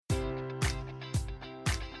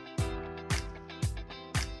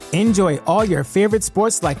Enjoy all your favorite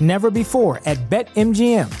sports like never before at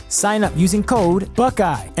BetMGM. Sign up using code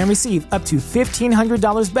Buckeye and receive up to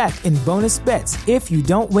 $1,500 back in bonus bets if you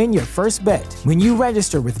don't win your first bet. When you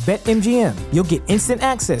register with BetMGM, you'll get instant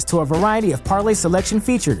access to a variety of parlay selection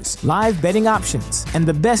features, live betting options, and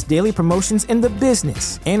the best daily promotions in the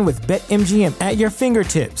business. And with BetMGM at your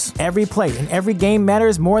fingertips, every play and every game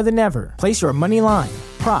matters more than ever. Place your money line,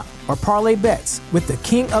 prop, or parlay bets with the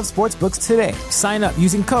king of sportsbooks today. Sign up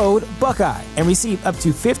using code Buckeye and receive up to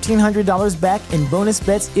 $1,500 back in bonus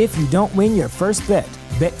bets if you don't win your first bet.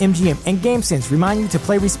 BetMGM and GameSense remind you to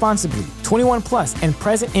play responsibly. 21 plus and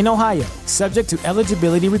present in Ohio, subject to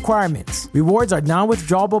eligibility requirements. Rewards are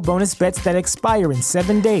non-withdrawable bonus bets that expire in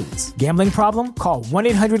 7 days. Gambling problem? Call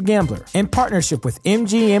 1-800-GAMBLER. In partnership with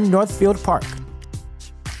MGM Northfield Park.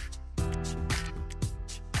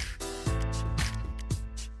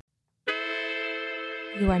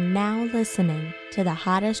 You are now listening to the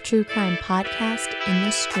hottest true crime podcast in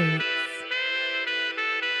the streets.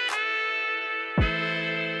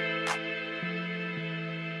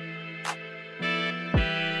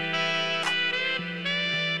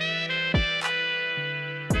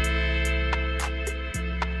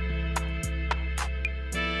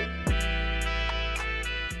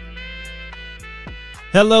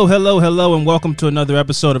 Hello, and welcome to another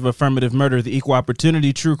episode of Affirmative Murder, the Equal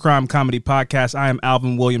Opportunity True Crime Comedy Podcast. I am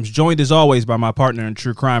Alvin Williams, joined as always by my partner in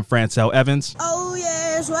true crime, Francel Evans. Oh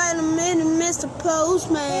yes, wait a minute, Mr.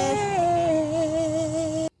 Postman.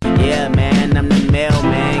 Yeah, man, I'm the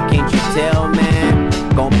mailman. Can't you tell,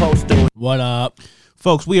 man? Gon' post it. What up?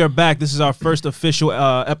 Folks, we are back. This is our first official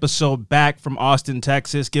episode back from Austin,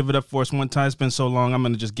 Texas. Give it up for us one time. It's been so long. I'm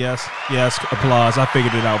going to just guess. Yes, applause. I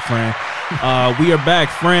figured it out, Fran. We are back.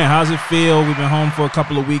 Fran, how's it feel? We've been home for a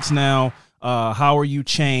couple of weeks now. How are you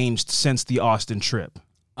changed since the Austin trip?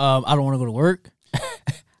 I don't want to go to work.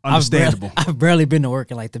 Understandable. I've barely been to work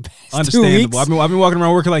in like the past Understandable. 2 weeks. I've been walking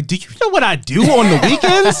around working like, do you know what I do on the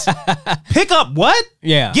weekends? Pick up what?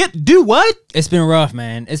 Yeah. Do what? It's been rough,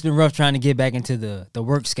 man. It's been rough trying to get back into the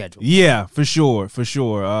work schedule. Yeah, for sure.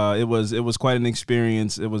 It was quite an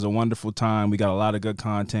experience. It was a wonderful time. We got a lot of good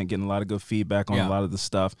content, getting a lot of good feedback on a lot of the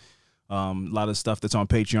stuff. A lot of stuff that's on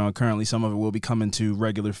Patreon currently. Some of it will be coming to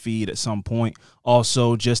regular feed at some point.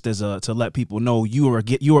 Also, just as to let people know, you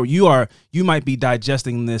might be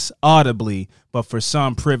digesting this audibly, but for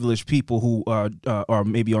some privileged people who are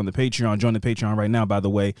maybe on the Patreon, join the Patreon right now. By the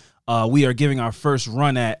way, we are giving our first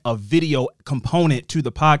run at a video component to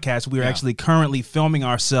the podcast. We are actually currently filming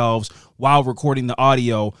ourselves while recording the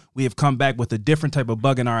audio. We have come back with a different type of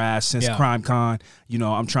bug in our ass since CrimeCon. You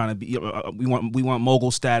know, I'm trying to be. We want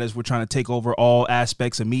mogul status. We're trying to take over all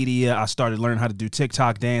aspects of media. I started learning how to do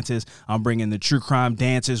TikTok dances. I'm bringing the true crime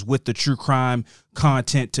dances with the true crime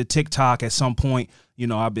content to TikTok at some point. You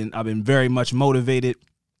know, I've been very much motivated.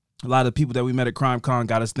 A lot of people that we met at CrimeCon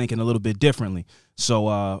got us thinking a little bit differently. So,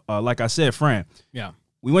 like I said, Fran,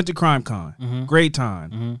 we went to CrimeCon. Mm-hmm. Great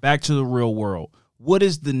time. Mm-hmm. Back to the real world. What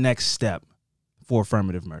is the next step for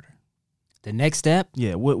Affirmative Murder? The next step?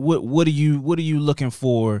 Yeah. What are you looking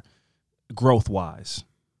for, growth wise?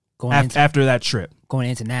 After that trip,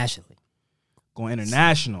 going internationally. Going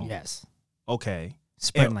international. Yes. Okay.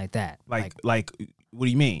 Spreading like that. Like what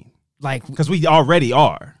do you mean? Like because we already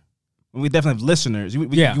are. We definitely have listeners. You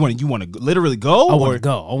want to literally go? I want to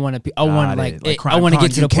go. I want to. I want to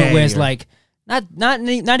get to the point where it's like not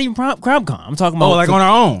even CrimeCon. I'm talking about like on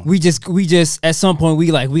our own. We just at some point we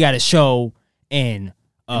got a show in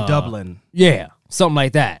Dublin. Yeah, something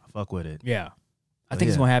like that. Fuck with it. Yeah. I think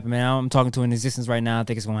it's gonna happen, man. I'm talking to an existence right now. I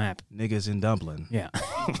think it's gonna happen. Niggas in Dublin. Yeah.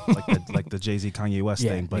 like the Jay-Z Kanye West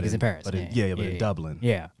thing, but niggas in Paris. But in Dublin.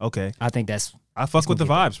 Yeah. Okay. I think that's. I fuck with the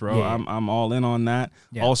vibes, bro. Yeah. I'm all in on that.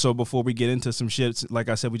 Yeah. Also, before we get into some shit, like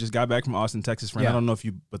I said, we just got back from Austin, Texas, friend. I don't know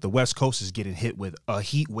but the West Coast is getting hit with a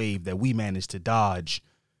heat wave that we managed to dodge.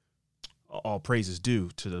 All praises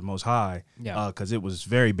due to the Most High. Yeah. Because it was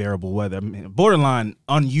very bearable weather. I mean, borderline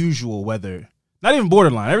unusual weather. Not even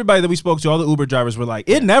borderline. Everybody that we spoke to, all the Uber drivers were like,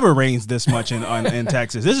 it never rains this much in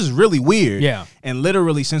Texas. This is really weird. Yeah. And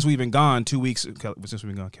literally, since we've been gone 2 weeks, since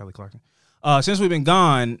we've been gone, Kelly Clarkson. Since we've been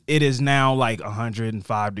gone, it is now like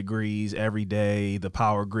 105 degrees every day. The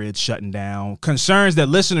power grid's shutting down. Concerns that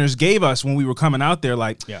listeners gave us when we were coming out there,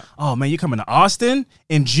 like, oh, man, you're coming to Austin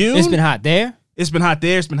in June? It's been hot there? It's been hot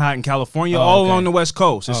there. It's been hot in California, all along the West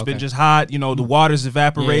Coast. It's been just hot. You know, the water's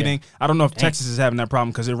evaporating. Yeah. I don't know if Texas is having that problem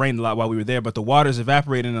because it rained a lot while we were there, but the water's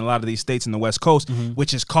evaporating in a lot of these states in the West Coast,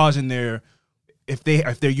 which is causing their, if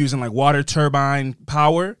they're using like water turbine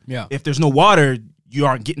power, if there's no water, you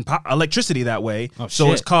aren't getting electricity that way.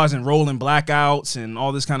 It's causing rolling blackouts and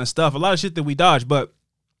all this kind of stuff. A lot of shit that we dodge, but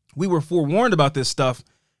we were forewarned about this stuff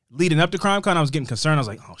leading up to CrimeCon. I was getting concerned. I was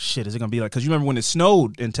like, oh shit, is it gonna be like? Because you remember when it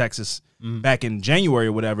snowed in Texas back in January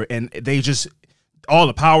or whatever, and they just all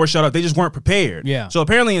the power shut off. They just weren't prepared. Yeah. So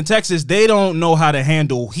apparently in Texas, they don't know how to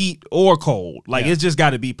handle heat or cold. Like it's just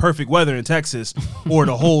got to be perfect weather in Texas, or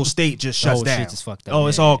the whole state just shuts down. Shit is fucked up. Oh,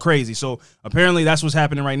 it's all crazy. So apparently that's what's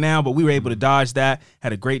happening right now. But we were able to dodge that.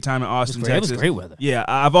 Had a great time in Austin, Texas. It was great weather. Yeah,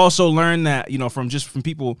 I've also learned that from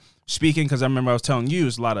people speaking, because I remember I was telling you,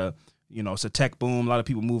 it's a lot of it's a tech boom, a lot of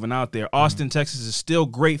people moving out there. Austin, Texas is still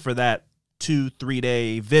great for that 2-3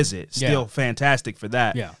 day visit. Still fantastic for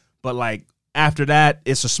that. Yeah. But like after that,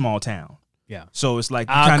 it's a small town. Yeah. So it's like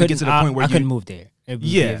you kind of get to the point where I couldn't move there. It would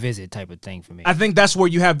be a visit type of thing for me. I think that's where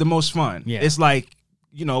you have the most fun. Yeah. It's like,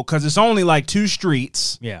 because it's only like 2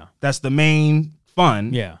 streets. Yeah. That's the main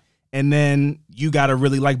fun. Yeah. And then you got to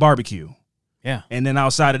really like barbecue. Yeah. And then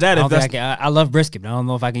outside of that, I love brisket, but I don't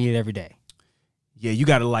know if I can eat it every day. Yeah, you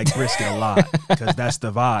got to like brisket a lot because that's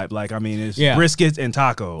the vibe. Like, I mean, it's briskets and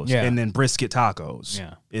tacos. Yeah. And then brisket tacos.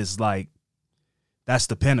 Yeah. Is like, that's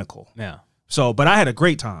the pinnacle. Yeah. So, but I had a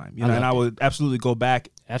great time, and I would absolutely go back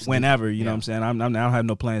whenever, you know what I'm saying? I don't have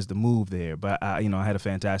no plans to move there, but I had a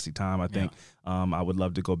fantastic time. I think I would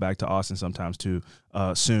love to go back to Austin sometimes too,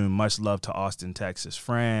 soon. Much love to Austin, Texas.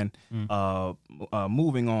 Fran,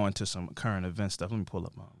 moving on to some current event stuff. Let me pull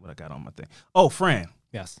up what I got on my thing. Oh, Fran.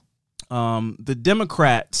 Yes. The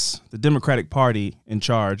Democrats, the Democratic Party in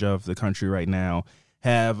charge of the country right now,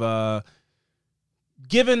 have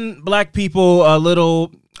given black people a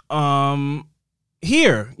little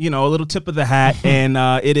here, a little tip of the hat, and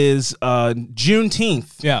it is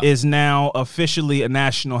Juneteenth is now officially a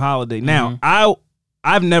national holiday. Now,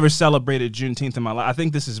 I've never celebrated Juneteenth in my life. I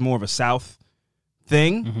think this is more of a South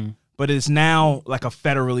thing, but it's now like a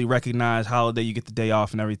federally recognized holiday. You get the day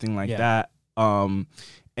off and everything like that.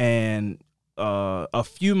 And a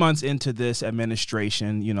few months into this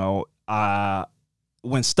administration,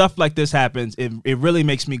 when stuff like this happens, it really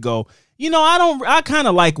makes me go, I kind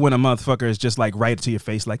of like when a motherfucker is just like right to your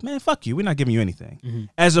face, like, man, fuck you, we're not giving you anything,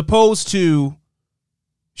 as opposed to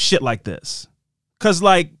shit like this. Because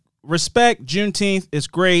like, respect, Juneteenth is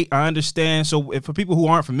great, I understand. So for people who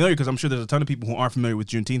aren't familiar, because I'm sure there's a ton of people who aren't familiar with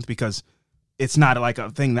Juneteenth because it's not like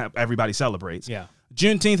a thing that everybody celebrates. Yeah,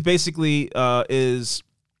 Juneteenth basically is.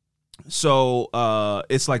 So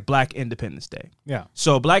it's like Black Independence Day. Yeah.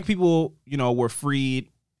 So black people, were freed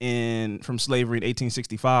from slavery in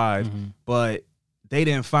 1865, but they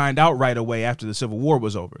didn't find out right away after the Civil War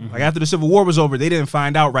was over. Like after the Civil War was over, they didn't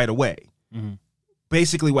find out right away.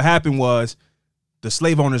 Basically what happened was the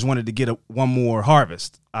slave owners wanted to get one more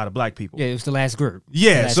harvest out of black people. Yeah, it was the last group.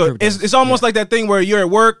 Yeah, so it's almost like that thing where you're at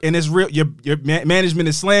work and it's real. Your management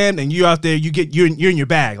is slammed and you out there. You're in your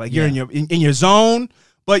bag, like you're in your zone.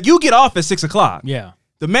 But you get off at 6 o'clock. Yeah.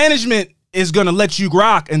 The management is gonna let you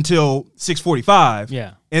rock until 6:45.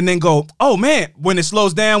 Yeah. And then go, oh man, when it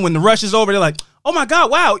slows down, when the rush is over, they're like, oh my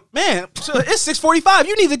God, wow, man, so it's 6:45.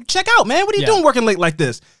 You need to check out, man. What are you doing working late like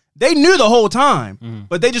this? They knew the whole time,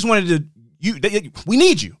 but they just wanted to. We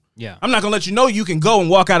need you. Yeah. I'm not gonna let you know you can go and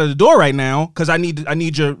walk out of the door right now because I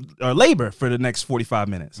need your labor for the next 45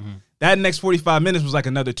 minutes. That next 45 minutes was like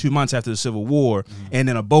another 2 months after the Civil War, and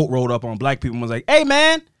then a boat rolled up on black people and was like, hey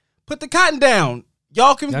man, put the cotton down.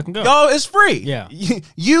 Y'all can go. Y'all, it's free. Yeah.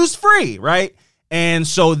 Use free, right? And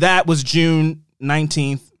so that was June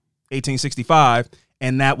 19th, 1865,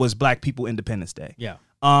 and that was Black People Independence Day. Yeah.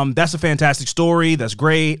 That's a fantastic story. That's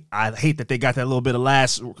great. I hate that they got that little bit of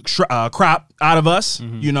last crop out of us,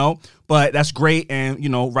 but that's great.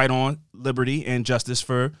 And, right on, liberty and justice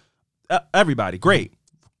for everybody. Great.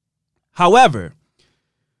 However,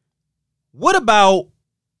 what about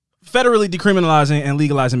federally decriminalizing and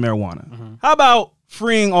legalizing marijuana? How about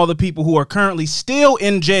freeing all the people who are currently still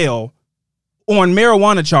in jail on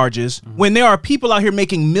marijuana charges when there are people out here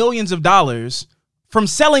making millions of dollars from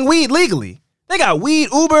selling weed legally? They got weed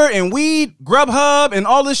Uber and weed Grubhub and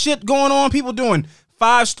all this shit going on. People doing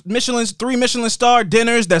 3 Michelin star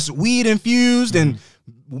dinners that's weed infused and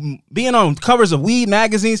being on covers of weed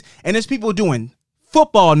magazines. And there's people doing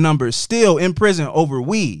football numbers still in prison over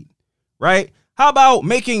weed, right? How about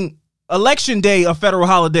making election day a federal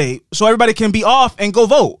holiday so everybody can be off and go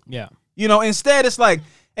vote? Yeah. Instead it's like,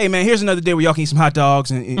 hey man, here's another day where y'all can eat some hot dogs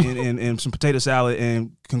and some potato salad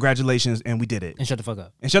and congratulations, and we did it. And shut the fuck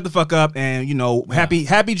up. And happy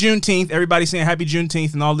Juneteenth. Everybody saying happy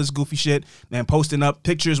Juneteenth and all this goofy shit and posting up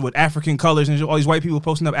pictures with African colors and all these white people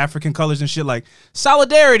posting up African colors and shit like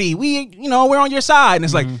solidarity. We're on your side. And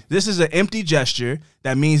it's like, this is an empty gesture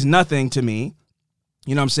that means nothing to me.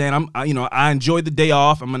 You know what I'm saying? I enjoyed the day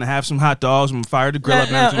off. I'm gonna have some hot dogs. I'm gonna fire the grill up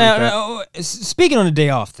and everything like that. Speaking on the day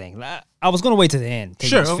off thing, I was gonna wait to the end.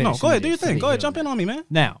 Sure. No, go ahead. Do your thing. Go ahead. Jump in on me, man.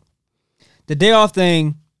 Now, the day off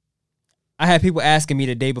thing, I had people asking me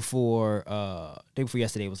the day before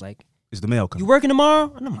yesterday. Was like, is the mail coming? You working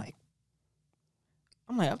tomorrow? And I'm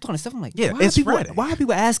talking to stuff. I'm like, yeah, it's Friday. Why are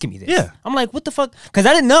people asking me this? Yeah. I'm like, what the fuck? Because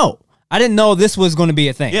I didn't know. I didn't know this was going to be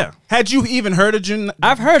a thing. Yeah. Had you even heard of June?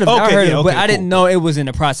 I've heard of it, but I didn't know it was in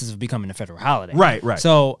the process of becoming a federal holiday. Right.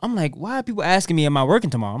 So I'm like, why are people asking me, am I working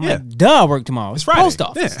tomorrow? I'm like, duh, I work tomorrow. It's Friday. Post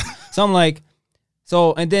office. Yeah. So I'm like,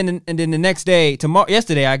 and then the next day,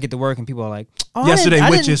 yesterday I get to work and people are like, yesterday,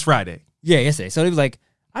 which is Friday. Yeah, yesterday. So they was like,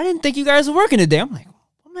 I didn't think you guys were working today. I'm like,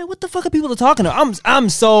 what the fuck are people talking about? I'm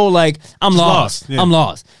so like, I'm lost. Yeah. I'm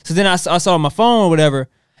lost. So then I saw on my phone or whatever.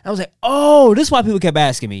 And I was like, oh, this is why people kept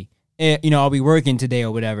asking me. I'll be working today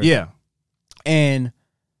or whatever. Yeah. And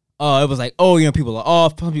it was like, people are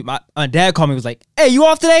off. My dad called me, was like, hey, you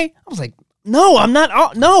off today? I was like, no, I'm not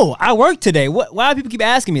off. No, I work today. Why do people keep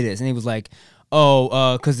asking me this? And he was like,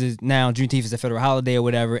 because now Juneteenth is a federal holiday or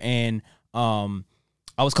whatever. And I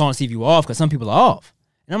was calling to see if you were off because some people are off.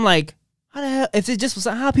 And I'm like, how the hell? If it just was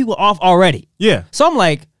how are people off already? Yeah. So I'm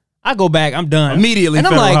like, I go back, I'm done. Immediately and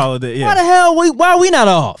I'm federal like, holiday. Yeah. Why the hell? Why are we not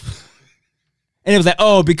off? And it was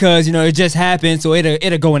like, because, it just happened, so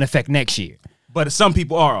it'll go in effect next year. But some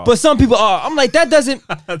people are off. But some people are. I'm like, that doesn't.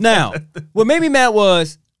 Now, what made me mad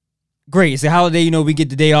was, great, it's a holiday, we get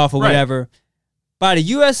the day off or whatever. By the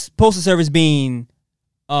U.S. Postal Service being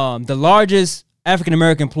the largest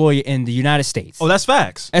African-American employer in the United States. Oh, that's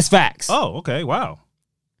facts. That's facts. Oh, okay, wow.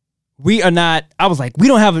 We are not. I was like, we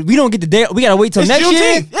don't get the day. We gotta wait till next Juneteenth.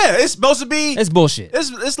 year. Yeah, it's supposed to be. It's bullshit.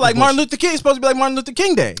 It's like Martin Luther King. It's supposed to be like Martin Luther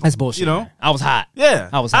King Day. That's bullshit. I was hot. Yeah,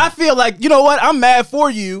 I was hot. I feel like I'm mad for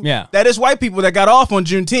you. Yeah, that it's white people that got off on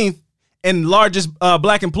Juneteenth and largest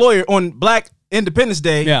black employer on Black Independence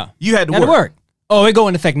Day. Yeah, you had to work. Oh, it go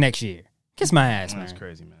into effect next year. Kiss my ass, man. That's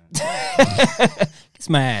crazy, man. Kiss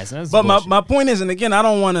my ass. That's but my point is, and again, I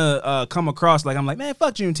don't want to come across like I'm like, man,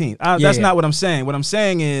 fuck Juneteenth. That's not what I'm saying. What I'm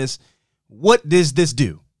saying is, what does this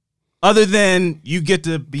do? Other than you get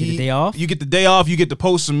to be get the day off? You get the day off, you get to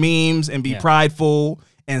post some memes and be prideful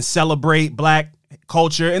and celebrate black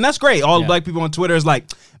culture. And that's great. All the black people on Twitter is like,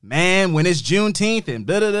 man, when it's Juneteenth and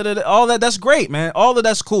all that's great, man. All of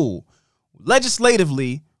that's cool.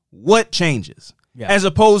 Legislatively, what changes? Yeah. As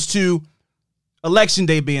opposed to Election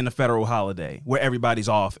Day being a federal holiday where everybody's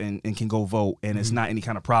off and can go vote and it's not any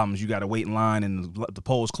kind of problems. You got to wait in line and the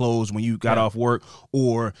polls closed when you got off work,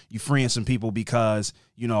 or you freeing some people because,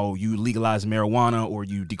 you legalize marijuana or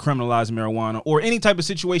you decriminalize marijuana or any type of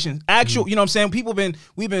situation. Actual, you know what I'm saying?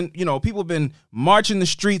 We've been marching the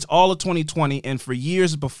streets all of 2020 and for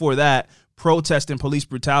years before that, protesting police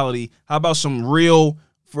brutality. How about some real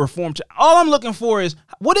reform? All I'm looking for is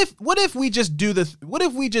what if we just what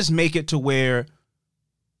if we just make it to where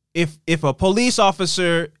if a police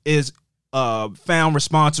officer is found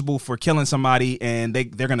responsible for killing somebody and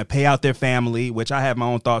they're going to pay out their family, which I have my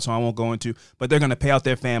own thoughts so I won't go into, but they're going to pay out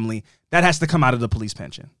their family, that has to come out of the police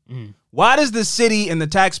pension. Why does the city and the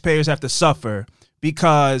taxpayers have to suffer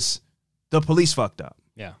because the police fucked up?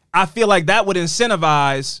 Yeah, I feel like that would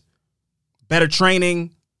incentivize better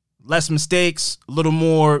training, less mistakes, a little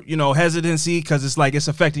more, hesitancy, because it's like it's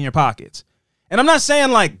affecting your pockets. And I'm not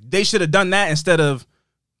saying like they should have done that instead of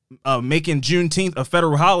making Juneteenth a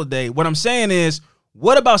federal holiday. What I'm saying is,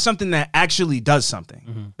 what about something that actually does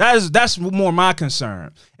something? That's more my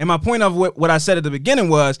concern. And my point of what I said at the beginning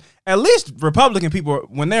was, at least Republican people,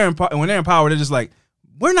 when they're in power, they're just like,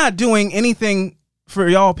 we're not doing anything for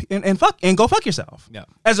y'all and go fuck yourself. Yeah.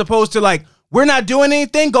 As opposed to like, we're not doing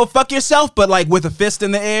anything, go fuck yourself, but like with a fist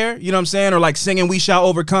in the air, you know what I'm saying? Or like singing We Shall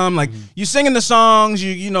Overcome. Like you singing the songs,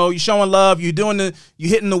 you showing love, you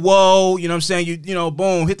hitting the whoa, you know what I'm saying? You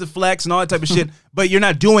boom, hit the flex and all that type of shit, but you're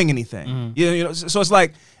not doing anything. So it's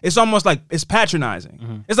like, it's almost like it's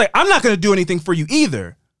patronizing. It's like, I'm not going to do anything for you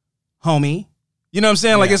either, homie. You know what I'm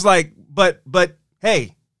saying? Like, it's like, but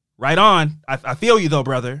hey, right on. I feel you though,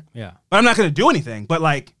 brother. Yeah. But I'm not going to do anything. But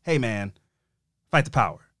like, hey man, fight the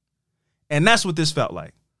power. And that's what this felt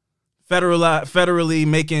like. Federally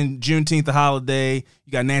making Juneteenth a holiday.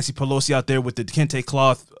 You got Nancy Pelosi out there with the kente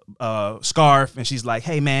cloth scarf, and she's like,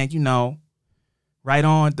 "Hey, man, right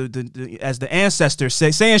on." As the ancestors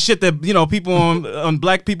saying shit that people on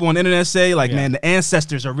black people on the internet say, like, "Man, the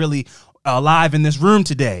ancestors are really alive in this room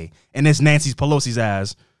today," and it's Nancy Pelosi's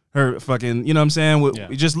ass, her fucking, you know what I'm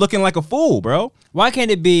saying? Just looking like a fool, bro. Why can't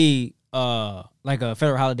it be like a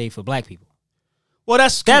federal holiday for black people? Well,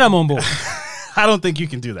 that's that I'm on board. I don't think you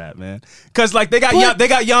can do that, man. Because like they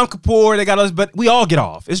got Yom Kippur, they got us, but we all get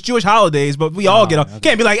off. It's Jewish holidays, but we all get off. Okay.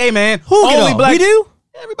 Can't be like, hey man, who get off? Black. We do.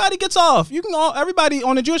 Everybody gets off. You can all everybody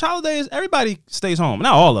on the Jewish holidays. Everybody stays home.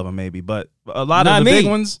 Not all of them, maybe, but a lot of the big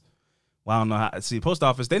ones. Well, I don't know how. See, post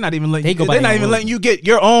office, they're not even letting you get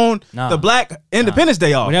your own the Black Independence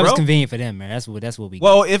Day off. Whatever's convenient for them, man. That's what we.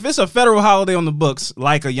 Well, if it's a federal holiday on the books,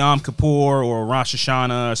 like a Yom Kippur or a Rosh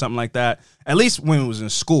Hashanah or something like that, at least when it was in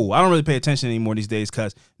school, I don't really pay attention anymore these days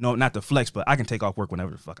because not to flex, but I can take off work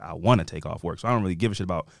whenever the fuck I want to take off work. So I don't really give a shit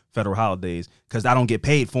about federal holidays because I don't get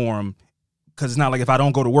paid for them. Because it's not like if I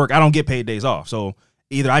don't go to work, I don't get paid days off. So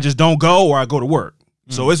either I just don't go or I go to work.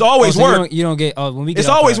 So it's always work. You don't get. When we get it's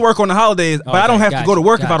always work on the holidays, but I don't have to go to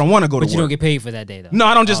work if I don't want to go to work. But you don't get paid for that day, though. No,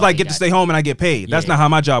 I don't just get to stay home and I get paid. That's not how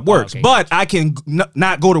my job works. But I can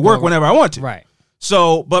not go to work whenever I want to. Right.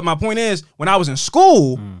 So, but my point is, when I was in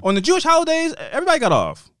school, on the Jewish holidays, everybody got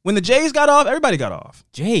off. When the Jays got off, everybody got off.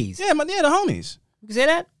 Jays? Yeah, the homies. You can say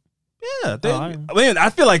that? Yeah, I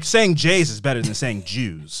feel like saying Jays is better than saying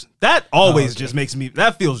Jews. That always just makes me.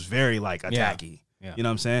 That feels very like attacky. Yeah. You know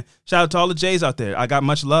what I'm saying? Shout out to all the Jays out there. I got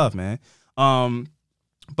much love, man.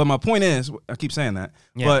 But my point is, I keep saying that.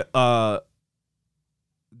 Yeah. But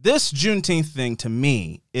this Juneteenth thing to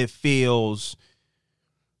me, it feels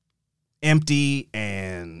empty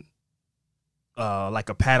and like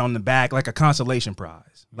a pat on the back, like a consolation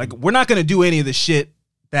prize. Like we're not gonna do any of the shit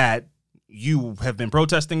that you have been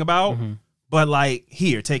protesting about, but like,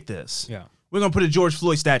 here, take this. Yeah. We're going to put a George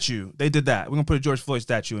Floyd statue. They did that. We're going to put a George Floyd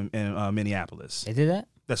statue in Minneapolis. They did that?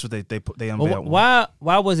 That's what they unveiled. Why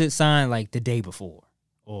was it signed like the day before?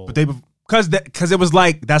 But because it was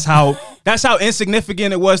like, that's how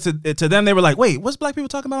insignificant it was to them. They were like, wait, what's black people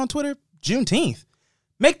talking about on Twitter? Juneteenth.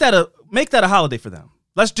 Make that a holiday for them.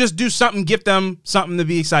 Let's just do something, give them something to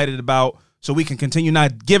be excited about so we can continue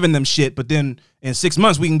not giving them shit. But then in 6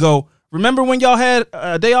 months, we can go, remember when y'all had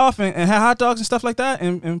a day off and had hot dogs and stuff like that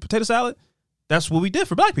and potato salad? That's what we did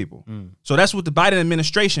for black people. So that's what the Biden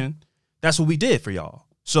administration, that's what we did for y'all.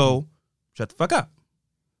 So shut the fuck up.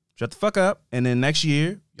 Shut the fuck up. And then next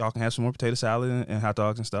year, y'all can have some more potato salad and hot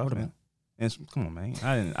dogs and stuff. And come on,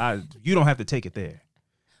 man. You don't have to take it there.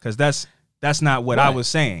 Because that's not what I was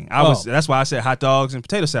saying. That's why I said hot dogs and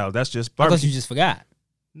potato salad. That's just barbecue. I thought you just forgot.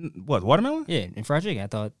 What, watermelon? Yeah, and fried chicken. I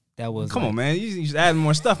thought that was. Come on, man. You just adding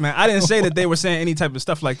more stuff, man. I didn't say that they were saying any type of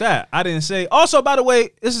stuff like that. I didn't say. Also, by the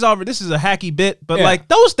way, this is a hacky bit, but like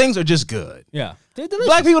those things are just good. Yeah, they're delicious.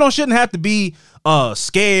 Black people shouldn't have to be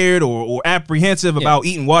scared or apprehensive about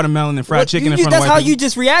eating watermelon and fried chicken in front of white people. That's how you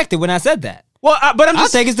just reacted when I said that. Well, but I'm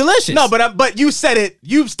just saying it's delicious. No, but you said it.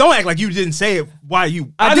 You don't act like you didn't say it. Why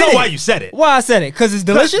you? I know why you said it. Why I said it? Because it's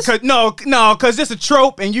delicious. No, because it's a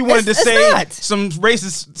trope, and you wanted to say some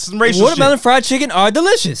racist watermelon shit. Fried chicken are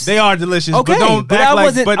delicious. They are delicious. Okay,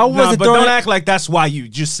 but don't act like that's why you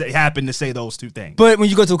just happened to say those two things. But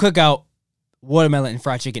when you go to a cookout, watermelon and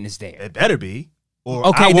fried chicken is there. It better be, or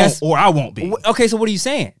I won't be. Okay, so what are you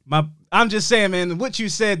saying? I'm just saying, man. What you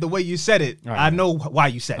said, the way you said it, right, I know why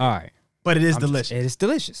you said it. All right. But it is delicious. It is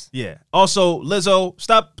delicious. Yeah. Also, Lizzo,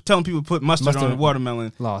 stop telling people to put mustard on the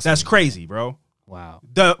watermelon. That's crazy, bro. Wow.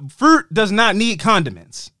 The fruit does not need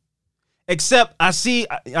condiments. Except I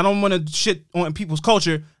don't want to shit on people's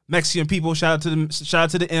culture. Mexican people, shout out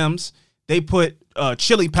to the M's. They put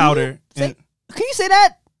chili powder. Can you say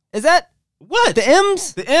that? Is that what? The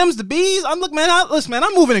M's? The M's, the B's? I'm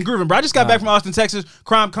moving and grooving, bro. I just got back from Austin, Texas.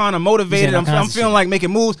 Crime Con, I'm motivated. I'm feeling like making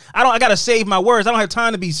moves. I gotta save my words. I don't have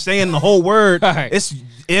time to be saying the whole word. Right. It's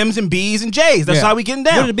M's and B's and J's. That's how we getting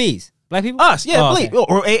down. What are the B's? Black people? Us, yeah, okay.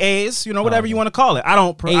 Or AAs, whatever you want to call it.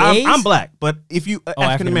 I'm black, but if you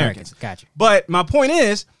African Americans. Gotcha. But my point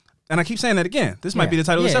is, and I keep saying that again, this might be the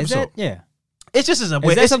title of this episode. It's just as a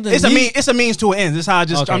way. It's a means to an end. This is how I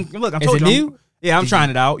just I'm told you. Yeah, I'm trying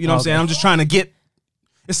it out. You know what I'm saying? I'm just trying to get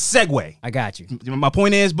it's a segue. I got you. My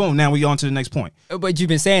point is, boom, now we on to the next point. But you've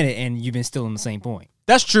been saying it and you've been still on the same point.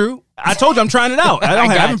 That's true. I told you I'm trying it out. I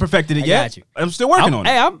haven't perfected it yet. I'm still working on it.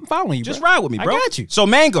 Hey, I'm following you, bro. Just ride with me, bro. I got you. So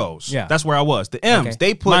mangoes. Yeah. That's where I was. The M's,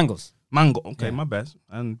 they put mango. Okay, my best.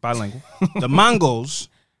 I'm bilingual. The mangoes,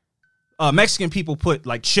 Mexican people put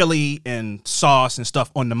like chili and sauce and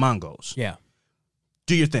stuff on the mangoes. Yeah.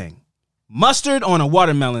 Do your thing. Mustard on a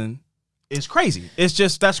watermelon is crazy.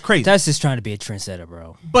 That's crazy. That's just trying to be a trendsetter,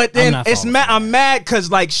 bro. But then I'm mad because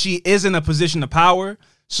like she is in a position of power.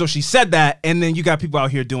 So she said that, and then you got people out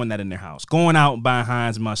here doing that in their house, going out and buying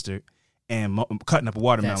Heinz mustard and cutting up a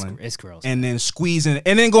watermelon. It's gross. And then squeezing,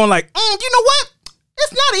 and then going like, you know what?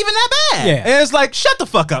 it's not even that bad. Yeah. And it's like, shut the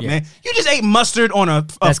fuck up, man. You just ate mustard on a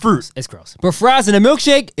That's fruit. gross. It's gross. But fries in a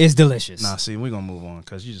milkshake is delicious. Nah, see, we're gonna move on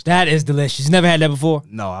because you just That is delicious. You never had that before?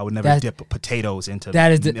 no. I would never That's- dip potatoes into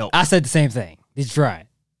That is milk. I said the same thing. Did you try it?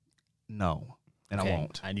 No, and Okay. I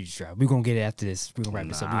won't. I need you to try it. We're going to get it after this. We're going to wrap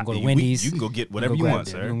this up. We're going to go to You- Wendy's. You can go get We're whatever gonna you grab want,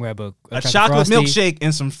 that. sir. We're going to grab A chocolate chocolate Frosty milkshake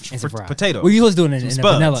and some and some fries. potatoes. We're usually doing it in a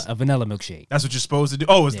Spuds. vanilla milkshake. That's what you're supposed to do.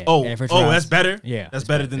 Oh, Yeah, and french oh, fries. that's better. Yeah, that's it's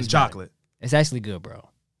better better. than It's chocolate. It's actually good, bro.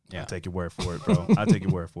 Yeah. I'll take your word for it, bro. I'll take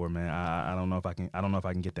your word for it, man. I don't know if I can. I don't know if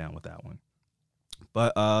I can get down with that one.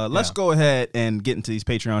 But let's go ahead and get into these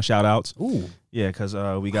Patreon shout outs. Ooh. Yeah, because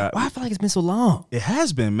we got. Why I feel like it's been so long? It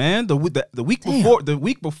has been, man. The week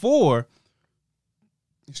Damn. before.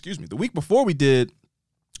 Excuse me. The week before we did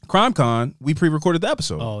CrimeCon, we pre-recorded the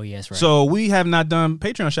episode. Oh, yes, right. So we have not done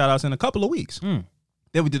Patreon shout outs in a couple of weeks. Then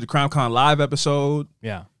we did the CrimeCon live episode.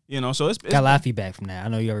 Yeah. You know, so it's Got a lot of feedback from that. I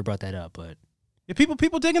know you already brought that up, but yeah, people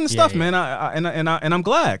digging the Yeah, stuff, yeah. man. And I'm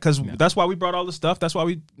glad because that's why we brought all the stuff. That's why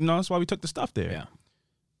we took the stuff there. yeah.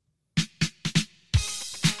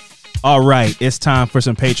 All right, it's time for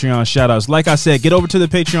some Patreon shoutouts. Like I said, get over to the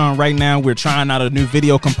Patreon right now. We're trying out a new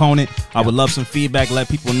video component. I would love some feedback. Let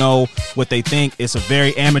people know what they think. It's a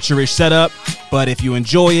very amateurish setup, but if you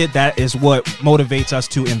enjoy it, that is what motivates us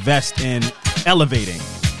to invest in elevating.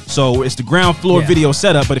 So it's the ground floor Yeah. video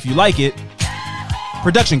setup, but if you like it,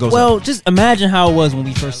 production goes up. Well, just imagine how it was when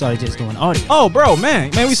we first started just doing audio. Oh, bro, man,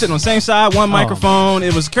 we sitting on the same side, one microphone.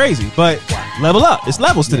 It was crazy, but level up. It's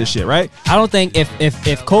levels to this shit, right? I don't think if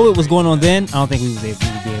COVID was going on then, I don't think we would be able to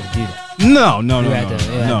do that. No. We had to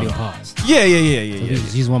be on pause. Yeah. We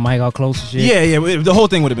just use one mic all close and shit. Yeah. The whole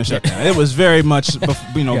thing would have been shut down. It was very much,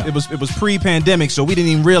 Yeah. it was pre-pandemic, so we didn't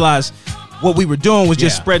even realize what we were doing was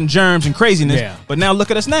just Yeah. spreading germs and craziness. Yeah. But now look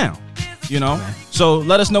at us now. You know, Okay. so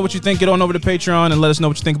let us know what you think. Get on over to Patreon and let us know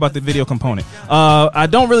what you think about the video component. I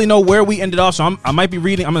don't really know where we ended off, so I might be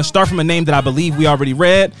reading. I'm going to start from a name that I believe we already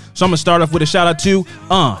read. So I'm going to start off with a shout out to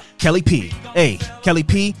Kelly P. Hey, Kelly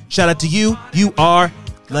P. Shout out to you. You are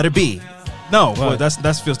letter B. No, boy, that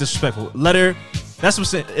feels disrespectful. Letter. That's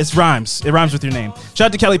what it rhymes. It rhymes with your name. Shout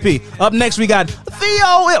out to Kelly P. Up next, we got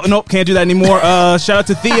Theo. Nope, can't do that anymore. Shout out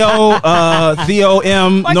to Theo. Theo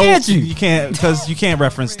M. Why no, can't you? You can't because you can't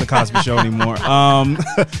reference the Cosby Show anymore.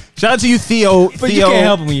 Shout out to you, Theo. But Theo. you can't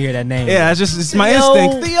help it when you hear that name. Yeah, it's my Theo.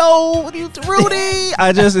 instinct. Theo, what are you, Rudy?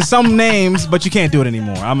 It's some names, but you can't do it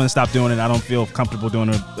anymore. I'm gonna stop doing it. I don't feel comfortable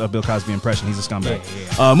doing a Bill Cosby impression. He's a scumbag.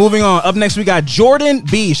 Yeah. Moving on. Up next, we got Jordan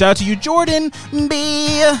B. Shout out to you, Jordan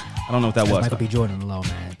B. I don't know what that was. Michael B. Jordan alone,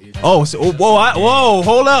 man. Oh, whoa,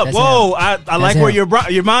 hold up. That's Whoa, him. I like where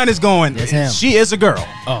your mind is going. That's him. She is a girl.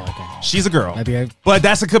 Oh, okay. She's a girl. Maybe her But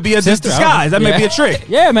could be a sister, I don't disguise. know. That may Yeah. be a trick.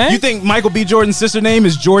 Yeah, man. You think Michael B. Jordan's sister name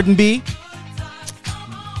is Jordan B?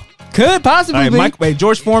 Could possibly All right, be.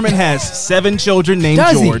 George Foreman has 7 children named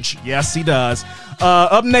Does he? George. Yes, he does.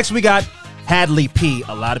 Up next, we got Hadley P.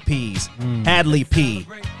 A lot of P's. Hadley P.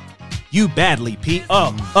 You badly, P.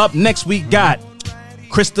 Up next, we got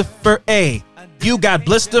Christopher A. You got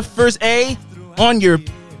Blisterfers A on your.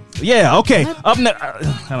 Yeah, okay. Up next,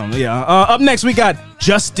 I don't know. Yeah. Up next, we got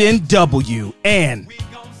Justin W. And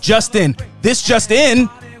Justin,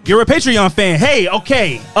 you're a Patreon fan. Hey,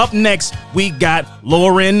 okay. Up next, we got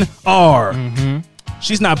Lauren R.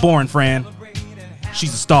 She's not boring, Fran.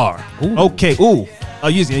 She's a star. Ooh. Okay. Ooh.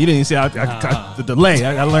 You didn't even see the delay.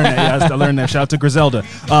 I learned that. I learned that. Shout out to Griselda.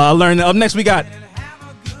 I learned that. Up next, we got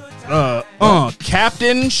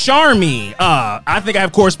Captain Charmy. I think I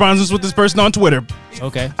have correspondence with this person on Twitter.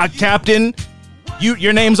 Okay. Captain,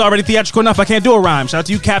 your name's already theatrical enough. I can't do a rhyme. Shout out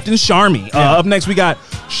to you, Captain Charmy. Up next, we got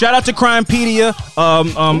shout out to Crimepedia.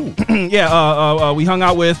 We hung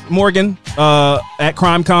out with Morgan at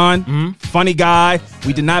CrimeCon. Funny guy.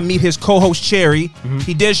 We did not meet his co-host Cherry.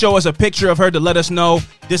 He did show us a picture of her to let us know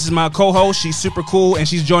this is my co-host. She's super cool and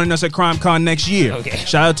she's joining us at CrimeCon next year. Okay.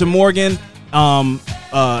 Shout out to Morgan.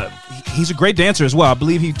 He's a great dancer as well. I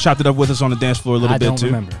believe he chopped it up with us on the dance floor a little I bit don't too.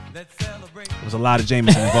 remember. There was a lot of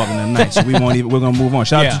Jameson involved in the night, so we're gonna move on.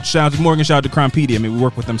 Shout out to Morgan. Shout out to Crimepedia. I mean, we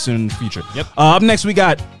work with them soon in the future. Yep. Up next, we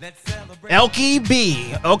got Elkie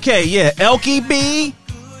B. Okay, yeah, Elkie B.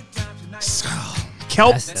 That's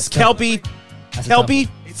Kelpie, That's a Kelpie,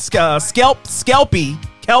 Skelpie,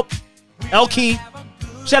 Elkie.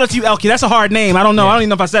 Shout out to you, Elkie. That's a hard name. I don't know. I don't even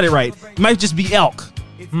know if I said it right. It might just be Elk.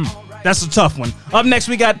 That's a tough one. Up next,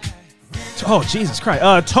 we got. Oh, Jesus Christ.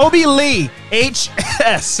 Toby Lee,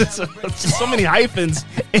 HS. So many hyphens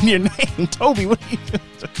in your name. Toby, what are you doing?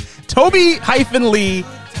 Toby Lee,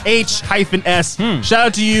 H-S. Shout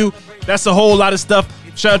out to you. That's a whole lot of stuff.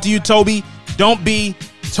 Shout out to you, Toby. Don't be.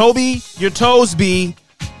 Toby, your toes be.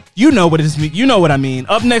 You know what it is. You know what I mean.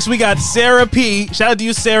 Up next, we got Sarah P. Shout out to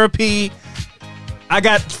you, Sarah P. I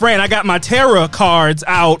got my tarot cards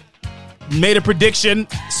out. Made a prediction.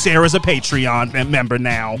 Sarah's a Patreon member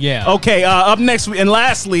now. Yeah. Okay. Up next, and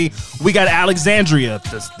lastly, we got Alexandria,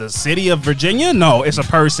 the city of Virginia. No, it's a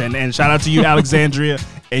person. And shout out to you, Alexandria.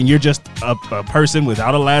 And you're just a person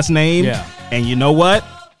without a last name. Yeah. And you know what?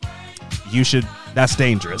 You should. That's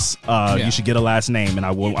dangerous. You should get a last name, and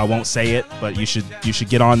I won't say it, but you should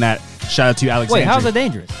get on that. Shout out to you, Alexandria. Wait, how's that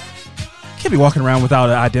dangerous? Can't be walking around without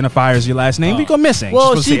an identifier as your last name. We go missing.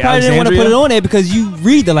 Well, she probably didn't want to put it on there because you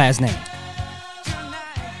read the last name.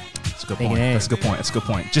 That's a good point. That's a good point. That's a good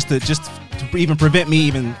point. Just to even prevent me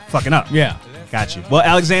even fucking up. Yeah. Got you. Well,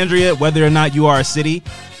 Alexandria, whether or not you are a city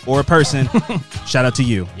or a person, shout out to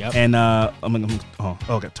you. Yep. And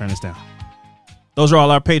okay, turn this down. Those are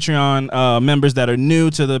all our Patreon members that are new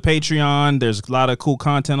to the Patreon. There's a lot of cool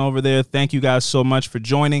content over there. Thank you guys so much for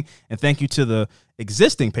joining. And thank you to the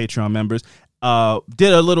existing Patreon members.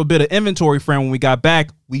 Did a little bit of inventory, friend, when we got back.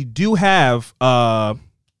 We do have pop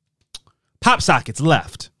sockets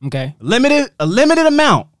left. Okay. A limited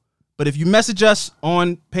amount. But if you message us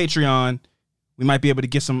on Patreon, we might be able to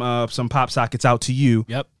get some pop sockets out to you.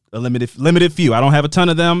 Yep. A limited few. I don't have a ton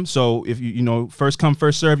of them, so if you first come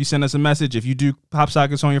first serve, you send us a message. If you do pop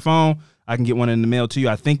sockets on your phone, I can get one in the mail to you.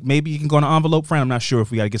 I think maybe you can go in an envelope, friend. I'm not sure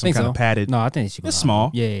if we got to get some kind of padded. No, I think it's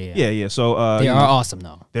small. Yeah. So they are awesome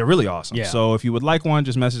though. They're really awesome. Yeah. So if you would like one,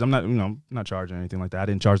 just message. I'm not charging anything like that. I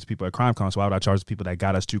didn't charge the people at CrimeCon, so why would I charge the people that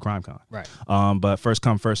got us to CrimeCon? Right. But first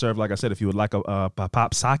come first serve. Like I said, if you would like a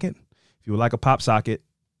pop socket,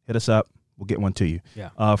 hit us up. We'll get one to you.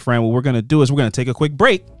 Yeah. Friend, what we're going to do is we're going to take a quick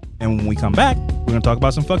break. And when we come back, we're going to talk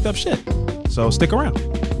about some fucked up shit. So stick around.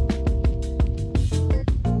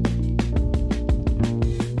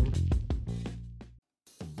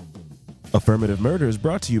 Affirmative Murder is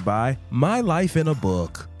brought to you by My Life in a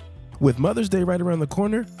Book. With Mother's Day right around the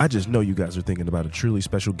corner, I just know you guys are thinking about a truly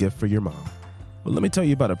special gift for your mom. Well, let me tell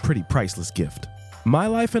you about a pretty priceless gift.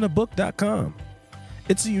 MyLifeInABook.com.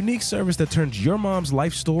 It's a unique service that turns your mom's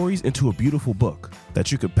life stories into a beautiful book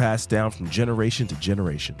that you could pass down from generation to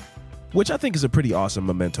generation, which I think is a pretty awesome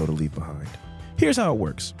memento to leave behind. Here's how it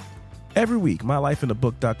works. Every week,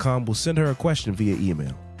 MyLifeInABook.com will send her a question via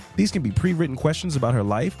email. These can be pre-written questions about her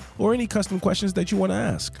life or any custom questions that you want to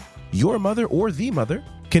ask. Your mother or the mother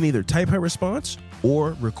can either type her response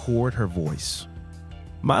or record her voice.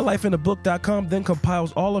 MyLifeInABook.com then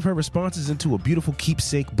compiles all of her responses into a beautiful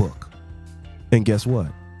keepsake book. And guess what?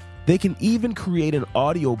 They can even create an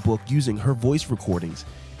audiobook using her voice recordings.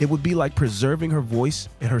 It would be like preserving her voice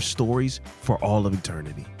and her stories for all of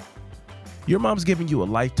eternity. Your mom's giving you a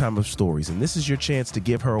lifetime of stories, and this is your chance to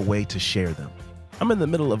give her a way to share them. I'm in the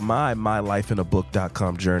middle of my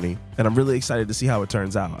MyLifeInABook.com journey, and I'm really excited to see how it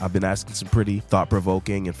turns out. I've been asking some pretty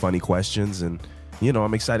thought-provoking and funny questions, and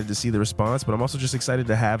I'm excited to see the response, but I'm also just excited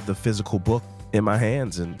to have the physical book in my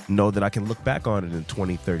hands and know that I can look back on it in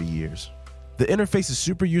 20, 30 years. The interface is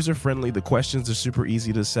super user-friendly. The questions are super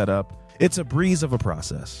easy to set up. It's a breeze of a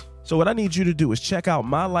process. So what I need you to do is check out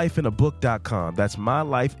MyLifeInABook.com. That's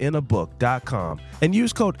MyLifeInABook.com. And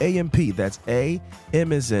use code AMP. That's A,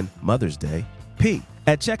 M as in Mother's Day, P,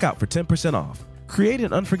 at checkout for 10% off. Create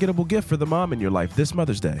an unforgettable gift for the mom in your life this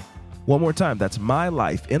Mother's Day. One more time, that's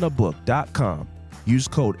MyLifeInABook.com. Use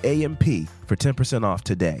code AMP for 10% off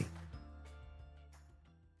today.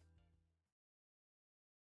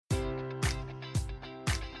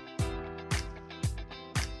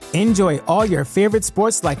 Enjoy all your favorite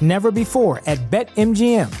sports like never before at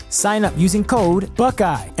BetMGM. Sign up using code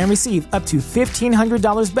Buckeye and receive up to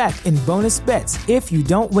 $1,500 back in bonus bets if you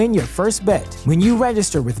don't win your first bet. When you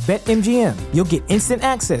register with BetMGM, you'll get instant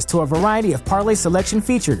access to a variety of parlay selection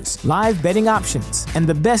features, live betting options, and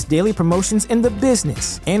the best daily promotions in the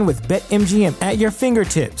business. And with BetMGM at your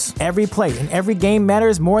fingertips, every play and every game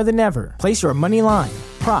matters more than ever. Place your money line,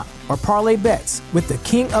 prop, or parlay bets with the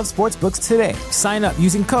king of sportsbooks today. Sign up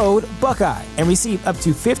using code Buckeye and receive up to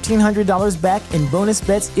 $1,500 back in bonus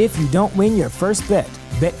bets if you don't win your first bet.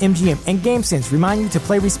 BetMGM and GameSense remind you to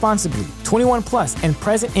play responsibly. 21 plus and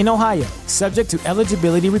present in Ohio, subject to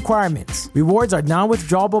eligibility requirements. Rewards are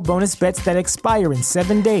non-withdrawable bonus bets that expire in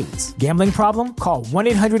 7 days. Gambling problem? Call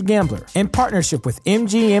 1-800-GAMBLER. In partnership with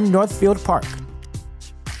MGM Northfield Park.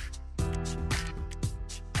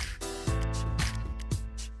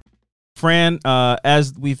 Fran,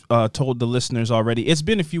 as we've told the listeners already, it's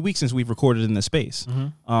been a few weeks since we've recorded in this space.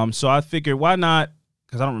 Mm-hmm. So I figured, why not,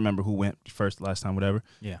 because I don't remember who went first last time, whatever.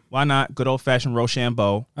 Yeah. Why not good old-fashioned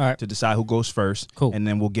Rochambeau to decide who goes first. Cool. And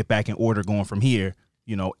then we'll get back in order going from here,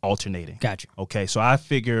 alternating. Gotcha. Okay, so I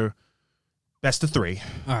figure best of 3.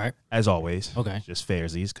 All right. As always. Okay. Just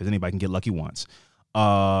fairsies, because anybody can get lucky once.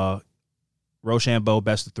 Rochambeau,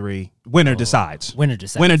 best of 3. Winner decides. Winner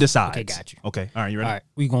decides. Winner decides. Okay, got you. Okay. All right, you ready? All right.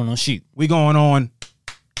 We going on shoot. We going on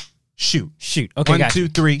shoot. Shoot. Okay, 1, got 2, you.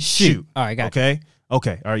 3, shoot. All right, got okay?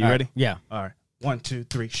 Okay. All right, you All right. ready? Yeah. All right. 1, 2,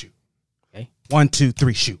 3, shoot. Okay. 1, 2,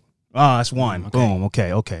 3, shoot. Ah, that's 1. Okay. Boom.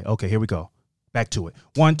 Okay. Here we go. Back to it.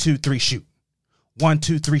 1, 2, 3, shoot. 1,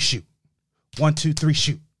 2, 3, shoot. 1, 2, 3,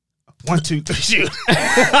 shoot. 1, 2, 3, shoot.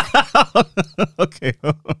 Okay.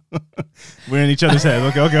 We're in each other's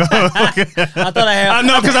heads. Okay. I thought I had. I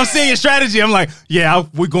know, because I'm seeing your strategy. I'm like, yeah,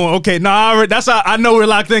 we're going. Okay, nah, that's how I know we're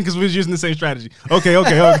locked in, because we was using the same strategy. Okay.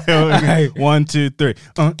 1, 2, 3.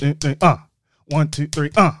 1, 2, 3.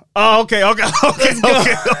 Oh, okay.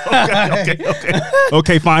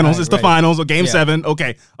 Okay, finals. It's the finals. Game 7.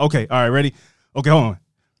 Okay. All right, ready? Okay, hold on.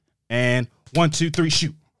 And 1, 2, 3,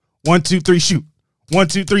 shoot. 1, 2, 3, shoot. 1,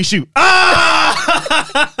 2, 3, shoot. Ah!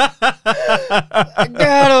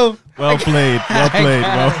 Got him. Well played.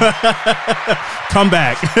 Come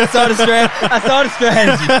back. I saw the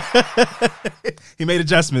strategy. He made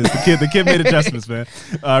adjustments. The kid made adjustments, man.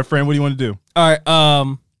 All right, friend, what do you want to do? All right.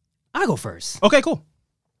 I'll go first. Okay, cool.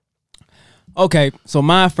 Okay, so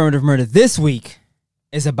my affirmative murder this week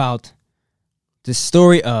is about the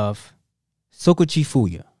story of Sokuchi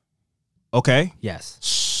Fuya. Okay. Yes.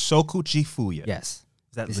 Sokuchi Fuya. Yes.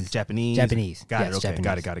 Is that This like is Japanese? Japanese. Got Yes, it. Okay.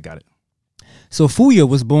 Japanese. Got it. So Fuya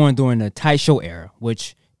was born during the Taisho era,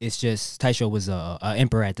 which is just Taisho was a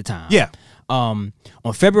emperor at the time. Yeah. On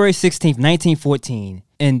February 16th, 1914,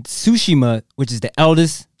 in Tsushima, which is the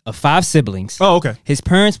eldest of 5 siblings. Oh, okay. His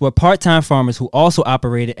parents were part-time farmers who also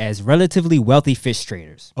operated as relatively wealthy fish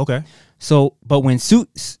traders. Okay. So, but when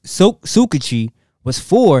Sokuchi was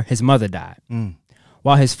 4, his mother died.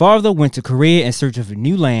 While his father went to Korea in search of a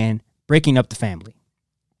new land, breaking up the family.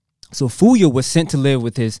 So Fuya was sent to live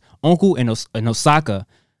with his uncle in Osaka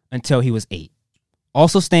until he was 8,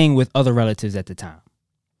 also staying with other relatives at the time.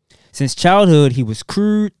 Since childhood, he was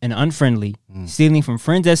crude and unfriendly, stealing from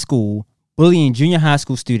friends at school, bullying junior high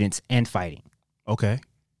school students, and fighting. Okay.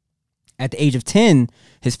 At the age of 10,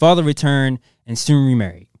 his father returned and soon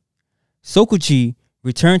remarried. Sokuchi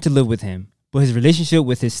returned to live with him, but his relationship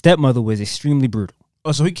with his stepmother was extremely brutal.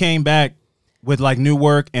 Oh, so he came back with like new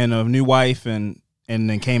work and a new wife, and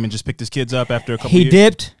then came and just picked his kids up after a couple He years?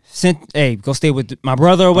 dipped, hey, go stay with my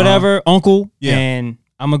brother or whatever, uncle, Yeah. and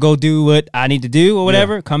I'm going to go do what I need to do or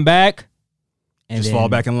whatever, come back. And Just then fall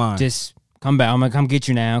back in line. Just come back. I'm going to come get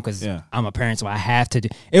you now because Yeah. I'm a parent, so I have to do.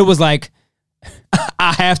 It was like,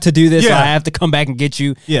 I have to do this, so Yeah. I have to come back and get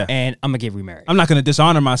you, Yeah. and I'm going to get remarried. I'm not going to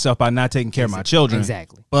dishonor myself by not taking care of my children.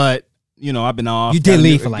 Exactly. But, you know, I've been off. You got did a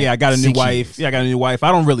leave new- for like Yeah, I got a new 6 wife. years. Yeah, I got a new wife.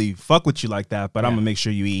 I don't really fuck with you like that, but I'm Yeah. going to make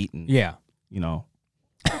sure you eat. And, Yeah. you know.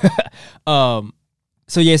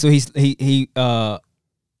 So he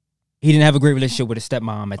didn't have a great relationship with his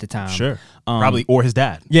stepmom at the time. Sure. Probably. Or his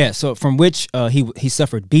dad. Yeah, so from which he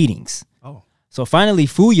suffered beatings. Oh. So finally,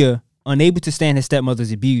 Fuya, unable to stand his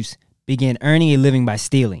stepmother's abuse, began earning a living by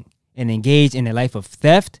stealing and engaged in a life of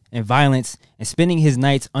theft and violence and spending his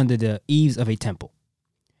nights under the eaves of a temple.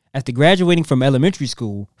 After graduating from elementary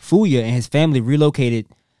school, Fuya and his family relocated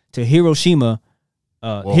to Hiroshima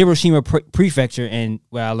Prefecture, and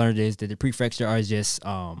what I learned is that the prefecture are just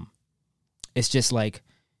it's just like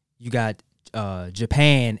you got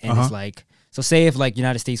Japan, and it's like, so say if like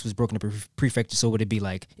United States was broken up into prefecture, so would it be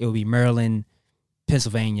like, it would be Maryland,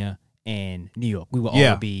 Pennsylvania, and New York. We would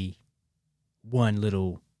all be one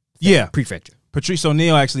little prefecture. Patrice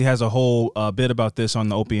O'Neal actually has a whole bit about this on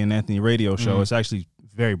the Opie and Anthony radio show. It's actually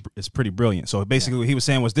it's pretty brilliant. So basically what he was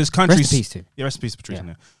saying was this country. Rest in peace too. Yeah, rest in peace, Patrice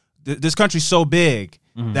O'Neal. This country's so big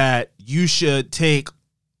that you could take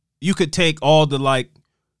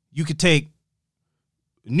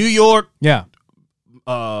New York,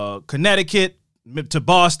 Connecticut to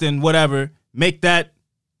Boston, whatever, make that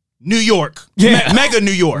New York, mega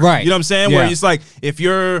New York, right? You know what I'm saying? Yeah. Where it's like if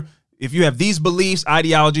you have these beliefs,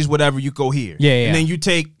 ideologies, whatever, you go here, and then you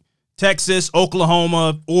take Texas,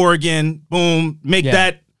 Oklahoma, Oregon, boom, make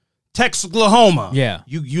that Texas-Oklahoma. Yeah,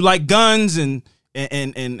 you like guns and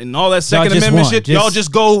all that Second Amendment shit. Y'all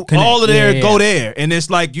just go connect. all of there, go there, and it's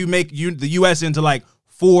like you make the U.S. into like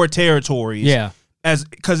 4 territories. Yeah.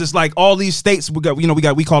 Because it's like all these states we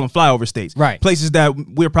call them flyover states, right? Places that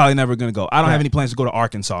we're probably never gonna go. I don't have any plans to go to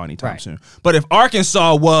Arkansas anytime soon. But if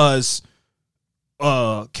Arkansas was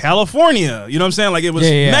California, you know what I'm saying? Like it was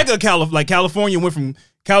mega like California went from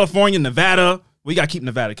California, Nevada. We gotta keep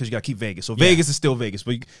Nevada because you gotta keep Vegas. So Vegas is still Vegas,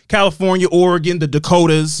 but California, Oregon, the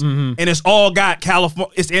Dakotas, and it's all got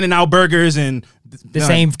California. It's In-N-Out Burgers and the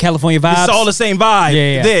same California vibes. It's all the same vibe.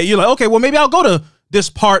 Yeah. There, you're like, okay, well maybe I'll go to this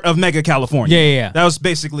part of Mega California. Yeah. That was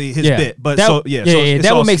basically his Yeah. bit. But that, so it's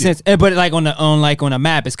that all would make skewed. sense. But like on a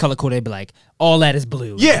map, it's color coded. They'd be like, all that is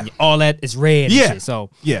blue. Yeah. and all that is red. And Yeah. shit. So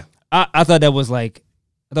Yeah. I thought that was like,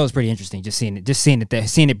 I thought it was pretty interesting. Seeing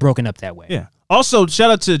it broken up that way. Yeah. Also, shout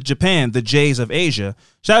out to Japan, the Jays of Asia.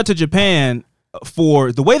 Shout out to Japan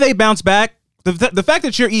for the way they bounce back. The fact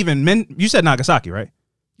that you're even you said Nagasaki, right?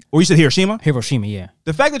 Or you said Hiroshima? Hiroshima, yeah.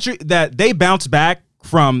 The fact that they bounce back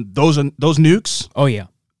from those nukes Oh yeah.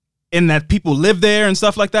 and that people live there and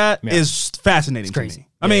stuff like that is Yeah. fascinating It's to crazy. me.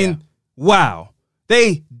 I mean, wow.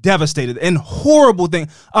 They devastated and horrible thing.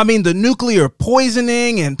 I mean, the nuclear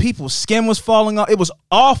poisoning and people's skin was falling off. It was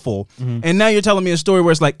awful. And now you're telling me a story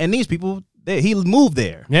where it's like, and these people, he moved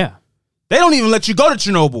there. Yeah. They don't even let you go to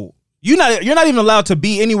Chernobyl. You're not even allowed to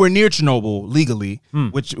be anywhere near Chernobyl legally,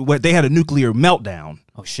 which they had a nuclear meltdown.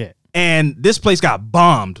 Oh shit. And this place got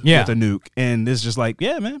bombed Yeah. with a nuke. And it's just like,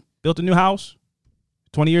 yeah, man, built a new house.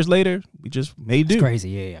 20 years later, we just made do. It's crazy.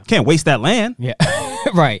 Yeah. Can't waste that land. Yeah.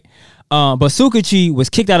 Right. But Sukuchi was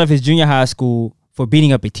kicked out of his junior high school for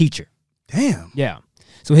beating up a teacher. Damn. Yeah.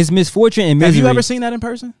 So his misfortune and misery. Have you ever seen that in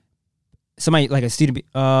person? somebody like a student?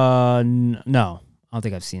 No, I don't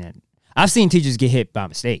think I've seen it. I've seen teachers get hit by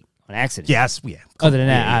mistake on accident. Yes, yeah. Other than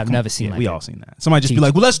that, I've never seen. Yeah, like we that. all seen that. Somebody just be Teacher.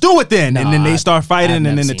 like, "Well, let's do it then," and No, then they start I've fighting, and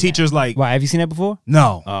never then the seen teacher's that. like, Why, have you seen that before?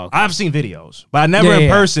 "No, Oh, okay. I've seen videos, but I never Yeah, in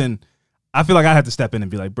yeah. person." I feel like I had to step in and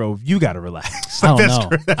be like, "Bro, you got to relax." I don't That's know.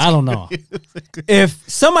 crazy. That's I don't know. If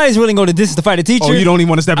somebody's willing to go the distance to fight a teacher, Oh, you don't even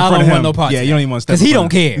want to step in I front don't of him. want no parts Yeah, of you that. don't even want to step in 'Cause he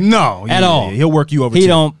front don't of him. care. No, At all. He'll work you over. he too.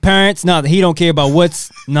 don't parents. No, he don't care about what's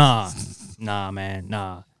nah, man, nah,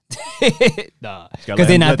 nah, let because they're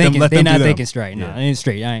him- not let them- thinking. let They're them do not them. thinking straight. Nah, Yeah. ain't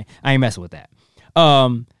straight. I ain't messing with that.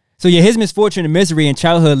 So yeah, his misfortune and misery in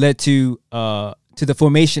childhood led to the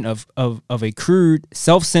formation of a crude,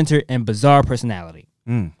 self-centered, and bizarre personality,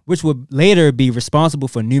 which would later be responsible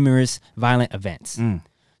for numerous violent events.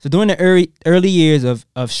 So during the early years of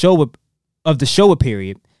the Showa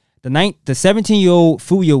period, the 17-year-old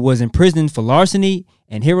Fuya was imprisoned for larceny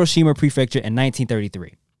in Hiroshima Prefecture in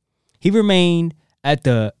 1933. He remained at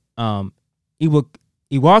the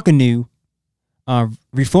Iwakuni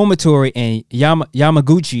Reformatory in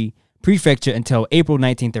Yamaguchi Prefecture until April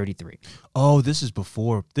 1933. Oh, this is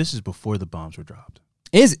before the bombs were dropped.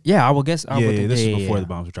 Is yeah, I will guess. This is before the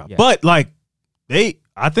bombs were dropped. Yeah. But like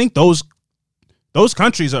I think those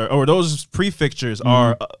countries or those prefectures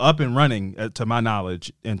are up and running, to my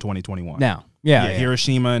knowledge, in 2021. Now, yeah.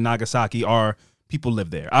 Hiroshima and Nagasaki people live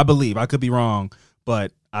there. I believe. I could be wrong,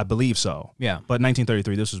 but I believe so. Yeah. But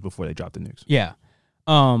 1933, this was before they dropped the nukes. Yeah.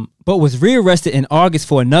 But was rearrested in August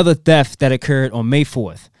for another theft that occurred on May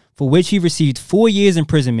 4th, for which he received 4 years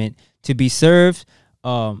imprisonment to be served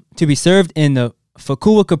in the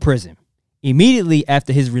Fukuoka prison. Immediately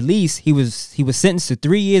after his release, he was sentenced to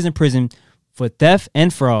 3 years in prison for theft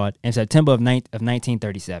and fraud in September of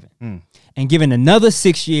 1937, and given another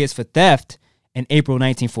 6 years for theft in April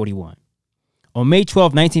 1941. On May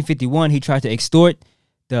 12, 1951, he tried to extort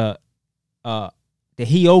the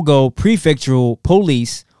Hyogo prefectural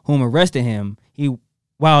police, whom arrested him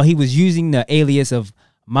while he was using the alias of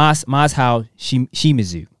Masao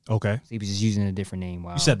Shimizu. Okay. So he was just using a different name.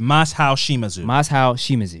 Wow. You said Masao Shimizu. Masao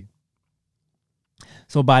Shimizu.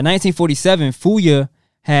 So by 1947, Fuya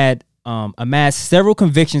had amassed several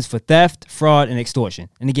convictions for theft, fraud, and extortion.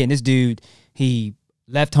 And again, this dude, he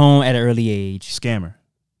left home at an early age. Scammer.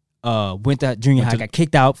 Went to junior high, got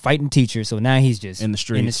kicked out, fighting teachers. So now he's just In the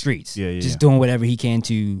streets. Yeah, just doing whatever he can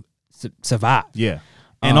to survive. Yeah.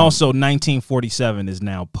 And also 1947 is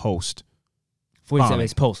now post. 47 bombing.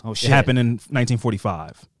 is post. Oh shit! It happened in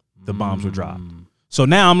 1945. The bombs were dropped. So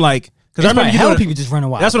now I'm like, because I It's remember probably you hell doing, people just run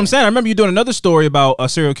wild. that's what I'm saying. I remember you doing another story about a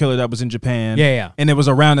serial killer that was in Japan. Yeah. And it was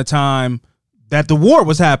around the time that the war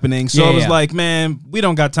was happening. So Yeah, it was yeah. like, man, we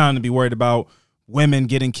don't got time to be worried about women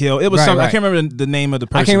getting killed. It was Right, something. I right. can't remember the name of the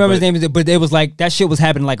person. I can't remember but- his name, but it was like that shit was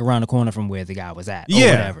happening like around the corner from where the guy was at. Or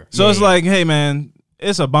Yeah. whatever. So Yeah, it's yeah. like, hey, man,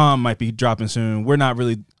 it's a bomb might be dropping soon. We're not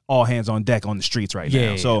really all hands on deck on the streets right Yeah,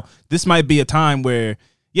 now. yeah, So yeah. this might be a time where,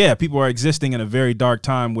 people are existing in a very dark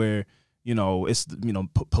time where, it's,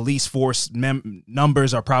 police force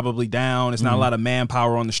numbers are probably down. It's not a Mm-hmm. lot of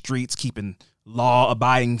manpower on the streets keeping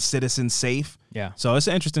law-abiding citizens safe. Yeah. So it's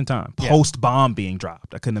an interesting time. Yeah. Post-bomb being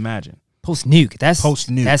dropped. I couldn't imagine. Post nuke. That's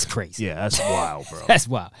Post-nuke. That's crazy. Yeah, that's wild, bro. That's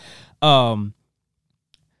wild.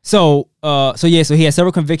 So he had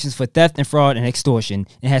several convictions for theft and fraud and extortion,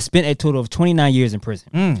 and has spent a total of 29 years in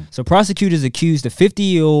prison. So prosecutors accused the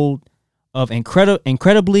 50-year-old of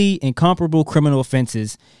incredibly incomparable criminal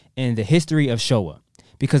offenses in the history of Showa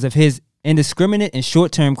because of his indiscriminate and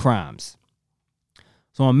short-term crimes.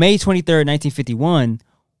 So on May 23rd, 1951,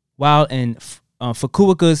 while in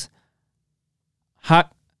Fukuoka's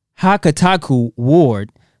Hakataku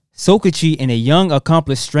ward, Sokuchi and a young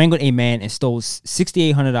accomplice strangled a man and stole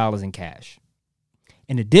 $6,800 in cash.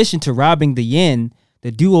 In addition to robbing the yen,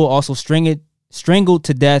 the duo also strangled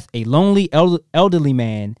to death a lonely elderly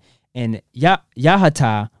man in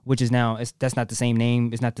Yahata, which is now that's not the same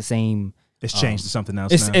name. It's not the same. It's changed to something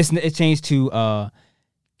else. It's changed to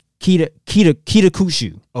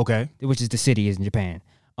Kitakushu. Okay. Which is the city is in Japan.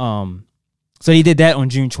 So he did that on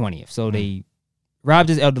June 20th. So they robbed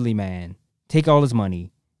this elderly man, take all his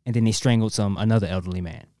money, and then they strangled another elderly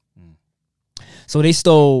man. So they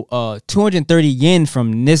stole 230 yen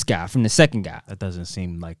from this guy, from the second guy. That doesn't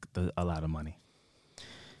seem like a lot of money.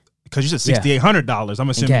 Because you said $6,800. I'm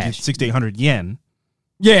assuming it's 6,800 yen.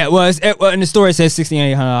 Yeah, well, in the story it says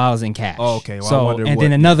 $6,800 in cash. Oh, okay. Well, so, I wonder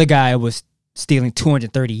then another guy was stealing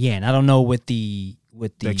 230 yen. I don't know what the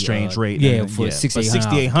exchange rate. Yeah, for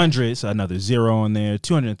 $6,800. So another zero in there.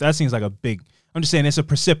 200. That seems like a big. I'm just saying it's a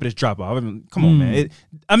precipitous drop off. I mean, come on, man.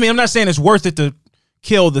 I'm not saying it's worth it to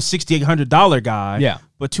kill the $6,800 guy. Yeah,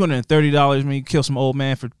 but $230. I mean, you kill some old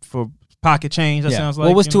man for pocket change. That sounds like.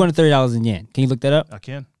 What was $230 in yen? Can you look that up? I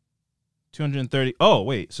can. 230. Oh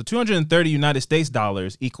wait, so 230 United States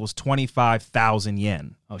dollars equals 25,000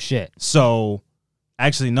 yen. Oh shit. So,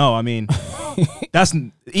 actually, no. I mean, that's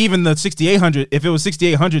even the 6,800. If it was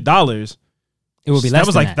 $6,800, it would be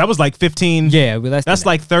less. That was like 15. Yeah, it would be less. That's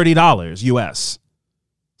like $30 US.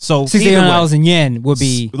 So $6,800 in yen would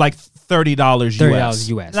be like $30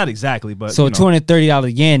 US. Not exactly, but so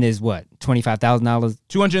 $230 yen is what? $25,000.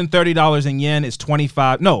 $230 in yen is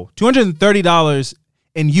 $230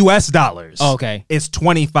 in US dollars. Oh, okay. It's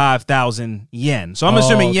 25,000 yen. So I'm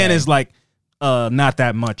assuming yen is like not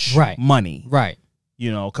that much money. Right.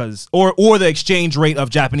 You know, because or the exchange rate of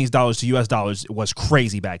Japanese dollars to US dollars was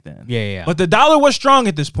crazy back then. Yeah. But the dollar was strong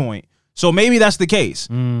at this point. So maybe that's the case.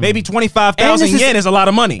 Maybe 25,000 yen is a lot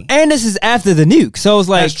of money. And this is after the nuke. So it's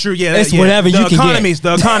like, that's true. Yeah. It's whatever you can get.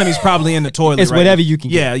 The economy's probably in the toilet. It's whatever you can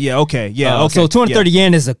get. Yeah. Okay. Yeah. Okay. So 230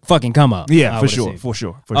 yen is a fucking come up. Yeah, for sure.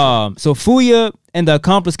 So Fuya and the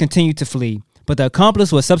accomplice continued to flee, but the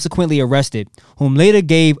accomplice was subsequently arrested, whom later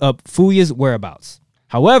gave up Fuya's whereabouts.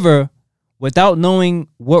 However, without knowing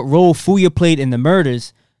what role Fuya played in the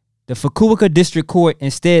murders, the Fukuoka District Court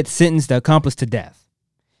instead sentenced the accomplice to death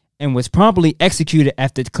and was promptly executed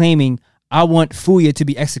after claiming, "I want Fuya to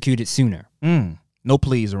be executed sooner." No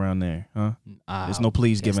pleas around there, huh? There's no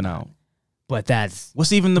pleas given out. But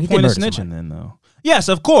what's even the point of snitching then, though? Yes,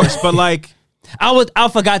 of course, but like I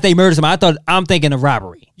forgot they murdered somebody. I'm thinking of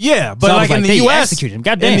robbery. Yeah, but so like in the U.S., executed him.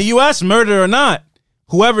 Goddamn. In the U.S., murder or not,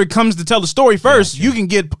 whoever comes to tell the story first, you can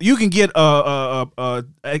get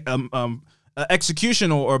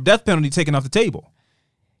execution or death penalty taken off the table.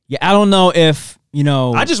 Yeah, I don't know if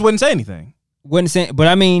I just wouldn't say anything. Wouldn't say, but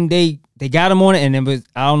I mean they got him on it, and it was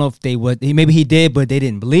I don't know if they would. Maybe he did, but they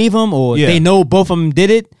didn't believe him, or they know both of them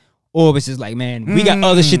did it. Or it's just like, man, we got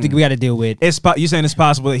other shit that we got to deal with. You saying it's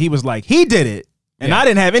possible that he was like, he did it, and I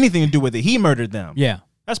didn't have anything to do with it. He murdered them. Yeah,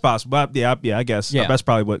 that's possible. But I guess. Yeah, that's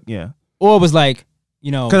probably what. Yeah. Or it was like,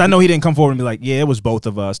 because I know he didn't come forward and be like, yeah, it was both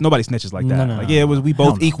of us. Nobody snitches like that. No, it was we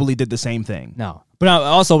both equally did the same thing. No, but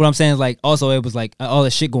also what I'm saying is like, also it was like all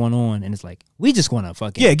this shit going on, and it's like we just want to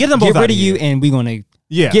fucking get them both get rid of you, and we're gonna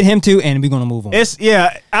get him too, and we're gonna move on.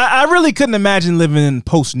 I really couldn't imagine living in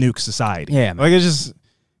post nuke society. Yeah, man. Like it's just.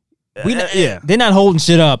 They're not holding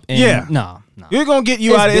shit up. And no. You're gonna get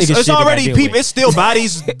you out of it. It's already people. It's still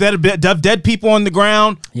bodies that are dead people on the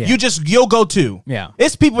ground. Yeah. You'll go too. Yeah,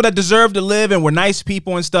 it's people that deserve to live and were nice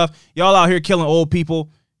people and stuff. Y'all out here killing old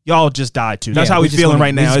people. Y'all just died too. That's how we're feeling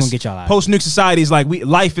right now. Post nuke society is like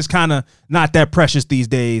life is kind of not that precious these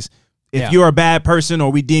days. If you're a bad person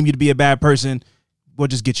or we deem you to be a bad person, we'll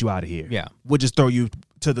just get you out of here. Yeah, we'll just throw you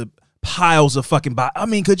to the piles of fucking bodies. I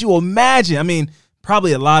mean, could you imagine? I mean.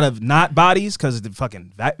 Probably a lot of not bodies because it's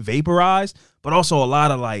fucking vaporized, but also a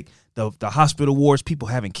lot of like the hospital wards, people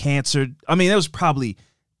having cancer. I mean, it was probably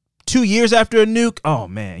 2 years after a nuke. Oh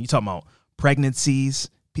man, you talking about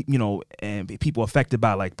pregnancies, and people affected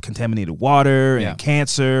by like contaminated water and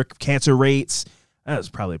cancer rates. That was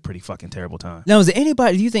probably a pretty fucking terrible time. Now, do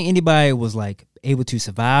you think anybody was like able to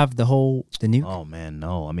survive the nuke? Oh man,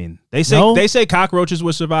 no. I mean, they say cockroaches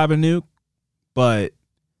would survive a nuke, but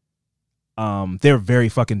they're very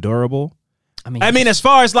fucking durable. I mean, as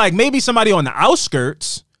far as like maybe somebody on the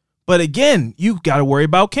outskirts, but again, you got to worry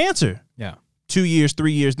about cancer. Yeah. 2 years,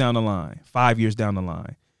 3 years down the line, 5 years down the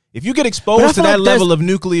line. If you get exposed to that level of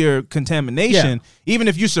nuclear contamination, even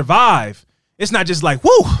if you survive, it's not just like,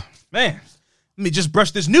 whoo, man, let me just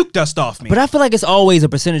brush this nuke dust off me. But I feel like it's always a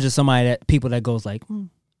percentage of people that goes like,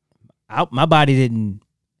 my body didn't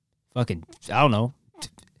fucking, I don't know,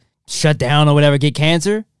 shut down or whatever, get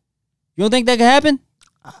cancer. You don't think that could happen?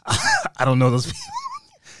 I don't know those people.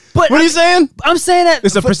 But what are you saying? I'm saying that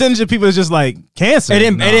it's a percentage of people that's just like cancer. It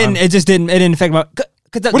didn't affect my.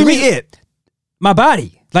 What do you mean it? My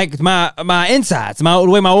body, like my insides, the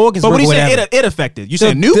way my organs. But work what do you say it affected? You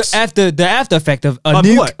said nukes? The after effect of a of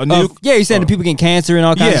nuke. What? A nuke? Yeah, you said that people getting cancer and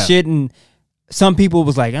all kinds of shit, and some people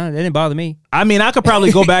was like, that didn't bother me. I mean, I could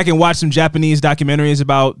probably go back and watch some Japanese documentaries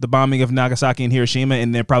about the bombing of Nagasaki and Hiroshima,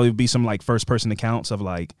 and there probably be some like first person accounts of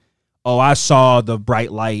like, oh, I saw the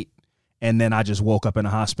bright light. And then I just woke up in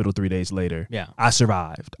a hospital 3 days later. Yeah, I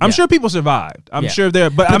survived. I'm sure people survived. I'm sure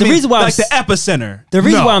but I the mean, reason why like the epicenter. The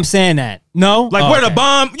reason why I'm saying that, where the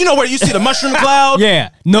bomb, where you see the mushroom cloud.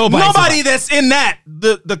 Yeah, nobody that's in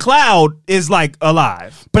the cloud is like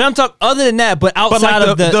alive. But I'm talking other than that. But outside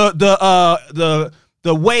of the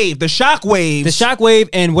wave, the shock wave,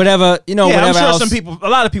 and whatever whatever I'm sure else. a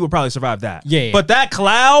lot of people probably survived that. Yeah. But that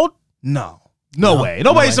cloud, no way.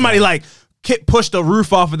 Somebody like push the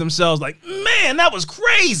roof off of themselves like, man, that was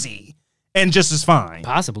crazy, and just as fine.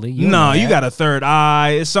 Possibly. You got a third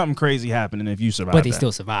eye. It's something crazy happening if you survive. But they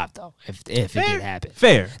still survived though. If it did happen.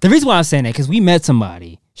 Fair. The reason why I'm saying that because we met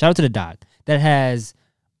somebody. Shout out to the doc that has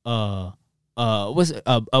what's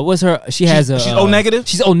her? She's O negative.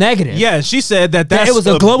 She's O negative. Yeah, she said that it was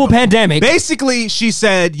a global pandemic. Basically, she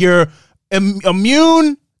said you're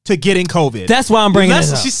immune to getting COVID. That's why I'm bringing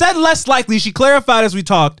it up. She said less likely. She clarified as we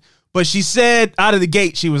talked. But she said out of the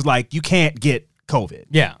gate, she was like, you can't get COVID.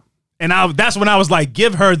 Yeah. And that's when I was like,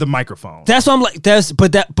 give her the microphone. That's what I'm like,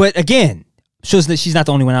 but again, shows that she's not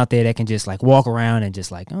the only one out there that can just like walk around and just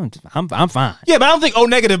like, oh, I'm fine. Yeah, but I don't think O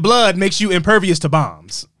negative blood makes you impervious to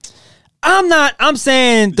bombs. I'm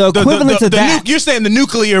saying the equivalent to that. You're saying the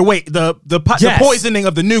nuclear the poisoning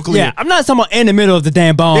of the nuclear. Yeah, I'm not talking about in the middle of the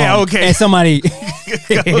damn bomb. Yeah, okay. And somebody.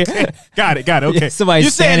 Okay. Got it. Okay. Yeah, you're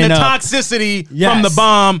saying the toxicity from the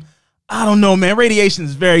bomb. I don't know, man. Radiation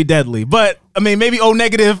is very deadly. But, I mean, maybe O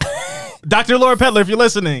negative. Dr. Laura Pettler, if you're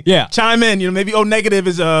listening, chime in. Maybe O negative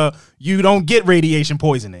is you don't get radiation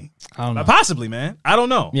poisoning. I don't know. Possibly, man. I don't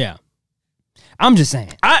know. Yeah. I'm just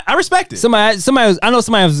saying. I respect it. I know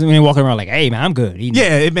somebody was walking around like, hey, man, I'm good.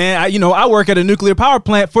 Yeah, man. I work at a nuclear power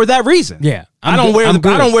plant for that reason. Yeah. I don't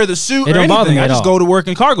wear the suit or anything. I just go to work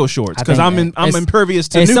in cargo shorts because I'm impervious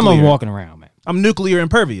to nuclear. Some of them walking around, man. I'm nuclear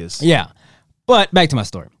impervious. Yeah. But back to my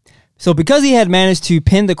story. So because he had managed to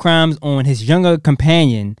pin the crimes on his younger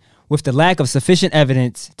companion with the lack of sufficient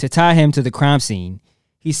evidence to tie him to the crime scene,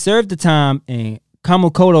 he served the time in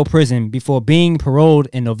Kamukoto prison before being paroled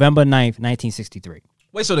in November 9th, 1963.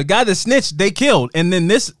 Wait, so the guy that snitched, they killed, and then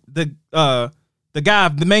the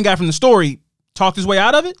main guy from the story talked his way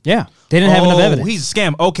out of it? Yeah. They didn't have enough evidence. He's a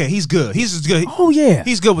scam. Okay, he's good. He's good. Oh, yeah.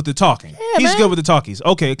 He's good with the talking. Yeah, he's good with the talkies.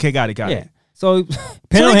 Okay, got it. So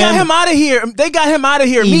they got him out of here. They got him out of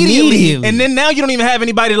here immediately. And then now you don't even have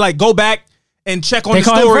anybody to like go back and check on the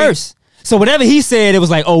story. They caught him first. So whatever he said, it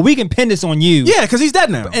was like, oh, we can pin this on you. Yeah, because he's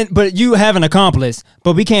dead now. But you have an accomplice,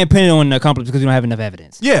 but we can't pin it on an accomplice because we don't have enough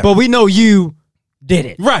evidence. Yeah. But we know you did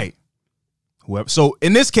it. Right. So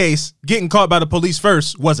in this case, getting caught by the police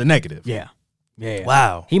first was a negative. Yeah. Yeah.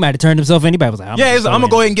 Wow. He might have turned himself in. Anybody was like, I'm going to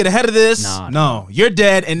go ahead and get ahead of this. No, you're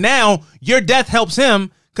dead. And now your death helps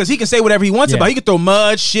him. Because he can say whatever he wants about. He can throw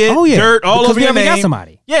mud, shit, dirt, all over your name. Got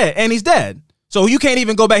somebody. Yeah, and he's dead. So you can't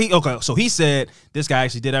even go back. So he said, this guy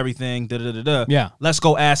actually did everything. Yeah. Let's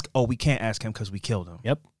go ask. Oh, we can't ask him because we killed him.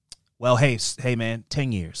 Yep. Well, hey, man,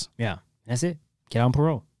 10 years. Yeah, that's it. Get on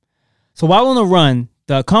parole. So while on the run,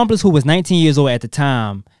 the accomplice, who was 19 years old at the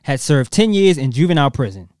time, had served 10 years in juvenile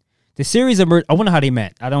prison. The series of I wonder how they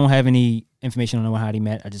met. I don't have any information on how they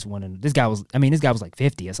met. I just want to know. This guy was like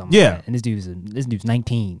 50 or something. Yeah. Like that. And this dude's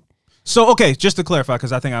 19. So, okay, just to clarify,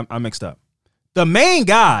 because I think I'm mixed up. The main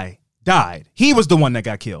guy died. He was the one that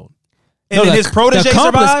got killed. And then his protege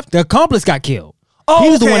survived? The accomplice got killed. Oh, he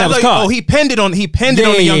was the one that was caught. Oh, he pinned it on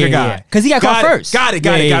the younger guy. Because he got caught first. Got it.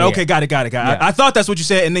 Okay, got it. I thought that's what you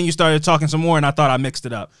said, and then you started talking some more, and I thought I mixed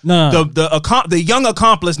it up. No. The young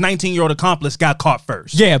accomplice, 19-year-old accomplice, got caught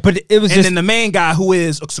first. Yeah, but it was and then the main guy, who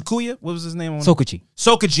is Sakuya, what was his name?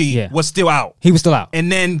 Sokuchi was still out. He was still out. And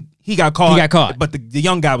then he got caught. But the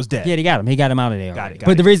young guy was dead. Yeah, they got him. He got him out of there. Got it.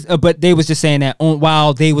 But the reason, but they was just saying that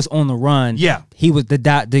while they was on the run, he was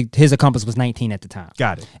his accomplice was 19 at the time.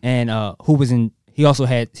 Got it. And who was in? He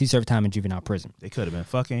served time in juvenile prison. They could have been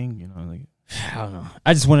fucking, I don't know.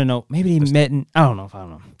 I just want to know. Maybe they met in. I don't know.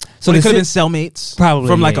 So they could have been cellmates, probably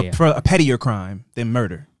from like a pettier crime than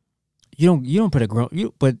murder. You don't put a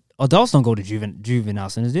grown. But adults don't go to juvenile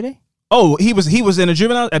centers, do they? Oh, he was in a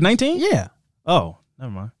juvenile at 19? Yeah. Oh,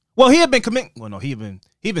 never mind. Well, he had been committing. Well, no,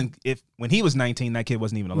 when he was 19, that kid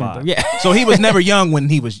wasn't even alive. Yeah. So he was never young when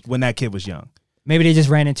that kid was young. Maybe they just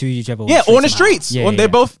ran into each other. Yeah, on the streets. Yeah, They're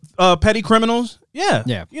both petty criminals. Yeah.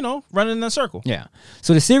 Yeah. Running in a circle. Yeah.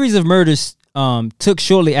 So the series of murders took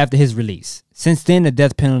shortly after his release. Since then, the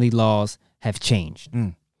death penalty laws have changed.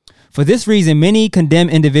 For this reason, many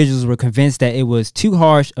condemned individuals were convinced that it was too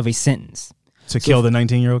harsh of a sentence to kill the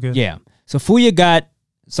 19-year-old kid. Yeah. So Fuya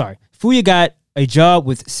got a job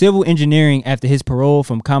with civil engineering after his parole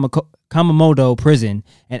from Kamamoto prison,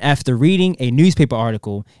 and after reading a newspaper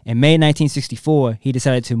article in May 1964, he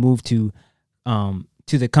decided to move to the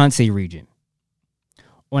Kansai region.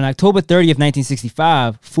 On October 30th,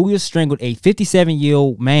 1965, Fuya strangled a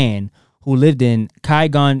 57-year-old man who lived in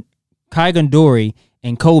Kaigondori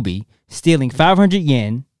in Kobe, stealing 500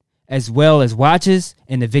 yen as well as watches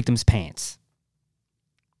and the victim's pants.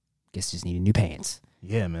 Guess just needed new pants.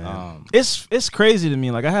 Yeah, man. It's crazy to me.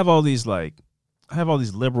 Like I have all these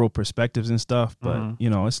liberal perspectives and stuff, but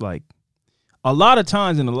it's like a lot of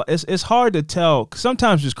times it's hard to tell.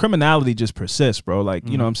 Sometimes just criminality just persists, bro. Like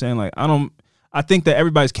you know what I'm saying. Like I think that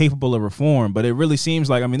everybody's capable of reform, but it really seems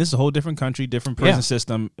like this is a whole different country, different prison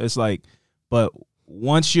system. It's like, but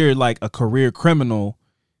once you're like a career criminal,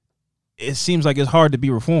 it seems like it's hard to be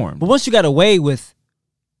reformed. But once you got away with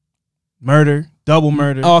murder, double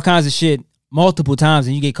murder, all kinds of shit multiple times,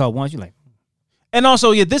 and you get caught once, you're like. And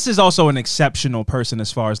also, this is also an exceptional person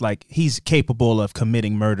as far as like he's capable of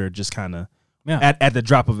committing murder, just kind of at the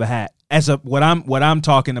drop of a hat. What I'm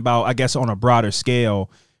talking about, I guess on a broader scale,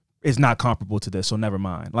 is not comparable to this. So never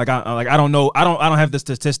mind. Like I don't know. I don't have the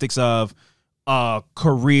statistics of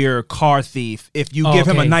career car thief. If you give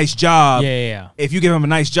him a nice job, if you give him a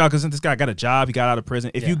nice job, because this guy got a job, he got out of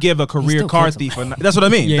prison. If you give a career car thief, that's what I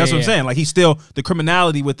mean. That's what I'm saying. Like he's still, the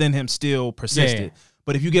criminality within him still persisted.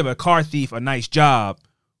 But if you give a car thief a nice job,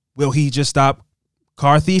 will he just stop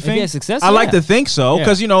car thieving? If he has success, I like to think so,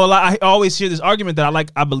 because I always hear this argument that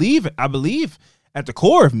I believe at the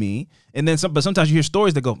core of me, and then but sometimes you hear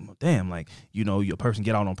stories that go, damn, like your person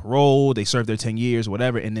get out on parole, they serve their 10 years or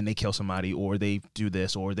whatever, and then they kill somebody, or they do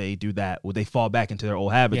this, or they do that, or they fall back into their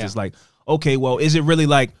old habits. It's like, okay, well, is it really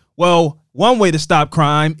like, well, one way to stop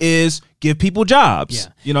crime is give people jobs.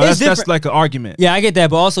 That's like an argument. Yeah, I get that,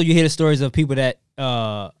 but also you hear the stories of people that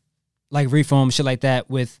like reform shit like that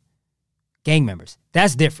with gang members.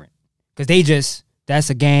 That's different, because that's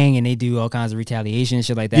a gang and they do all kinds of retaliation and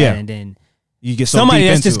shit like that, and then you get somebody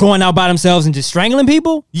that's just going out by themselves and just strangling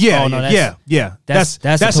people. That's a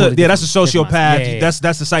sociopath.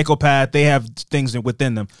 That's a psychopath. They have things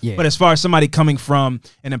within them. But as far as somebody coming from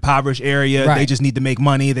an impoverished area, they just need to make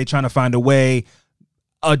money. They trying to find a way.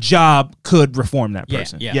 A job could reform that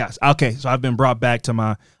person. Yes. Okay. So I've been brought back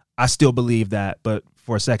to I still believe that, but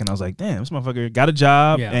for a second I was like, damn, this motherfucker got a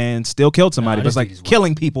job and still killed somebody. But it's like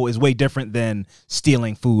killing people is way different than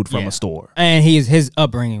stealing food from a store. And his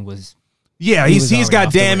upbringing was. Yeah, he's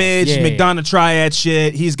got damage, McDonough triad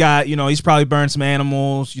shit. He's got, he's probably burned some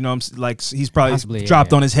animals. Like he's probably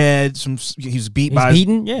dropped on his head. He's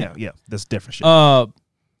beaten. Yeah, that's different shit.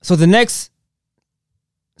 So the next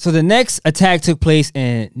attack took place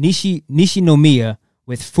in Nishinomiya,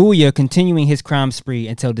 with Fuya continuing his crime spree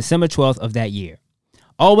until December 12th of that year,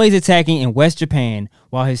 always attacking in West Japan,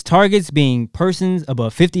 while his targets being persons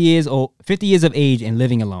above 50 years of age and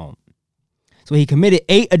living alone. So he committed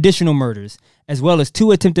 8 additional murders, as well as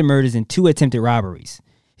 2 attempted murders and 2 attempted robberies.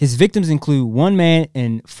 His victims include 1 man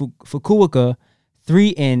in Fukuoka, 3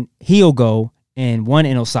 in Hyogo, and 1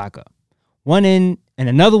 in Osaka. And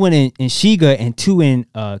another one in Shiga, and 2 in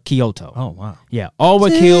Kyoto. Oh wow! Yeah, all were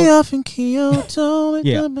killed. Off in Kyoto.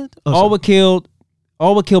 All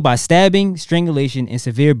were killed by stabbing, strangulation, and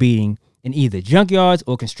severe beating in either junkyards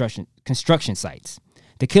or construction sites.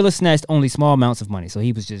 The killer snatched only small amounts of money, so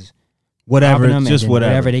he was just whatever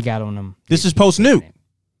they got on them. This is post-nuke.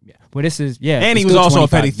 Yeah, well, this is and he was also a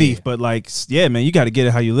petty thief. But like, man, you got to get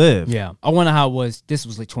it how you live. Yeah, I wonder how it was. This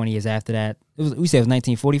was like 20 years after that. We said it was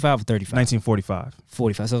 1945 or 35. 1945.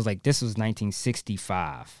 45. So it was like this was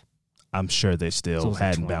 1965. I'm sure they still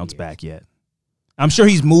hadn't bounced back yet. I'm sure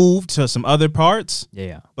he's moved to some other parts.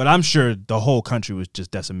 Yeah. But I'm sure the whole country was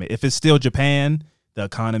just decimated. If it's still Japan, the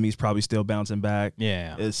economy's probably still bouncing back.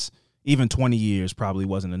 Yeah. It's even 20 years probably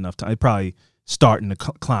wasn't enough time. It probably starting to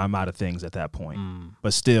climb out of things at that point.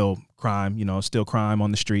 But still crime, still crime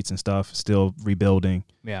on the streets and stuff, still rebuilding.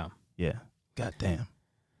 Yeah. Yeah. God damn.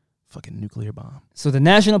 Fucking nuclear bomb. So the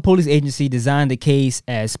National Police Agency designed the case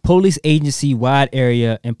as Police Agency Wide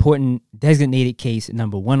Area Important Designated Case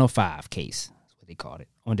Number 105 case. That's what they called it.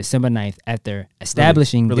 on December 9th after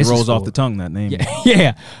establishing really this rolls is off for- the tongue, that name.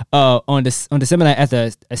 Yeah. On December 9th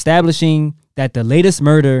after establishing that the latest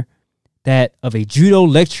murder that of a judo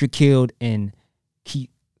lecturer killed in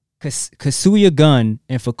Kasuya Gun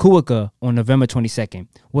in Fukuoka on November 22nd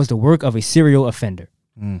was the work of a serial offender.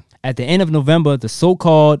 At the end of November, the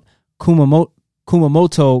so-called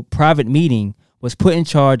Kumamoto private meeting was put in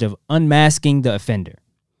charge of unmasking the offender.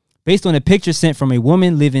 Based on a picture sent from a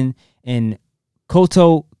woman living in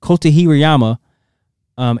Kotahirayama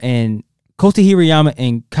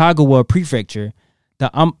in Kagawa Prefecture,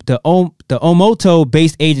 the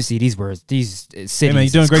Omoto-based agency, these cities. Hey man,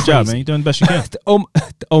 you're doing a great job, man. You're doing the best you can.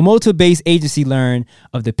 The Omoto-based agency learned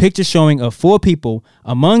of the picture showing of 4 people,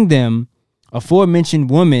 among them aforementioned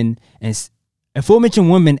woman and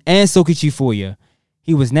Sokichi Fuya.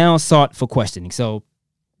 He was now sought for questioning. So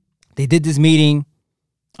they did this meeting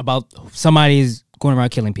about somebody's going around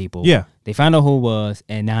killing people. Yeah. They found out who it was,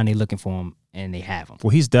 and now they're looking for him, and they have him. Well,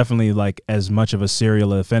 he's definitely like as much of a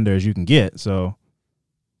serial offender as you can get. So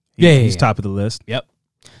he's top of the list. Yep.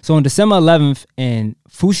 So on December 11th in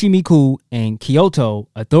Fushimiku and Kyoto,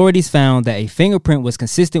 authorities found that a fingerprint was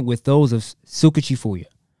consistent with those of Sokichi Fuya,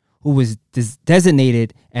 who was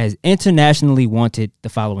designated as internationally wanted the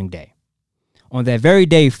following day. On that very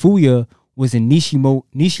day, Fuya was in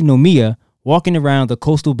Nishinomiya walking around the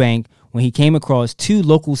coastal bank when he came across 2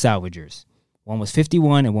 local salvagers. One was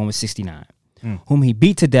 51 and one was 69, whom he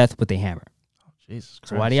beat to death with a hammer. Jesus Christ.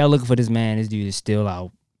 So while they are looking for this man, this dude is still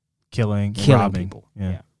out killing robbing people.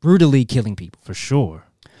 Yeah. Brutally killing people. For sure.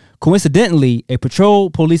 Coincidentally, a patrol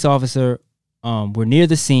police officer were near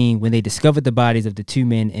the scene when they discovered the bodies of the 2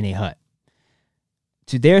 men in a hut.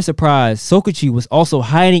 To their surprise, Sokichi was also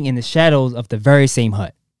hiding in the shadows of the very same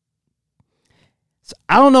hut. So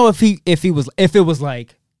I don't know if it was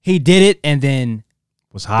like he did it and then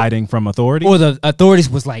Was hiding from authorities? or the authorities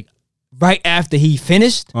was like right after he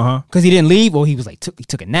finished because he didn't leave, or he was like he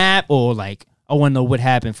took a nap, or like I want to know what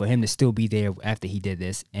happened for him to still be there after he did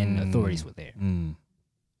this and the authorities were there.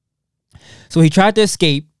 So he tried to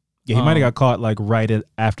escape. Yeah, he might have got caught like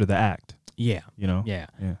after the act. Yeah. You know? Yeah.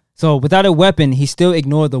 Yeah. So without a weapon, he still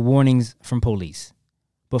ignored the warnings from police.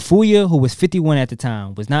 But Fuya, who was 51 at the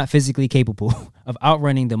time, was not physically capable of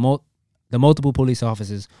outrunning the multiple police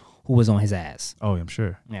officers who was on his ass. Oh, I'm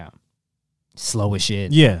sure. Yeah. Slow as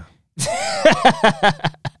shit. Yeah.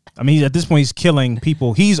 I mean, at this point, he's killing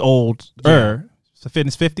people. He's older. So in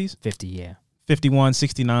his 50s? 50, yeah. 51,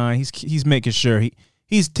 69. He's making sure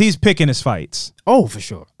he's picking his fights. Oh, for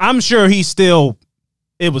sure. I'm sure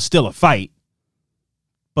it was still a fight,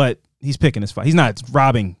 but he's picking his fight. He's not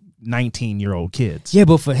robbing 19-year-old kids. Yeah,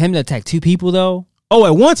 but for him to attack 2 people, though. Oh,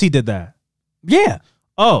 at once he did that. Yeah.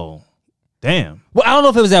 Oh, damn. Well, I don't know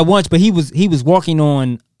if it was at once, but he was walking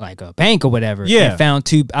on like a bank or whatever. Yeah. And found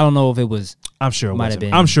 2. I don't know if it was. I'm sure it Might have wasn't.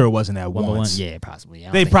 been I'm sure it wasn't at one by once. one. Yeah, possibly. I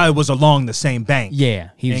don't They think- probably was along the same bank. Yeah.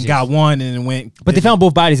 He was And just- got one and then went. But they found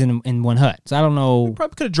both bodies in one hut. So I don't know.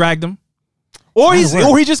 Probably could have dragged him. Or Might have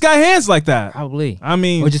worked. he just got hands like that. Probably. I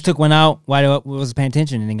mean, Or just took one out while they wasn't paying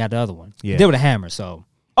attention and then got the other one. Yeah. He did with a hammer, so.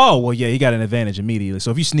 oh well, yeah, he got an advantage immediately. So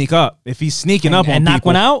if you sneak up, if he's sneaking And- up on and knock people,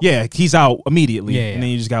 one out? yeah, he's out immediately. Yeah, And then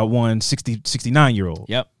you just got one 69-year-old.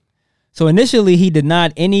 Yep. So initially, he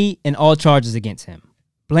denied any and all charges against him,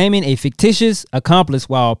 blaming a fictitious accomplice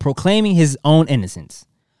while proclaiming his own innocence,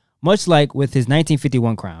 much like with his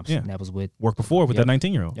 1951 crimes. Yeah. That was with. Worked before with Yep. that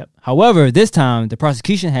 19-year-old. Yep. However, this time, the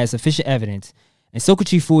prosecution had sufficient evidence, and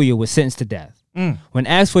Sokichi Fuya was sentenced to death. When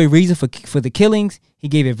asked for a reason for the killings, he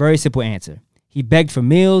gave a very simple answer. He begged for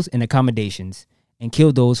meals and accommodations and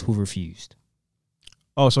killed those who refused.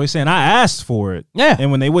 Oh, so he's saying I asked for it. Yeah. And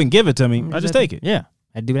when they wouldn't give it to me, I just take it. Yeah.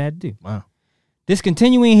 I had to do what I had to do. Wow.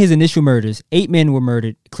 Discontinuing his initial murders, 8 men were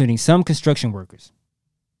murdered, including some construction workers.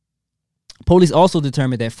 Police also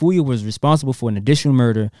determined that Fuya was responsible for an additional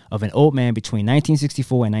murder of an old man between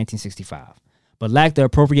 1964 and 1965, but lacked the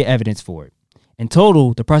appropriate evidence for it. In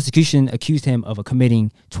total, the prosecution accused him of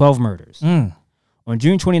committing 12 murders. On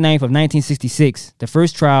June 29th of 1966, the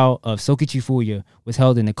first trial of Sokichi Fuya was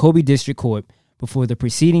held in the Kobe District Court before the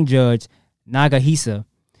preceding judge, Nagahisa.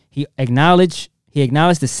 He acknowledged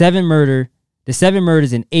the 7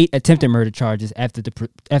 murders and 8 attempted murder charges after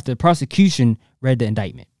the prosecution read the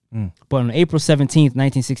indictment. But on April 17th,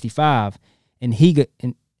 1965, in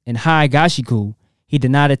Higashiku, he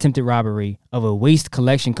denied attempted robbery of a waste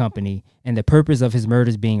collection company and the purpose of his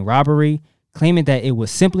murders being robbery, claiming that it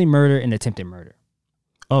was simply murder and attempted murder.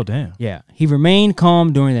 Oh, damn. Yeah. He remained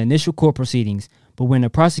calm during the initial court proceedings, but when the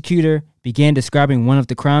prosecutor began describing one of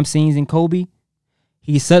the crime scenes in Kobe,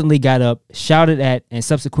 he suddenly got up, shouted at, and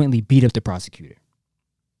subsequently beat up the prosecutor.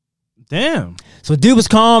 Damn. So dude was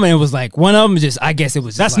calm, and it was like one of them just, I guess it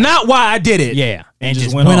was just That's like, not why I did it. yeah, and just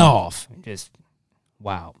just went went off. off. Just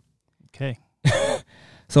wow. Okay.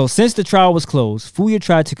 So since the trial was closed, Fuya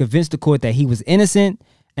tried to convince the court that he was innocent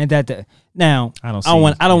and that the now I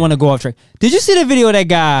don't want to go off track. Did you see the video of that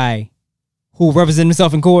guy who represented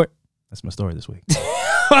himself in court? That's my story this week.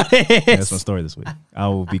 That's my story this week. I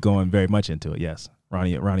will be going very much into it. Yes,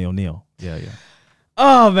 Ronnie O'Neal. Yeah.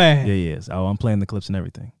 Oh man. Yeah, he is. I'm playing the clips and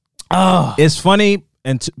everything. Oh, It's funny,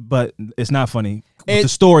 but it's not funny. The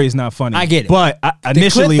story is not funny. I get it. But I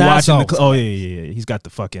initially clip, watching the that's clip. Oh yeah. He's got the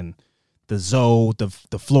fucking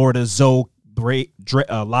the Florida Zoe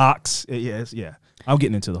locks. Yeah. I'm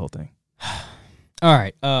getting into the whole thing. all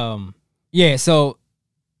right. Yeah. So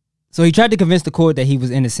he tried to convince the court that he was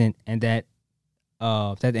innocent and that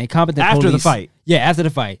the incompetent After police, the fight. Yeah, after the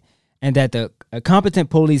fight, and that the competent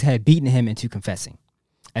police had beaten him into confessing,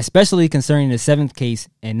 especially concerning the 7th case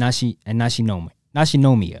in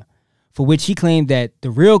Nishinomiya, for which he claimed that the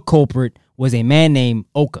real culprit was a man named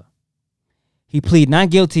Oka. He pleaded not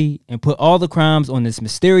guilty and put all the crimes on this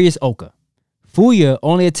mysterious Oka. Fuya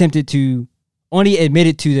only admitted to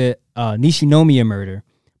the Nishinomiya murder,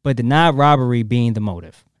 but denied robbery being the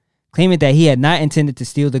motive, claiming that he had not intended to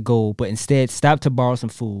steal the gold, but instead stopped to borrow some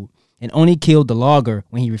food and only killed the logger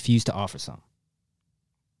when he refused to offer some.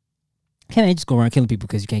 Can't they just go around killing people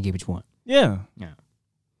because you can't get what you want? Yeah.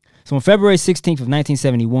 So on February 16th of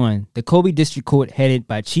 1971, the Kobe District Court, headed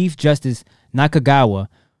by Chief Justice Nakagawa,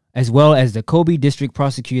 as well as the Kobe District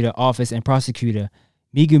Prosecutor Office and Prosecutor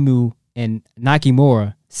Migumu and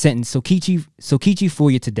Nakimura, sentenced Sokichi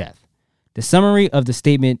Fuya to death. The summary of the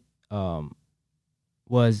statement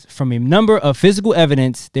was, from a number of physical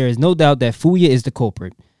evidence, there is no doubt that Fuya is the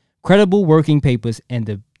culprit. Credible working papers and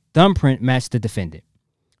the thumbprint match the defendant.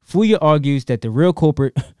 Fuya argues that the real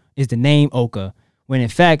culprit is the name Oka, when in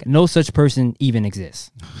fact no such person even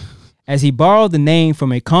exists, as he borrowed the name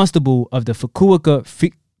from a constable of the Fukuoka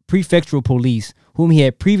Prefectural Police, whom he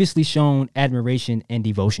had previously shown admiration and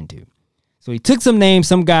devotion to. So he took some name,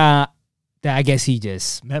 some guy that I guess he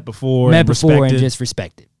just Met before and respected. just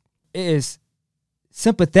respected. It is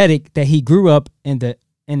sympathetic that he grew up in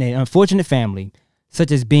an unfortunate family,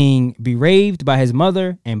 such as being bereaved by his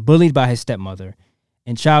mother and bullied by his stepmother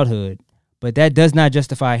in childhood, but that does not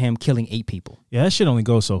justify him killing 8 people. Yeah, that shit only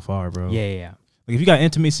goes so far, bro. Yeah. Like if you got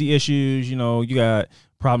intimacy issues, you got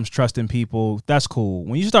problems trusting people, that's cool.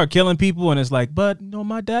 When you start killing people and it's like, but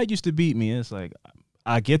my dad used to beat me. It's like,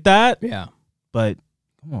 I get that. Yeah. But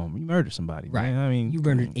come on, you murdered somebody, Right. man. I mean, You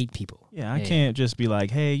murdered 8 people. Yeah, I can't just be like,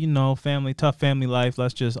 hey, tough family life.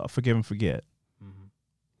 Let's just forgive and forget.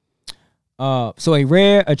 So a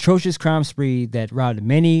rare, atrocious crime spree that robbed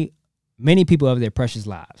many people of their precious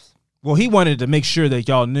lives. Well, he wanted to make sure that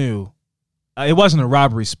y'all knew it wasn't a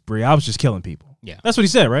robbery spree. I was just killing people. Yeah. That's what he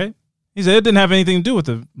said, right? He said it didn't have anything to do with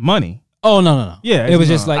the money. Oh no. Yeah, it was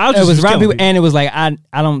just like I was it was just robbing killing people, and it was like I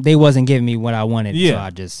don't. They wasn't giving me what I wanted, Yeah. so I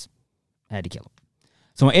just had to kill them.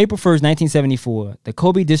 So on April 1st, 1974, the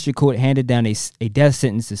Kobe District Court handed down a death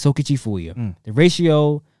sentence to Sokichi Fuya. The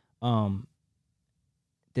ratio,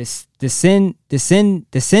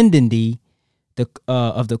 descendandi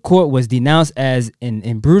of the court was denounced as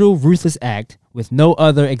an brutal, ruthless act with no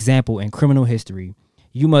other example in criminal history.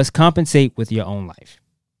 You must compensate with your own life.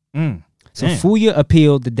 So Damn. Fuya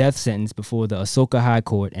appealed the death sentence before the Osaka High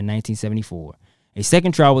Court in 1974. A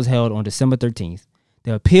second trial was held on December 13th.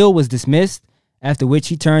 The appeal was dismissed, after which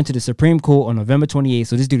he turned to the Supreme Court on November 28th.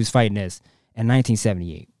 So this dude is fighting this in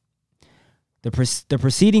 1978. The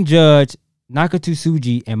preceding judge, Nakatu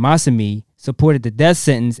Tsuji and Masami, supported the death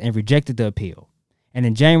sentence and rejected the appeal. And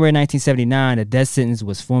in January 1979, the death sentence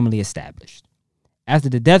was formally established. After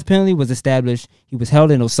the death penalty was established, he was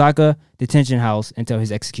held in Osaka detention house until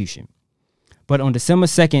his execution. But on December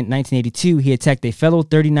 2nd, 1982, he attacked a fellow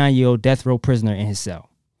 39-year-old death row prisoner in his cell.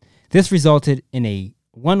 This resulted in a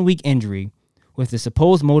 1-week injury, with the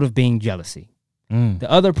supposed motive being jealousy. The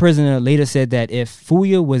other prisoner later said that if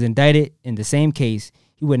Fuya was indicted in the same case,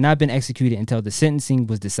 he would not have been executed until the sentencing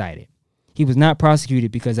was decided. He was not prosecuted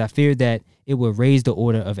because I feared that it would raise the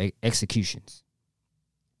order of executions.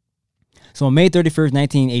 So on May 31st,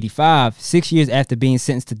 1985, 6 years after being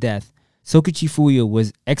sentenced to death, Sokichi Fuya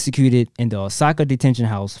was executed in the Osaka detention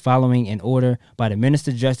house following an order by the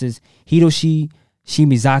Minister Justice Hiroshi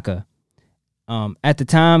Shimizaka. At the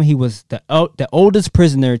time, he was the oldest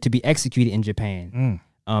prisoner to be executed in Japan.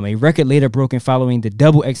 A record later broken following the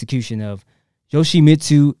double execution of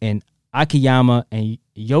Yoshimitsu and Akiyama and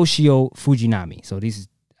Yoshio Fujinami. So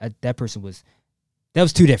that was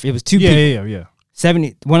 2 different. It was 2 people. Yeah.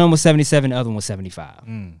 70. One of them was 77. The other one was 75.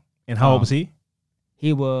 And how old was he?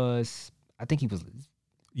 He was, I think he was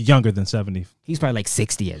Younger than 70. He's probably like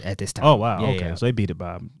 60 at this time. Oh, wow. Yeah, okay. yeah. So they beat it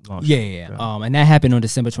by a long Yeah. shot. And that happened on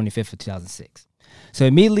December 25th of 2006. So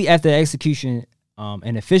immediately after the execution,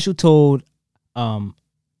 an official told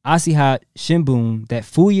Asahi Shimbun that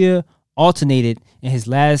Fuya alternated in his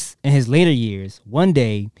later years. One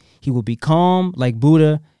day he would be calm like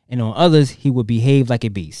Buddha, and on others he would behave like a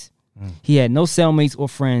beast. He had no cellmates or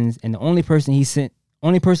friends, and the only person who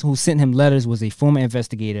sent him letters was a former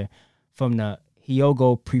investigator from the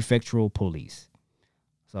Hyogo Prefectural Police.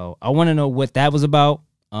 So I want to know what that was about.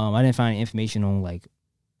 I didn't find any information on like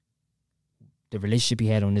the relationship he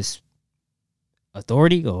had on this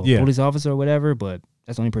authority or police officer or whatever, but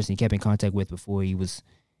that's the only person he kept in contact with before he was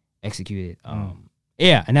executed.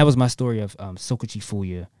 Yeah, and that was my story of Sokuchi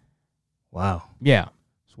Fuya. Wow. Yeah.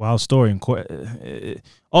 It's a wild story.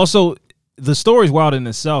 Also, the story's wild in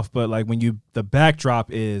itself, but like the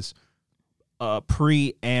backdrop is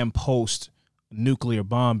pre and post nuclear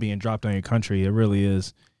bomb being dropped on your country, it really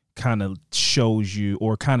is kind of shows you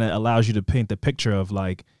or kind of allows you to paint the picture of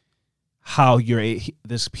like how he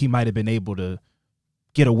might have been able to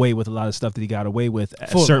get away with a lot of stuff that he got away with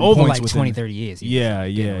at certain over points like 20, 30 years.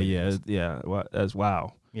 Yeah. Well, that's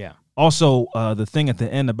wow. Yeah. Also, the thing at the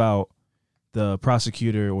end about the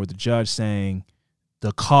prosecutor or the judge saying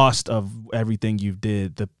the cost of everything you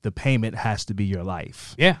did, the payment has to be your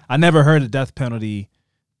life. Yeah. I never heard a death penalty.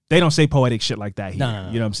 They don't say poetic shit like that here. No.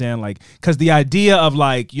 You know what I'm saying? Like, because the idea of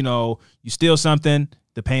like, you steal something,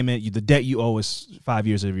 the payment, the debt you owe is 5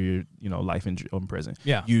 years of your, life in prison.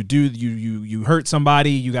 Yeah. You hurt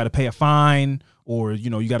somebody, you got to pay a fine, or,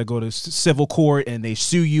 you got to go to civil court and they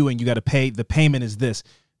sue you and you got to pay. The payment is this.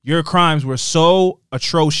 Your crimes were so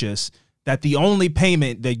atrocious that the only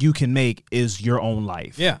payment that you can make is your own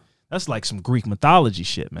life. Yeah. That's like some Greek mythology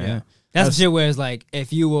shit, man. Yeah. That's the shit where it's like,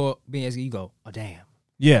 if you were being as you go, oh, damn.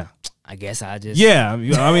 Yeah. I guess I just. Yeah. I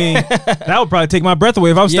mean, that would probably take my breath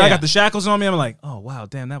away. If I Yeah. got the shackles on me, I'm like, oh, wow,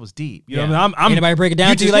 damn, that was deep. You know what I mean? Anybody break it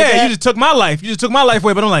down to you like that? You just took my life. You just took my life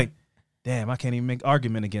away. But I'm like, damn, I can't even make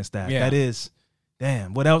argument against that. Yeah. That is,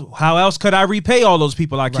 damn, what else? How else could I repay all those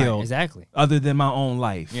people I killed? Exactly. Other than my own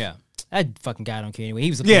life. Yeah. That fucking guy don't care anyway. He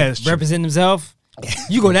was it's true. representing himself.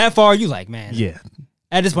 You go that far, you like, man. Yeah.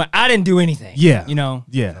 At this point, I didn't do anything. Yeah.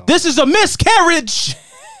 Yeah. So. This is a miscarriage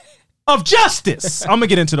of justice. I'm gonna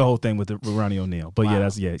get into the whole thing with Ronnie O'Neal, but Wow.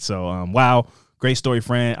 So wow, great story,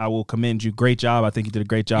 friend. I will commend you. Great job. I think you did a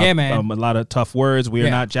great job. Yeah, man. A lot of tough words. We are Yeah.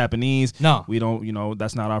 not Japanese. No. We don't.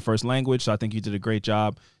 That's not our first language. So I think you did a great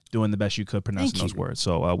job doing the best you could pronouncing Thank those you. words.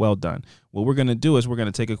 So well done. What we're gonna do is we're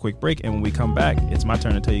gonna take a quick break, and when we come back, it's my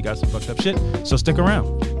turn to tell you guys some fucked up shit. So stick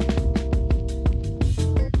around.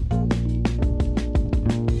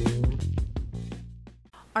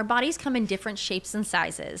 Our bodies come in different shapes and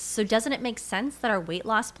sizes, so doesn't it make sense that our weight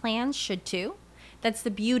loss plans should too? That's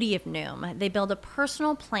the beauty of Noom. They build a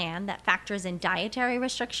personal plan that factors in dietary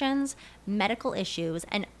restrictions, medical issues,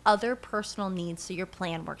 and other personal needs so your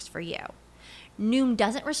plan works for you. Noom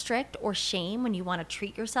doesn't restrict or shame when you want to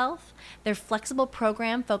treat yourself. Their flexible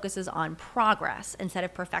program focuses on progress instead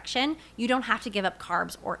of perfection. You don't have to give up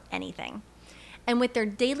carbs or anything. And with their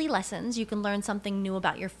daily lessons, you can learn something new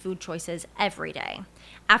about your food choices every day.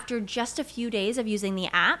 After just a few days of using the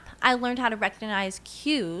app, I learned how to recognize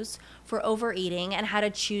cues for overeating and how to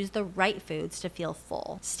choose the right foods to feel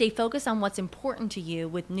full. Stay focused on what's important to you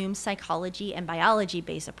with Noom's psychology and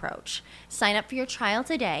biology-based approach. Sign up for your trial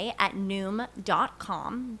today at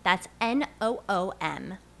Noom.com. That's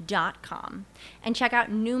Noom.com. And check out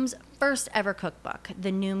Noom's first ever cookbook,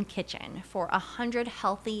 The Noom Kitchen, for 100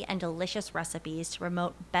 healthy and delicious recipes to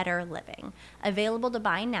promote better living. Available to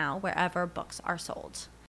buy now wherever books are sold.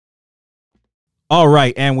 All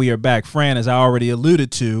right, and we are back. Fran, as I already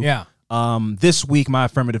alluded to, Yeah. This week, My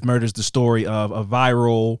Affirmative Murder is the story of a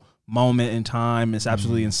viral moment in time. It's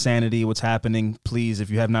absolutely insanity what's happening. Please, if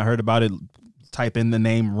you have not heard about it, type in the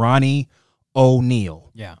name Ronnie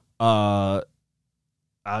O'Neal. Yeah. As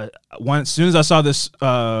soon as I saw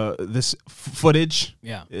this footage,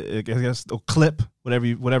 Yeah. I guess a clip,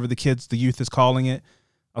 whatever the youth is calling it,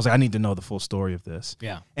 I was like, I need to know the full story of this.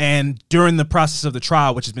 Yeah. And during the process of the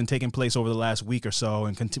trial, which has been taking place over the last week or so,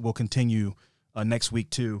 and will continue next week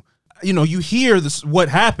too, you hear this what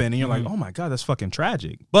happened, and you're like, oh my God, that's fucking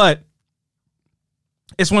tragic. But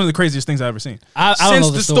it's one of the craziest things I've ever seen. I don't know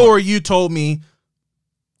Since the story you told me,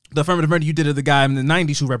 the affirmative murder you did of the guy in the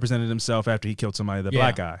 90s who represented himself after he killed somebody, the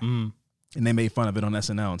black guy, and they made fun of it on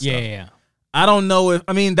SNL and stuff. Yeah. I don't know if,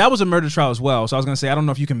 that was a murder trial as well. So I was going to say, I don't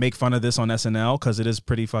know if you can make fun of this on SNL because it is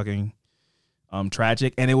pretty fucking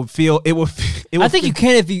tragic. And I think you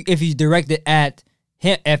can if you direct it at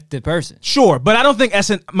F the person. Sure, but I don't think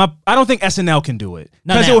SNL can do it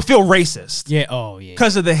Not because it now. would feel racist. Yeah. Oh yeah.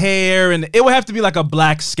 Because of the hair, and it would have to be like a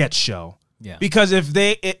black sketch show. Yeah. Because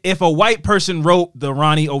if a white person wrote the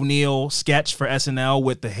Ronnie O'Neal sketch for SNL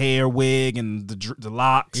with the hair wig and the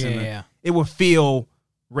locks, Yeah. it would feel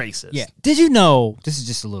racist. Yeah. Did you know? This is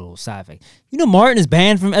just a little side fact. You know, Martin is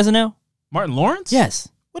banned from SNL. Martin Lawrence? Yes.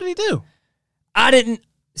 What did he do? I didn't.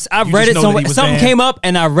 I You read just it know that somewhere. he was Something banned? came up,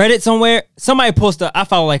 and I read it somewhere. Somebody posted. I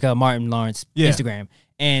follow like a Martin Lawrence Yeah. Instagram,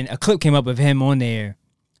 and a clip came up of him on there,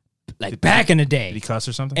 like back in the day. Did he cuss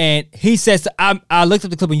or something? And he says, I looked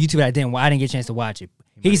up the clip on YouTube. I didn't get a chance to watch it.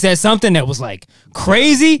 He said something that was like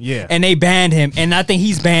crazy. Yeah. And they banned him. And I think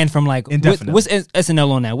he's banned from like Indefinitely. what's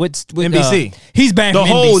SNL on now? What's NBC. He's banned The from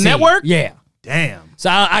whole NBC. network? Yeah. Damn. So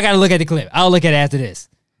I got to look at the clip. I'll look at it after this.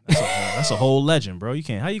 That's a whole legend, bro. You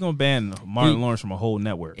can't. How you gonna ban Martin Lawrence from a whole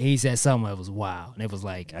network? He said something that was wild. And it was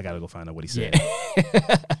like, I gotta go find out what he said.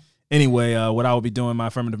 Anyway, what I will be doing, my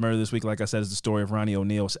affirmative murder this week, like I said, is the story of Ronnie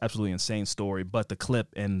O'Neal. It's an absolutely insane story, but the clip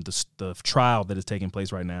and the trial that is taking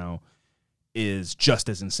place right now is just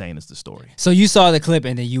as insane as the story. so you saw the clip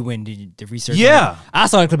and then you went and did the research. Yeah. on it. I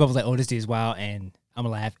saw the clip. I was like, oh, this dude is wild. And I'm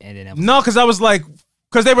going to laugh. And then I was No, because I was like,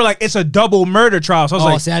 because they were like, it's a double murder trial. So I was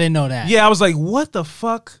like, see, I didn't know that. yeah, I was like, what the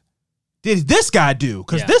fuck did this guy do?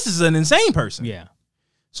 Because Yeah. this is an insane person. Yeah.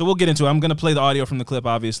 So we'll get into it. I'm going to play the audio from the clip,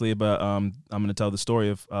 obviously, but I'm going to tell the story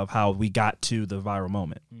of how we got to the viral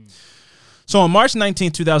moment. So on March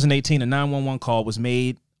 19, 2018, a 911 call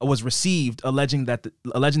was received alleging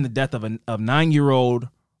the death of 9-year-old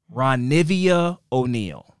Ronivia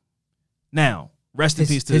O'Neal. Now, rest in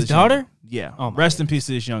peace to his this daughter? young- yeah, Oh my rest in peace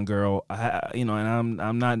to this young girl. And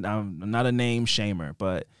I'm not a name shamer,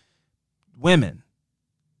 but women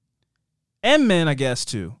and men, I guess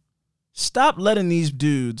too, stop letting these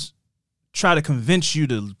dudes try to convince you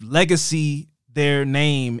to legacy their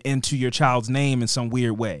name into your child's name in some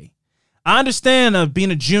weird way. I understand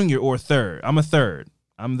being a junior or a third. I'm a third.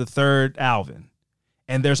 I'm the third Alvin.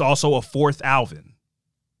 And there's also a fourth Alvin.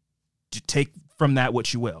 Take from that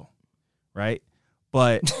what you will, right?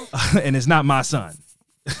 But, and it's not my son.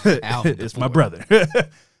 Alvin the It's my fourth. brother.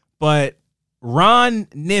 But Ron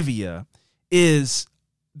Nivea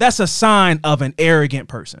that's a sign of an arrogant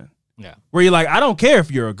person. Yeah. Where you're like, I don't care if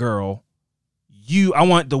you're a girl. I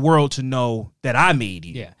want the world to know that I made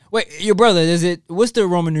you. Yeah. Wait, your brother, what's the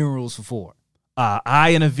Roman numerals for 4? I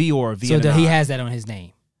and a V or a V So and an that he I. has that on his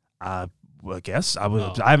name. Well, I guess I would.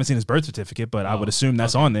 Oh. I haven't seen his birth certificate, but I would assume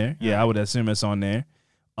that's okay. on there. Yeah, I would assume it's on there.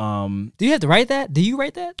 Do you have to write that? Do you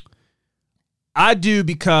write that? I do Do you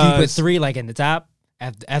because put 3 like in the top?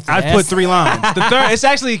 After I the put S? 3 lines. The third, it's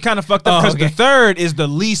actually kind of fucked up Oh, because okay. the third is the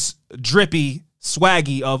least drippy,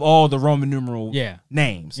 swaggy of all the Roman numeral Yeah.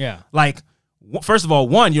 names. Yeah. Like, first of all,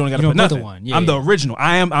 1, you only got to You put don't put the nothing. 1. Yeah, I'm the yeah. original.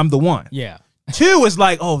 I'm the 1. Yeah. 2 is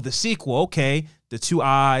like, oh, the sequel. Okay, the 2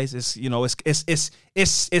 eyes. It's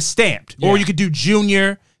it's stamped. Or Yeah. you could do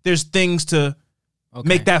junior. There's things to Okay.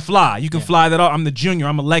 make that fly. You can fly that off. I'm the junior.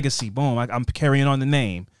 I'm a legacy. Boom. I'm carrying on the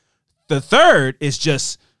name. The third is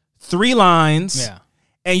just 3 lines. Yeah.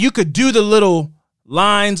 And you could do the little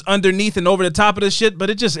lines underneath and over the top of the shit, but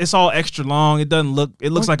it's all extra long. It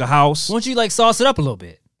looks like a house. Why don't you like sauce it up a little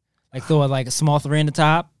bit? Like throw like a small 3 in the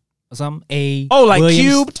top or something? Oh, like Williams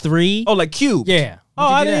cubed? 3? Oh, like cube. Yeah. Oh, Why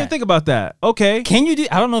don't I you do didn't even that? think about that. Okay. Can you do?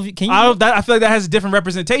 I don't know if you can. You I feel like that has a different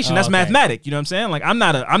representation. Oh, That's okay. mathematic. You know what I'm saying? Like I'm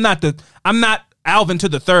not Alvin to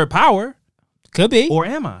the third power, could be. or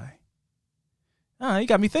am I? You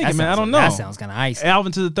got me thinking, That man. I sounds- don't know. That sounds kind of icy.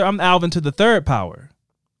 Alvin to the third. I'm Alvin to the third power.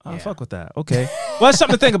 Oh, Yeah. fuck with that. Okay. Well, that's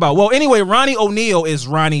something to think about. Well, anyway, Ronnie O'Neal is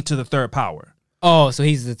Ronnie to the third power. Oh, so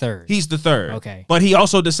he's the third. He's the third. Okay. But he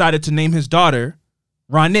also decided to name his daughter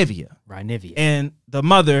Ronivia. Rhinivia. And the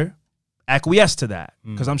mother acquiesced to that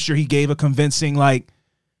because I'm sure he gave a convincing, like,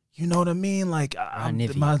 you know what I mean? Like,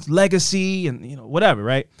 Ronivia. my legacy and, whatever,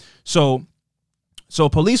 right? So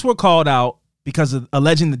police were called out because of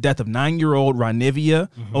alleging the death of 9-year-old Ronivia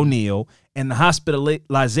O'Neal and the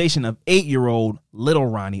hospitalization of 8-year-old little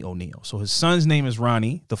Ronnie O'Neal. So his son's name is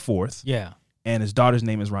Ronnie, the fourth, Yeah. and his daughter's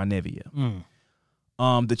name is Ronivia.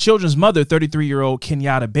 Mm. The children's mother, 33-year-old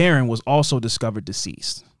Kenyatta Barron, was also discovered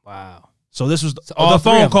deceased. Wow. So this was all the 3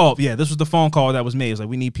 phone of them. call. Yeah, this was the phone call that was made. It was like,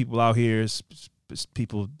 we need people out here. It's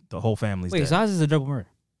people, the whole family's Wait, dead. so how's this a double murder?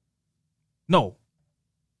 No,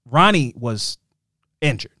 Ronnie was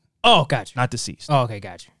injured, Oh, got you. not deceased. Oh, okay,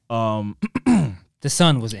 got you. The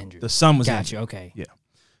son was injured. The son was got injured. you. Okay. Yeah.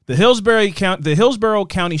 The Hillsborough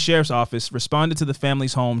County Sheriff's Office responded to the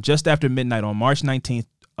family's home just after midnight on March 19th,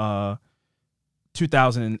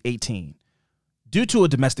 2018, due to a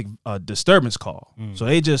domestic disturbance call. So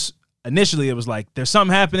they just initially it was like, there's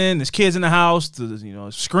something happening. There's kids in the house.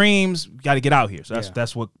 Screams. Got to get out here. So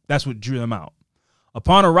that's what drew them out.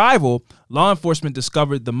 Upon arrival, law enforcement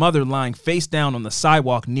discovered the mother lying face down on the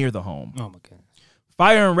sidewalk near the home. Oh my goodness.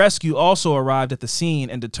 Fire and rescue also arrived at the scene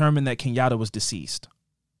and determined that Kenyatta was deceased.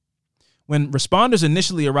 When responders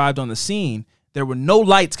initially arrived on the scene, there were no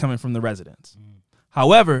lights coming from the residence.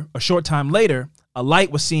 However, a short time later, a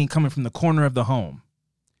light was seen coming from the corner of the home.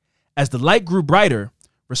 As the light grew brighter,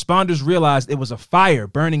 responders realized it was a fire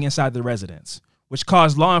burning inside the residence, which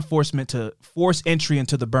caused law enforcement to force entry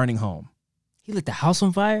into the burning home. He lit the house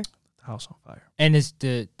on fire? The house on fire. And it's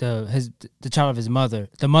the child of his mother.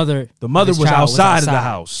 The mother was outside of the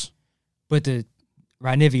house. But the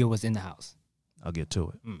Ranivia was in the house. I'll get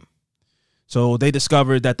to it. So they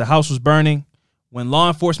discovered that the house was burning. When law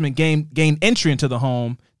enforcement gained entry into the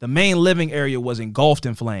home, the main living area was engulfed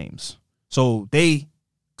in flames. So they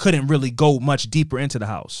couldn't really go much deeper into the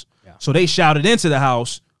house. Yeah. So they shouted into the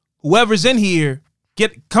house, whoever's in here,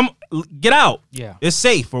 get out. Yeah. It's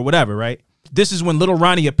safe or whatever, right? This is when little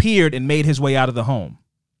Ronnie appeared and made his way out of the home.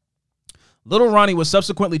 Little Ronnie was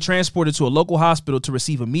subsequently transported to a local hospital to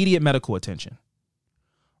receive immediate medical attention.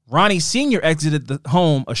 Ronnie Sr. exited the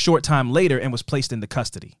home a short time later and was placed into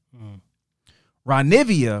custody.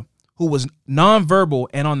 Ranivia, who was nonverbal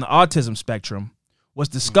and on the autism spectrum, was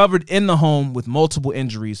discovered in the home with multiple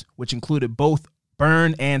injuries, which included both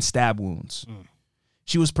burn and stab wounds.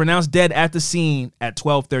 She was pronounced dead at the scene at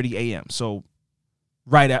 12:30 a.m. So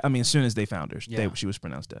as soon as they found her, she was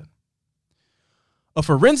pronounced dead. A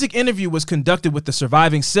forensic interview was conducted with the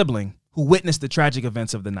surviving sibling who witnessed the tragic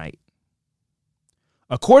events of the night.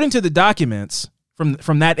 According to the documents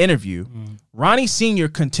from that interview, Ronnie Sr.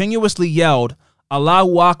 continuously yelled,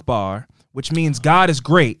 Allahu Akbar, which means God is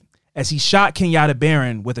great, as he shot Kenyatta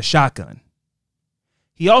Barron with a shotgun.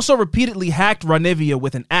 He also repeatedly hacked Ranivia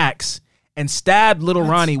with an axe and stabbed little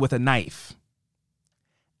Ronnie with a knife.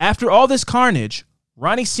 After all this carnage,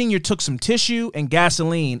 Ronnie Sr. took some tissue and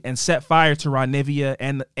gasoline and set fire to Ranivia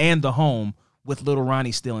and the home with little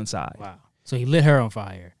Ronnie still inside. Wow. So he lit her on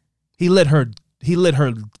fire. He lit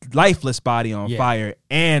her lifeless body on fire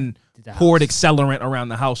and poured accelerant around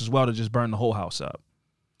the house as well to just burn the whole house up.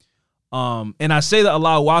 And I say the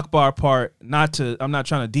Allahu Akbar part, I'm not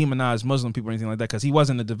trying to demonize Muslim people or anything like that, because he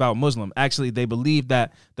wasn't a devout Muslim. Actually, they believed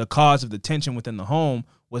that the cause of the tension within the home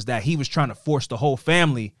was that he was trying to force the whole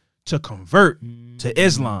family to convert to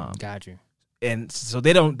Islam. Got you. And so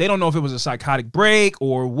they don't know if it was a psychotic break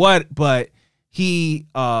or what, but he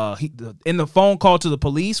in the phone call to the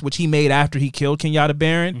police, which he made after he killed Kenyatta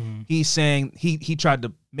Barron, he's saying he tried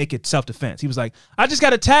to make it self-defense. He was like, I just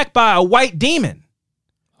got attacked by a white demon.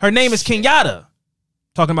 Her name is Kenyatta.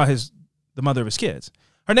 Talking about the mother of his kids.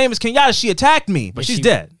 Her name is Kenyatta. She attacked me, but she's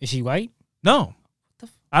dead. Is she white? No.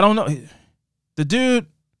 I don't know. The dude,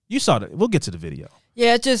 you saw that. We'll get to the video.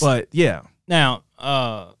 Yeah, But yeah. Now,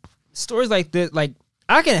 stories like this, like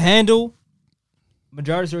I can handle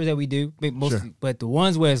majority of stories that we do, mostly, but the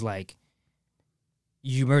ones where it's like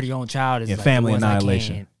you murder your own child is like family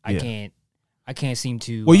annihilation. I can't seem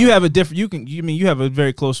to. Well, you have a different. You have a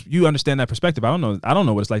very close. You understand that perspective. I don't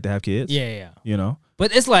know what it's like to have kids. Yeah. You know,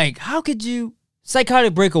 but it's like, how could you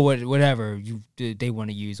psychotic break or whatever they want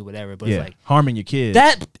to use or whatever? But it's like harming your kids.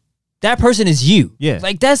 That person is you. Yeah,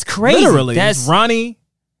 like that's crazy. Literally, that's Ronnie.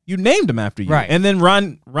 You named him after you, right? And then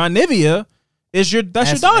Ranivia is your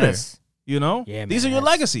daughter. You know, yeah, man, these are your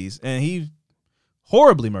legacies, and he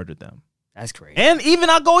horribly murdered them. That's crazy. And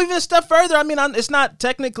I'll go even a step further. I mean, it's not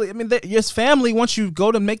technically. I mean, it's family. Once you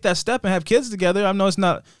go to make that step and have kids together, I know it's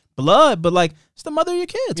not blood, but like it's the mother of your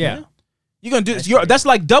kids. Yeah, man. You're gonna do. That's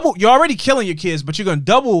like double. You're already killing your kids, but you're gonna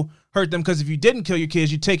double hurt them because if you didn't kill your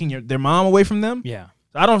kids, you're taking their mom away from them. Yeah.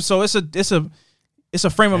 So it's a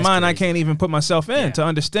frame of mind I can't even put myself in to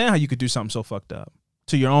understand how you could do something so fucked up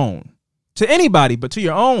to your own. To anybody, but to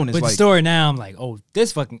your own. It's but like, the story now, I'm like, oh,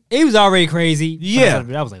 he was already crazy. Yeah.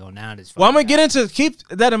 I was like, oh, now this. Well, I'm going to keep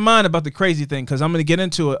that in mind about the crazy thing, because I'm going to get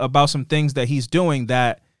into it about some things that he's doing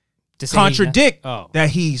that contradict that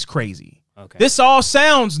he's crazy. Okay. This all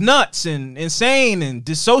sounds nuts and insane and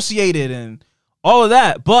dissociated and all of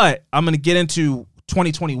that, but I'm going to get into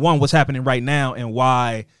 2021, what's happening right now, and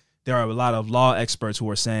why there are a lot of law experts who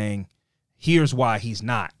are saying, here's why he's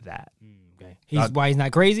not that. Why he's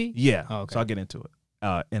not crazy? Yeah. Oh, okay. So I'll get into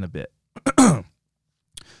it in a bit.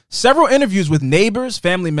 Several interviews with neighbors,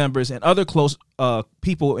 family members, and other close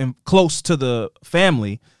people close to the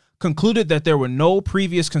family concluded that there were no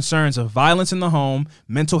previous concerns of violence in the home,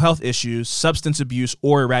 mental health issues, substance abuse,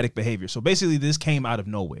 or erratic behavior. So basically, this came out of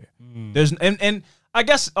nowhere. There's and I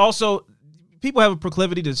guess also people have a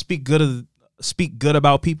proclivity to speak good of speak good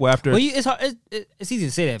about people after. Well, it's hard. It's easy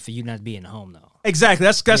to say that for you not to be in the home though. Exactly.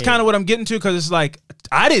 That's kind of what I'm getting to, because it's like,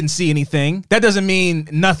 I didn't see anything. That doesn't mean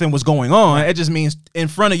nothing was going on. Right. It just means in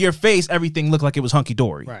front of your face, everything looked like it was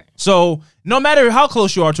hunky-dory. Right. So no matter how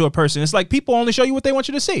close you are to a person, it's like people only show you what they want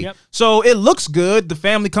you to see. Yep. So it looks good. The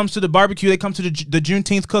family comes to the barbecue. They come to the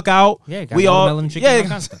Juneteenth cookout. Yeah, got watermelon chicken. Yeah, all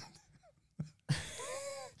kinds of stuff.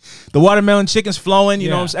 The watermelon chicken's flowing, you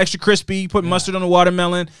know, it's extra crispy. You put mustard on the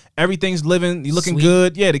watermelon. Everything's living. You're looking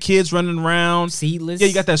good. Yeah, the kids running around. Seedless. Yeah,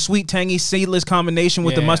 you got that sweet, tangy, seedless combination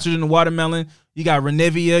with the mustard and the watermelon. You got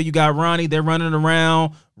Renivia. You got Ronnie. They're running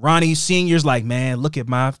around. Ronnie Senior's like, man, look at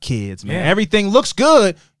my kids, man. Yeah. Everything looks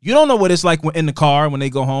good. You don't know what it's like in the car when they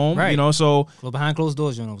go home, you know, so. Well, behind closed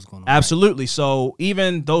doors, you don't know what's going on. Absolutely. Right. So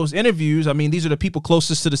even those interviews, I mean, these are the people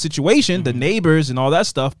closest to the situation, the neighbors and all that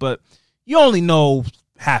stuff, but you only know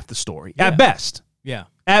half the story at best. Yeah.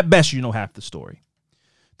 At best, you know half the story.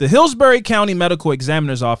 The Hillsborough County Medical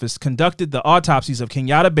Examiner's Office conducted the autopsies of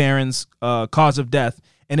Kenyatta Barron's cause of death,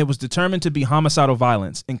 and it was determined to be homicidal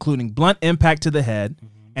violence, including blunt impact to the head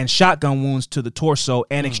and shotgun wounds to the torso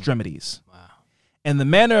and extremities. Wow. And the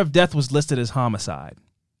manner of death was listed as homicide.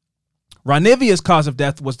 Ronivia's cause of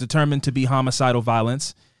death was determined to be homicidal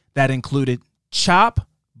violence that included chop,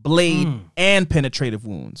 blade, and penetrative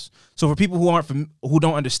wounds. So for people who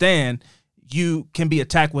don't understand, you can be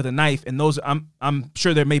attacked with a knife, and those I'm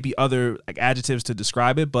sure there may be other like adjectives to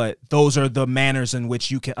describe it, but those are the manners in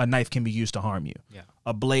which a knife can be used to harm you. Yeah.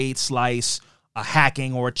 A blade slice, a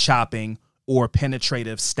hacking or a chopping, or a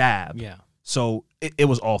penetrative stab. Yeah. So it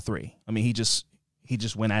was all three. I mean, he just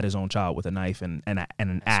went at his own child with a knife and an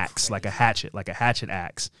axe, crazy. like a hatchet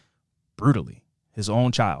axe, brutally, his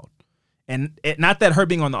own child. And not that her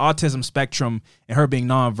being on the autism spectrum and her being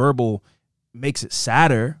nonverbal makes it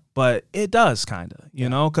sadder, but it does kind of, you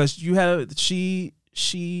know, because she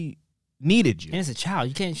needed you. And it's a child.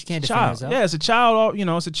 She can't defend herself. Yeah, it's a child. You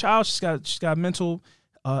know, it's a child. She's got mental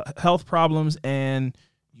health problems, and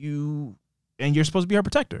you're supposed to be her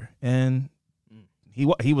protector. And he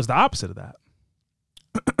was the opposite of that.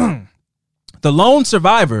 The lone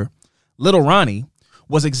survivor, little Ronnie,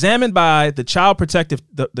 was examined by the child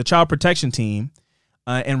protection team,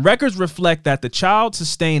 and records reflect that the child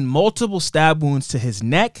sustained multiple stab wounds to his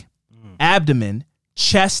neck, abdomen,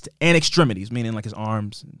 chest, and extremities, meaning like his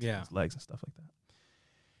arms and his legs and stuff like that,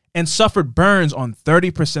 and suffered burns on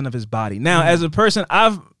 30% of his body. Now, as a person,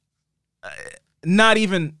 I don't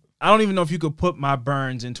even know if you could put my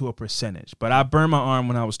burns into a percentage, but I burned my arm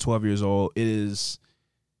when I was 12 years old. It is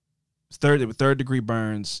third degree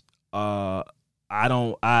burns. It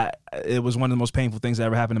was one of the most painful things that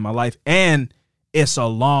ever happened in my life. And it's a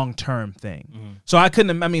long-term thing. So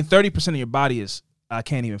 30% of your body is, I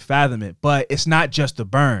can't even fathom it, but it's not just the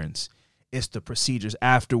burns. It's the procedures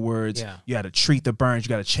afterwards. Yeah. You got to treat the burns. You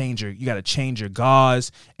got to change your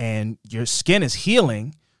gauze, and your skin is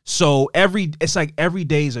healing. So it's like every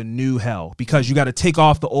day is a new hell, because you got to take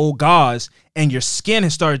off the old gauze, and your skin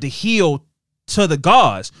has started to heal to the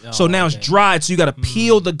gauze. So now it's dried, so you got to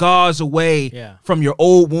peel the gauze away from your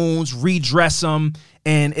old wounds, redress them,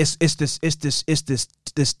 and it's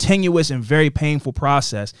this tenuous and very painful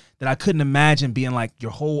process that I couldn't imagine being like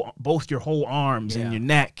both your whole arms and your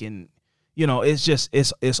neck, and you know,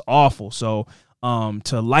 it's awful. So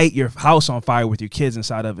to light your house on fire with your kids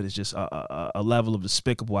inside of it is just a level of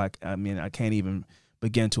despicable. I mean, I can't even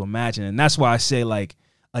begin to imagine, and that's why I say, like,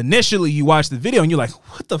 initially you watch the video and you're like,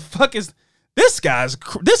 what the fuck is this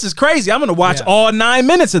is crazy. I'm going to watch all 9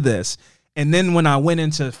 minutes of this. And then when I went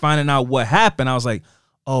into finding out what happened, I was like,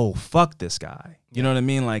 oh, fuck this guy. You know what I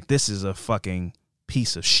mean? Like, this is a fucking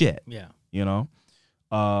piece of shit. Yeah. You know?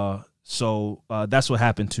 So that's what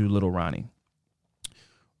happened to little Ronnie.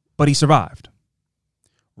 But he survived.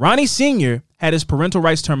 Ronnie Sr. had his parental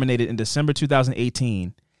rights terminated in December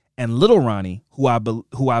 2018. And little Ronnie, who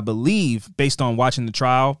I believe, based on watching the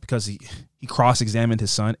trial, because he cross-examined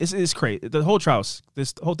his son. It's crazy. The whole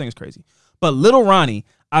thing is crazy. But little Ronnie,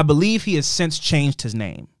 I believe he has since changed his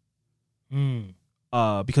name.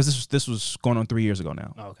 Because this was going on 3 years ago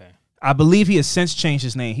now. Oh, okay. I believe he has since changed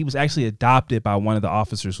his name. He was actually adopted by one of the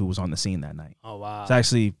officers who was on the scene that night. Oh, wow. It's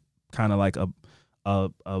actually kind of like a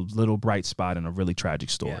little bright spot in a really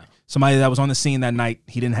tragic story. Yeah. Somebody that was on the scene that night,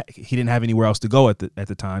 he didn't have anywhere else to go at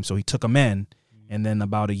the time, so he took him in, and then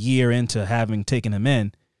about a year into having taken him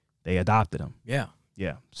in, they adopted him. Yeah.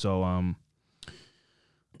 Yeah. So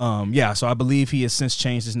so I believe he has since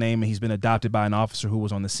changed his name, and he's been adopted by an officer who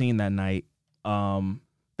was on the scene that night.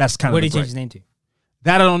 That's kind of what did he change his name to?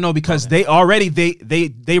 That I don't know, because they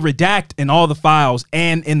redact in all the files,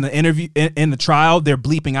 and in the interview in the trial, they're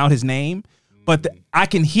bleeping out his name. but I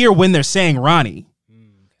can hear when they're saying Ronnie.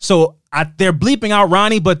 So they're bleeping out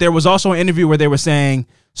Ronnie, but there was also an interview where they were saying,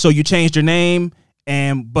 so you changed your name,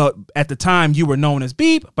 but at the time you were known as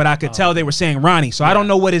Beep, but I could tell they were saying Ronnie. So I don't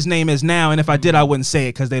know what his name is now, and if I did, I wouldn't say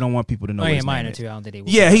it because they don't want people to know. His name too. I don't think they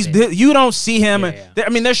would. Yeah, you don't see him. I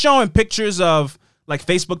mean, they're showing pictures of like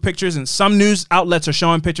Facebook pictures, and some news outlets are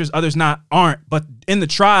showing pictures, others aren't. But in the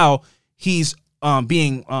trial, he's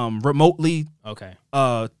being remotely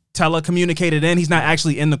telecommunicated in. He's not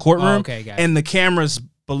actually in the courtroom, and the camera's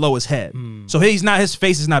below his head. So his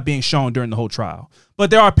face is not being shown during the whole trial. But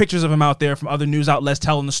there are pictures of him out there from other news outlets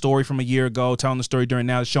telling the story from a year ago, telling the story during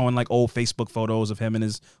now, showing like old Facebook photos of him and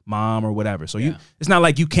his mom or whatever. So it's not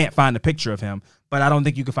like you can't find a picture of him, but I don't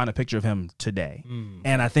think you can find a picture of him today.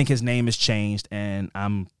 And I think his name has changed, and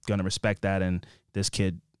I'm gonna respect that. And this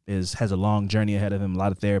kid has a long journey ahead of him, a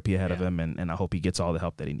lot of therapy ahead of him, and I hope he gets all the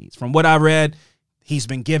help that he needs. From what I read, he's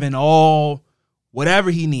been given whatever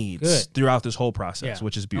he needs throughout this whole process,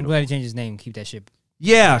 which is beautiful. I'm glad he changed his name. Keep that shit.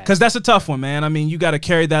 Yeah, because that's a tough one, man. I mean, you got to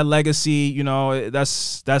carry that legacy. You know,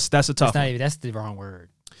 that's a tough one. That's the wrong word.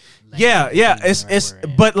 It's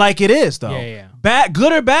but like it is though. Yeah. Bad,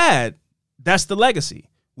 good or bad, that's the legacy.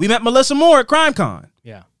 We met Melissa Moore at CrimeCon.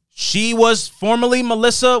 Yeah. She was formerly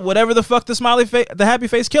Melissa, whatever the fuck the Happy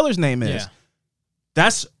Face Killer's name is. Yeah.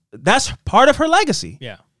 That's part of her legacy.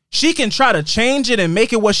 Yeah. She can try to change it and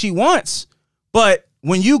make it what she wants. But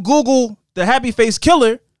when you Google the Happy Face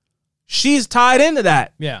Killer, she's tied into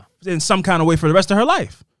that in some kind of way for the rest of her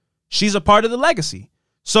life. She's a part of the legacy.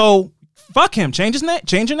 So fuck him. Change his name.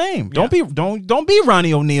 Change your name. Yeah. Don't be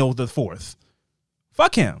Ronnie O'Neal the Fourth.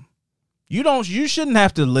 Fuck him. You shouldn't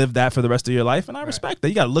have to live that for the rest of your life. And I respect that.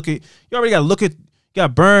 You got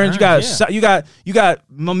burned. You got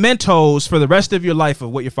mementos for the rest of your life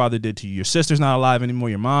of what your father did to you. Your sister's not alive anymore.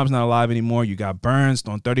 Your mom's not alive anymore. You got burns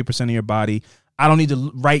on 30% of your body. I don't need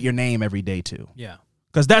to write your name every day too. Yeah.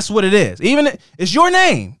 Because that's what it is. Even it's your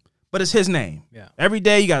name, but it's his name. Yeah. Every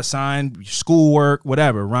day you got to sign your schoolwork,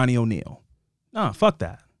 whatever. Ronnie O'Neal. No, fuck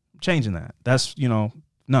that. I'm changing that. That's,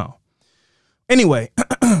 no. Anyway,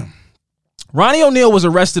 Ronnie O'Neal was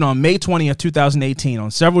arrested on May 20th, 2018 on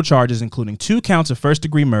several charges, including 2 counts of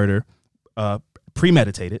first-degree murder,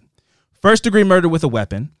 premeditated, first-degree murder with a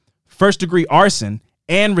weapon, first-degree arson,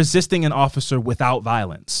 and resisting an officer without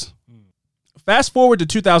violence. Fast forward to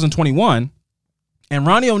 2021, and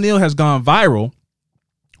Ronnie O'Neal has gone viral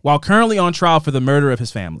while currently on trial for the murder of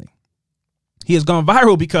his family. He has gone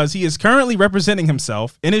viral because he is currently representing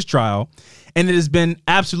himself in his trial, and it has been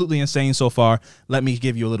absolutely insane so far. Let me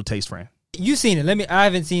give you a little taste, Fran. You seen it? I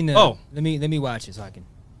haven't seen it. Oh, let me watch it so I can.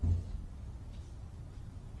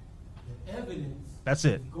 The evidence. That's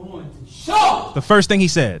it. Going to show the first thing he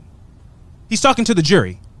said. He's talking to the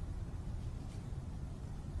jury.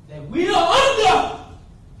 That we are under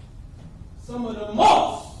some of the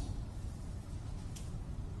most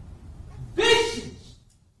vicious.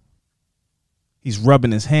 He's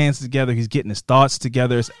rubbing his hands together. He's getting his thoughts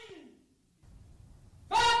together.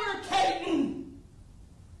 Fabricating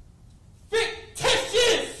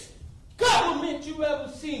fictitious government you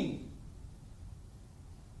ever seen.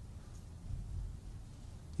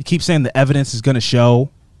 He keeps saying the evidence is going to show,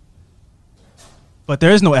 but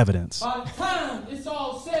there is no evidence. By the time it's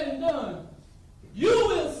all said and done, you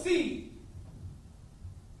will see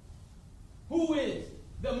who is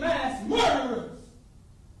the mass murderers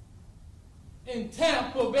in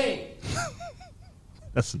Tampa Bay.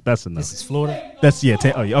 That's enough. This is Florida. That's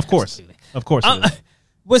of course.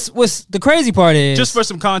 What's the crazy part is, just for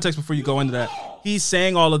some context before you go into that, he's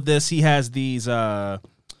saying all of this. He has these. I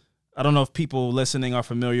don't know if people listening are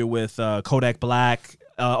familiar with Kodak Black.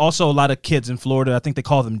 Also, a lot of kids in Florida, I think they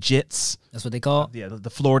call them jits. That's what they call? Yeah, the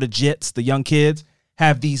Florida jits, the young kids,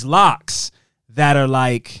 have these locks that are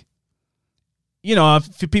like,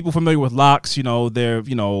 if people familiar with locks, they're,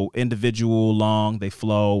 individual, long, they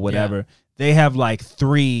flow, whatever. Yeah. They have like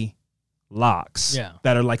 3 locks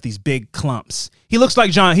that are like these big clumps. He looks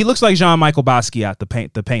like Jean-Michel Basquiat,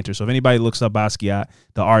 the painter. So if anybody looks up Basquiat,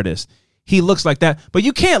 the artist, he looks like that. But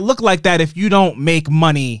you can't look like that if you don't make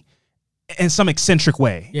money in some eccentric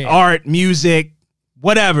way. Yeah. Art, music,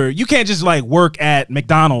 whatever. You can't just like work at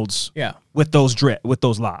McDonald's with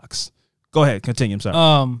those locks. Go ahead, continue. I'm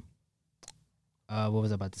sorry. What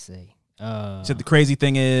was I about to say? So the crazy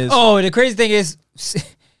thing is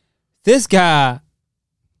this guy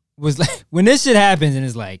was like, when this shit happens and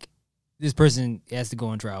it's like this person has to go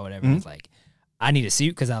on trial or whatever, it's like, I need a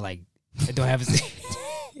suit because I don't have a suit.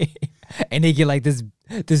 And they get like this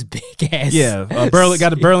big ass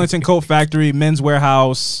got a Burlington Coat Factory, Men's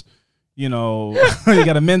Warehouse, You know, you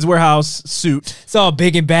got a Men's Warehouse suit. It's all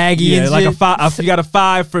big and baggy. Yeah, and like shit. you got a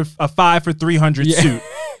 5 for $300 suit.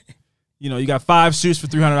 You know, you got 5 suits for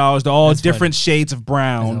 $300. They're all That's different shades of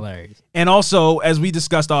brown. That's hilarious. And also, as we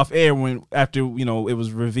discussed off air, after you know it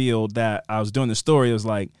was revealed that I was doing the story, it was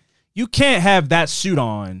like you can't have that suit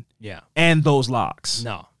on, and those locks.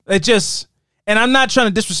 No, it just. And I'm not trying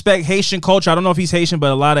to disrespect Haitian culture. I don't know if he's Haitian,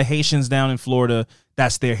 but a lot of Haitians down in Florida,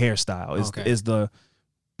 that's their hairstyle. Is the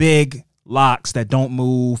big locks that don't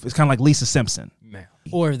move. It's kind of like Lisa Simpson. Man.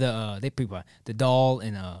 Or the doll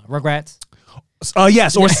in Rugrats.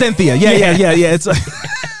 Yes, or Cynthia. Yeah. It's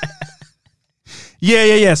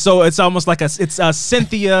yeah. So it's almost like it's a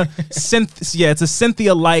Cynthia. It's a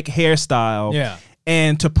Cynthia-like hairstyle. Yeah.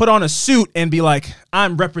 And to put on a suit and be like,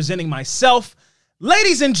 I'm representing myself,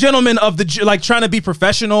 ladies and gentlemen of like trying to be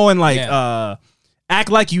professional and like act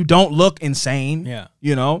like you don't look insane. Yeah.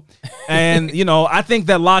 You know, and you know, I think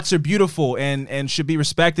that locks are beautiful and should be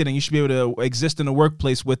respected, and you should be able to exist in the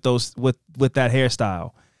workplace with those with that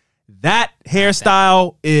hairstyle. That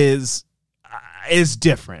hairstyle is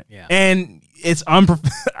different, and it's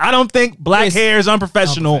I don't think black hair is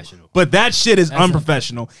unprofessional, but that shit is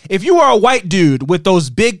unprofessional. If you are a white dude with those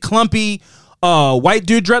big clumpy white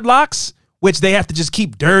dude dreadlocks, which they have to just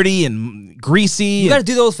keep dirty and greasy, you got to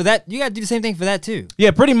do those for that. You got to do the same thing for that too. Yeah,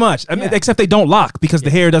 pretty much. I mean, except they don't lock because the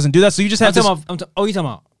hair doesn't do that. So you just have to.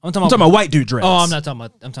 I'm talking about white dude dreads. Oh, I'm talking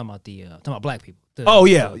about black people. The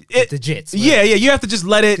jits. Yeah. You have to just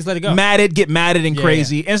let it go. get matted and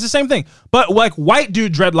crazy. And it's the same thing. But like white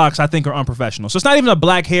dude dreadlocks, I think are unprofessional. So it's not even a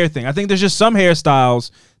black hair thing. I think there's just some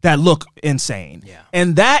hairstyles that look insane. Yeah.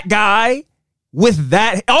 And that guy with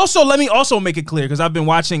that. Also, let me also make it clear, because I've been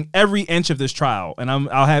watching every inch of this trial, and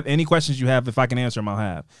I'll have any questions you have. If I can answer them,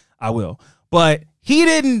 I will. But he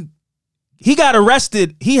got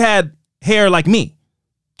arrested. He had hair like me.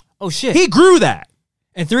 Oh shit. He grew that.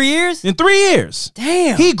 In 3 years? In 3 years.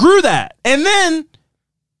 Damn. He grew that. And then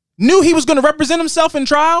knew he was going to represent himself in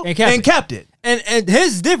trial and kept it. And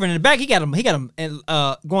his is different. In the back, he got him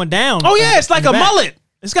going down. Oh yeah, it's like a mullet.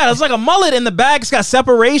 It's like a mullet in the back. It's got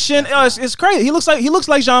separation. It's crazy. He looks like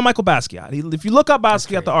Jean-Michel Basquiat. If you look up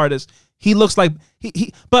Basquiat, the artist, he looks like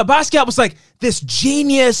but Basquiat was like this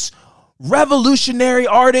genius, revolutionary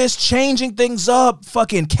artist, changing things up,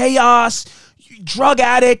 fucking chaos, drug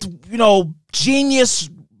addict, you know, genius,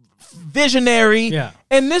 visionary. Yeah.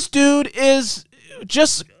 And this dude is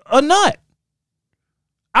just a nut.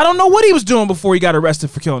 I don't know what he was doing before he got arrested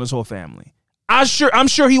for killing his whole family. I'm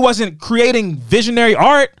sure he wasn't creating visionary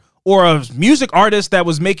art or a music artist that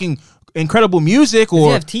was making incredible music. Or does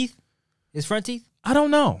he have teeth? His front teeth? I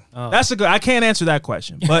don't know. Oh. I can't answer that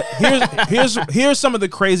question. But here's some of the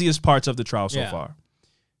craziest parts of the trial so far.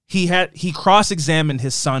 He cross-examined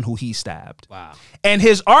his son who he stabbed. Wow. And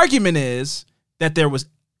his argument is that there was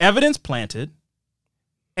evidence planted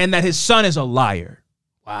and that his son is a liar.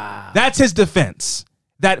 Wow. That's his defense.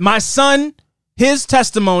 That my son, his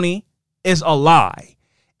testimony is a lie.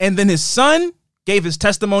 And then his son gave his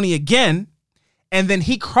testimony again, and then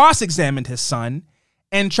he cross-examined his son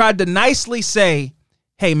and tried to nicely say,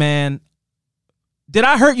 hey man, did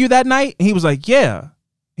I hurt you that night? And he was like, yeah.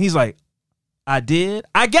 He's like, I did.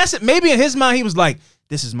 I guess maybe in his mind he was like,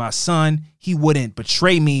 this is my son. He wouldn't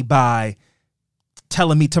betray me by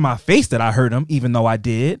telling me to my face that I hurt him, even though I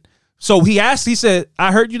did. So he said,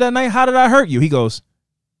 I hurt you that night? How did I hurt you? He goes,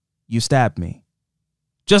 you stabbed me.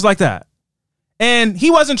 Just like that. And he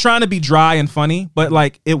wasn't trying to be dry and funny, but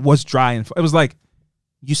like it was dry and it was like,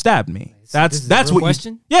 you stabbed me. That's what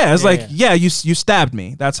question? You stabbed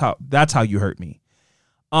me. That's how you hurt me.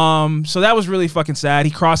 So that was really fucking sad.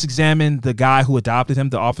 He cross-examined the guy who adopted him,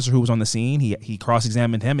 the officer who was on the scene. He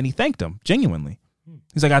cross-examined him and he thanked him genuinely.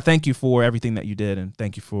 He's like, I thank you for everything that you did and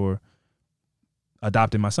thank you for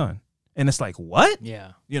adopting my son. And it's like, what?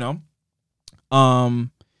 Yeah. You know?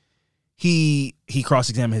 He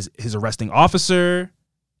cross-examined his arresting officer.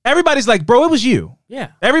 Everybody's like, bro, it was you.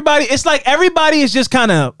 Yeah. Everybody is just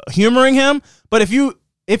kind of humoring him. But if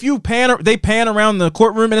you pan around the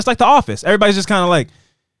courtroom and it's like The Office. Everybody's just kind of like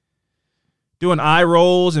doing eye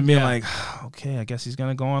rolls and being like, okay, I guess he's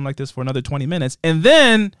gonna go on like this for another 20 minutes. And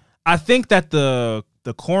then I think that the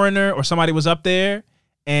coroner or somebody was up there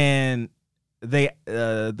and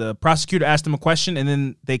the prosecutor asked him a question and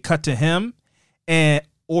then they cut to him it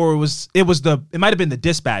might have been the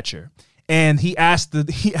dispatcher. And he asked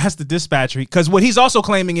the dispatcher, because what he's also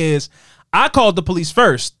claiming is, I called the police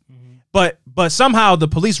first, but somehow the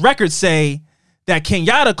police records say that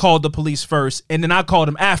Kenyatta called the police first, and then I called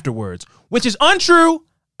him afterwards, which is untrue.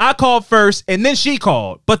 I called first and then she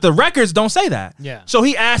called, but the records don't say that. Yeah. So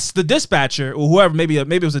he asked the dispatcher or whoever, maybe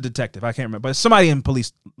it was a detective, I can't remember, but somebody in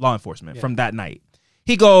police law enforcement from that night.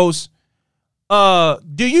 He goes, do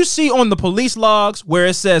you see on the police logs where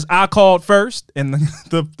it says I called first? And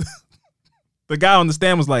the guy on the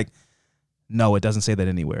stand was like, no, it doesn't say that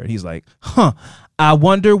anywhere. And he's like, I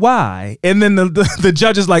wonder why. And then the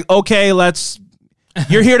judge is like, okay,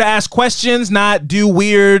 you're here to ask questions, not do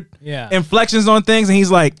weird inflections on things. And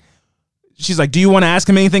she's like, do you want to ask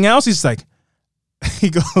him anything else? He's like, he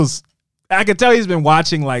goes, I could tell he's been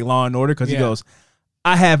watching like Law and Order because he goes,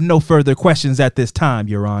 I have no further questions at this time,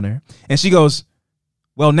 Your Honor. And she goes,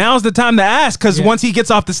 well, now's the time to ask because once he gets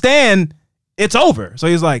off the stand, it's over. So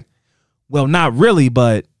he's like, well, not really,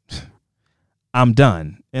 but I'm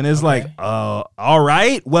done. And it's like, all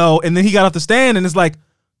right. Well, and then he got off the stand and it's like,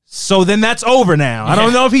 so then that's over now. I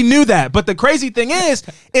don't know if he knew that. But the crazy thing is,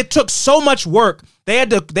 it took so much work. They had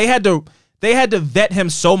to vet him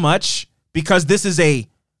so much because this is a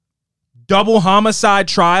double homicide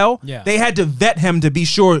trial. Yeah. They had to vet him to be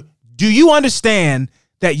sure, do you understand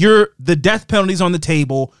that the death penalty's on the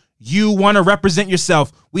table? You want to represent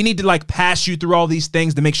yourself. We need to like pass you through all these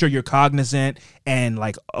things to make sure you're cognizant and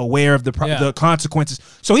like aware of the consequences.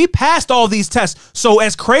 So he passed all these tests. So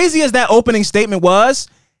as crazy as that opening statement was,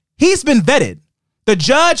 he's been vetted. The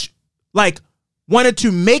judge like wanted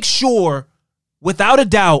to make sure without a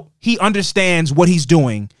doubt he understands what he's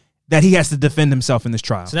doing, that he has to defend himself in this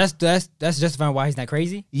trial. So that's justifying why he's not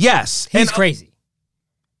crazy? Yes. He's crazy.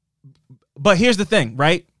 But here's the thing,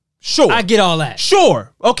 right? Sure. I get all that.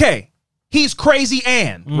 Sure. Okay. He's crazy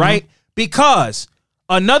right? Because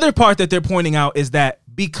another part that they're pointing out is that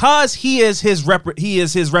because he is his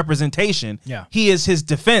representation, he is his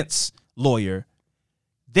defense lawyer,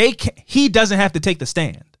 he doesn't have to take the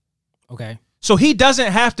stand. Okay. So he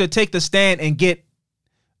doesn't have to take the stand and get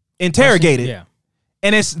interrogated. Yeah.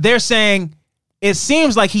 And they're saying it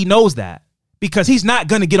seems like he knows that because he's not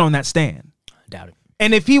going to get on that stand. I doubt it.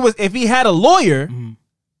 And if he had a lawyer,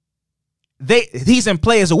 he's in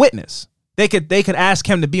play as a witness. They could ask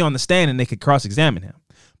him to be on the stand and they could cross-examine him.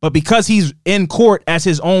 But because he's in court as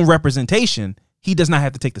his own representation, he does not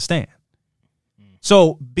have to take the stand.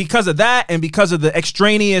 So because of that and because of the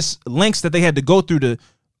extraneous links that they had to go through to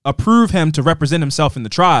approve him to represent himself in the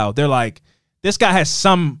trial, they're like, this guy has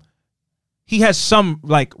some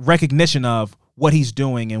like recognition of what he's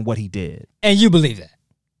doing and what he did. And you believe that?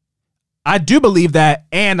 I do believe that,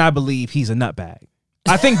 and I believe he's a nutbag.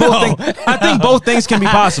 I think both things can be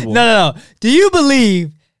possible. No. Do you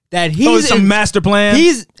believe that he's some master plan?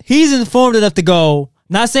 He's informed enough to go,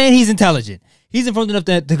 not saying he's intelligent. He's informed enough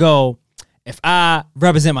to go, if I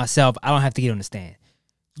represent myself, I don't have to get on the stand.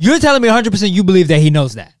 You're telling me 100% you believe that he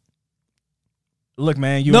knows that. Look,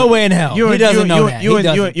 man, no way in hell. He doesn't know that.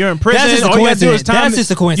 You're in prison. That's just a coincidence. That's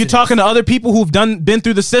just a coincidence. You're talking to other people who've been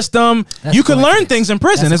through the system. You can learn things in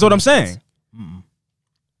prison, is what I'm saying.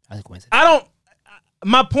 That's a coincidence.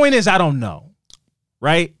 My point is, I don't know.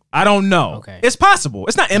 Right? I don't know. Okay. It's possible.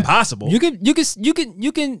 It's not impossible. You can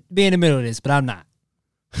be in the middle of this, but I'm not.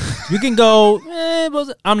 You can go,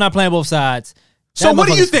 I'm not playing both sides. So what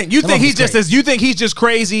do you think? You think he's just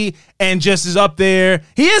crazy and just is up there?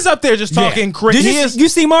 He is up there just talking crazy. You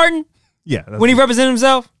see Martin? Yeah. When he represented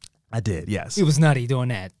himself? I did, yes. He was nutty doing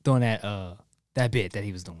that bit that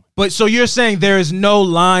he was doing. But so you're saying there is no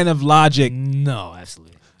line of logic? No,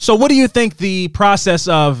 absolutely. So what do you think the process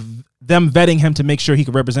of them vetting him to make sure he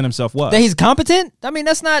could represent himself was? That he's competent? I mean,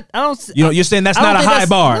 that's not, you're saying that's not a high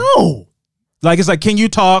bar. No. Like, it's like, can you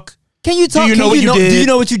talk? Do you know what you did? Do you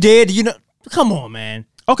know what you did? Do you know? Come on, man.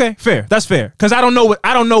 Okay, fair. That's fair. Because I don't know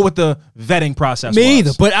what the vetting process was. Me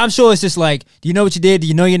either. But I'm sure it's just like, do you know what you did? Do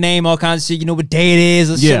you know your name? All kinds of shit. You know what day it is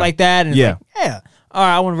or shit like that. And it's like, all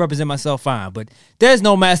right, I want to represent myself. Fine. But there's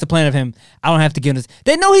no master plan of him. I don't have to give this.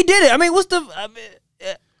 They know he did it. I mean, what's the?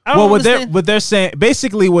 What they're saying,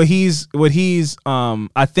 basically, what he's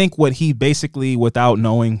I think what he basically, without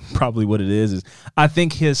knowing probably what it is I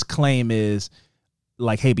think his claim is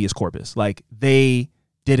like habeas corpus. Like they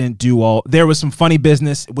didn't do there was some funny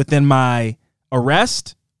business within my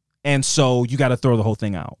arrest, and so you got to throw the whole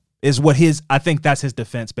thing out. Is what I think that's his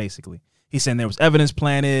defense basically. He's saying there was evidence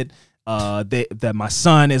planted, that my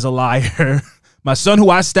son is a liar. My son, who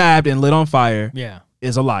I stabbed and lit on fire,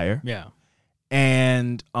 is a liar. Yeah.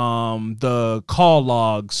 And the call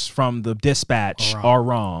logs from the dispatch are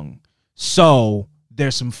wrong. So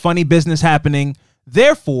there's some funny business happening.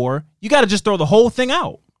 Therefore, you got to just throw the whole thing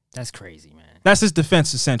out. That's crazy, man. That's his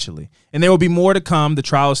defense, essentially. And there will be more to come. The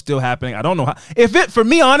trial is still happening. I don't know how. For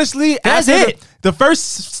me, honestly, that's it.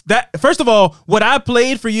 First of all, what I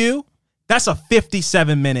played for you, That's a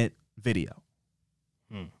 57-minute video.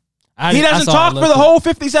 I He doesn't talk for the whole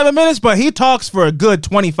 57 minutes, but he talks for a good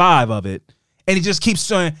 25 of it. And he just keeps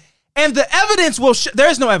saying, and the evidence will, there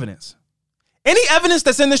is no evidence. Any evidence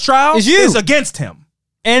that's in this trial is against him.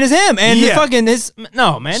 And it's him. And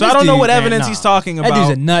no, man. So I don't know what evidence he's talking about. That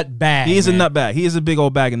dude's a nut bag. He is a nut bag. He is a big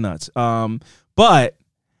old bag of nuts. But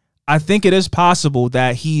I think it is possible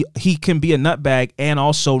that he can be a nut bag and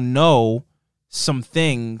also know some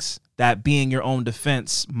things that being your own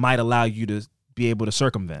defense might allow you to be able to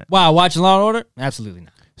circumvent. Wow, watching Law and Order? Absolutely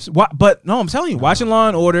not. But no, I'm telling you, watching Law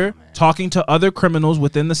and Order, talking to other criminals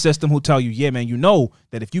within the system who tell you, yeah, man, you know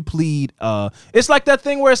that if you plead, it's like that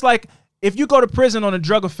thing where it's like, if you go to prison on a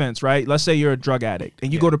drug offense, right? Let's say you're a drug addict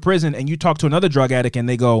and you go to prison and you talk to another drug addict and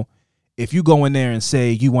they go, if you go in there and say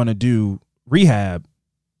you want to do rehab,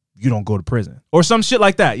 you don't go to prison or some shit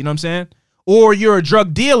like that. You know what I'm saying? Or you're a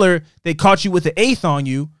drug dealer. They caught you with the eighth on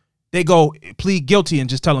you. They go plead guilty and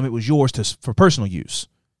just tell them it was yours for personal use,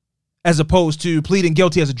 as opposed to pleading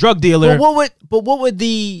guilty as a drug dealer. What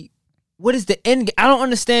is the end? I don't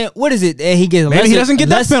understand. What is it? He gets maybe he doesn't get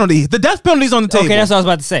death penalty. The death penalty's on the table. Okay, that's what I was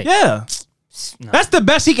about to say. Yeah, that's the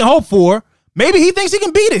best he can hope for. Maybe he thinks he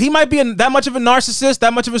can beat it. He might be that much of a narcissist,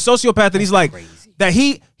 that much of a sociopath that he's like that.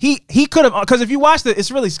 He could have, because if you watch it, it's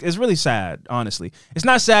really sad. Honestly, it's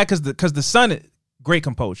not sad because the son, great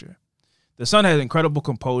composure. The son has incredible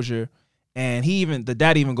composure, and the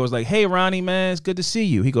dad even goes like, "Hey, Ronnie, man, it's good to see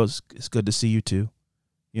you." He goes, "It's good to see you too,"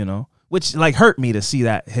 you know, which like hurt me to see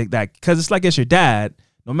that because it's like it's your dad.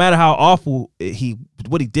 No matter how awful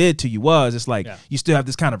what he did to you was, it's like you still have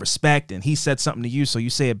this kind of respect, and he said something to you, so you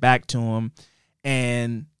say it back to him.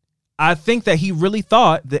 And I think that he really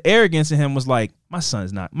thought the arrogance in him was like, my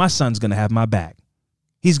son's gonna have my back.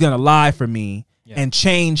 He's gonna lie for me and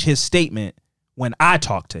change his statement when I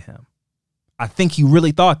talk to him. I think he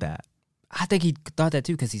really thought that. I think he thought that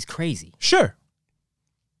too because he's crazy. Sure.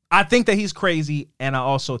 I think that he's crazy, and I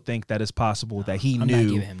also think that it's possible that he knew. I'm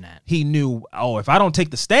not giving him that. He knew, if I don't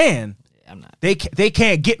take the stand, I'm not. They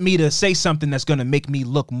can't get me to say something that's going to make me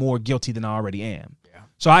look more guilty than I already am. Yeah.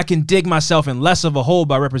 So I can dig myself in less of a hole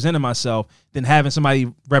by representing myself than having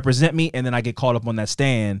somebody represent me, and then I get caught up on that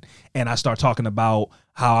stand, and I start talking about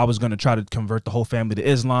how I was going to try to convert the whole family to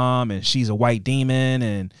Islam, and she's a white demon,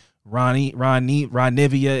 and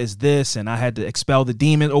Ronivia is this, and I had to expel the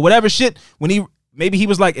demon or whatever shit. Maybe he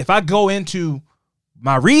was like, if I go into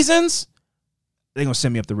my reasons, they're gonna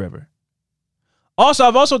send me up the river. Also,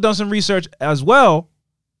 I've also done some research as well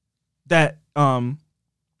that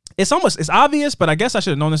it's obvious, but I guess I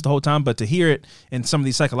should have known this the whole time. But to hear it in some of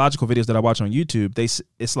these psychological videos that I watch on YouTube,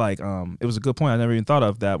 it's like it was a good point I never even thought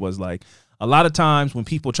of. That was like a lot of times when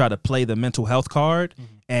people try to play the mental health card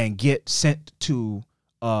and get sent to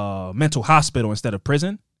mental hospital instead of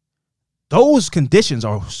prison, those conditions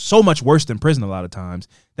are so much worse than prison a lot of times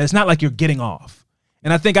that it's not like you're getting off.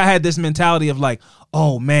 And I think I had this mentality of like,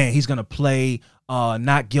 oh man, he's gonna play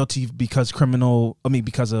not guilty because of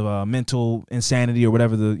mental insanity or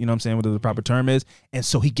whatever whatever the proper term is, and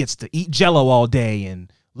so he gets to eat Jell-O all day and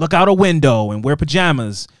look out a window and wear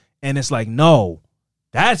pajamas, and it's like, no,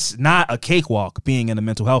 that's not a cakewalk being in a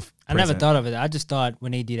mental health prison. I never thought of it. I just thought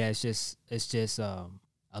when they do that, it's just a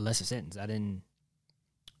lesser sentence. I didn't.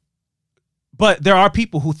 But there are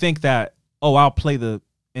people who think that, I'll play the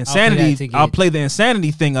insanity. I'll play the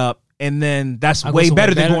insanity thing up, and then that's way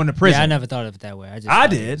better than going to prison. Yeah, I never thought of it that way. I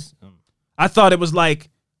did. I thought it was like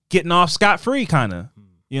getting off scot-free, kind of,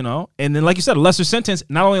 And then, like you said, a lesser sentence.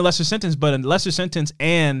 Not only a lesser sentence, but a lesser sentence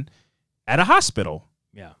and at a hospital.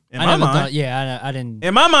 Yeah, in my mind. I didn't.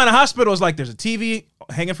 In my mind, a hospital is like there's a TV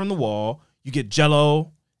hanging from the wall. You get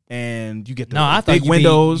Jell-O. And you get the big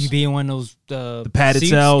windows. You be in one of those the padded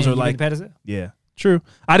cells or like yeah, true.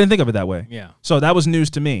 I didn't think of it that way. Yeah. So that was news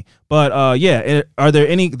to me. But are there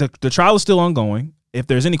any? The trial is still ongoing. If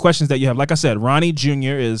there's any questions that you have, like I said, Ronnie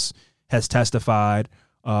Jr. has testified.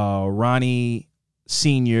 Ronnie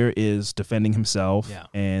Sr. is defending himself,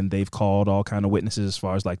 and they've called all kind of witnesses as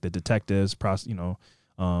far as like the detectives, dispatchers,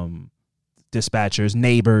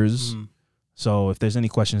 neighbors. So if there's any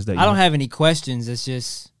questions that I don't have any questions, it's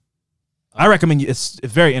just. I recommend you. It's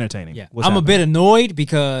very entertaining. Yeah, I'm a bit annoyed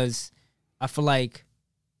because I feel like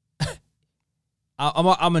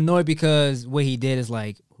I'm annoyed because what he did is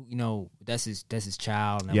like, that's his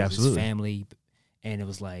child and that was his family, and it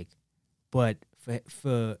was like, but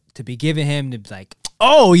for to be giving him to be like,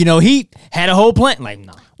 he had a whole plan. Like,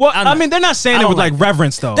 no. Well, I mean, they're not saying it with like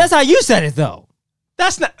reverence though. That's how you said it though.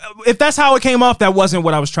 That's not. If that's how it came off, that wasn't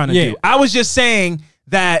what I was trying to do. I was just saying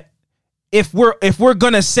that if we're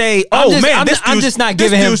gonna say, I'm this just not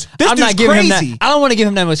giving him. I'm not giving him that. I don't want to give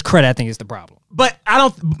him that much credit. I think it's the problem. But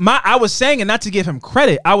I was saying it not to give him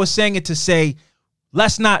credit. I was saying it to say,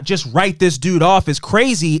 let's not just write this dude off as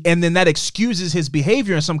crazy, and then that excuses his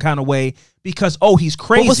behavior in some kind of way because he's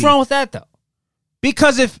crazy. But what's wrong with that though?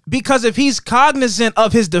 Because if he's cognizant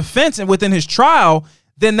of his defense and within his trial,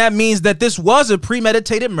 then that means that this was a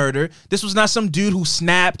premeditated murder. This was not some dude who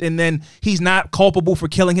snapped and then he's not culpable for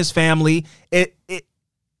killing his family.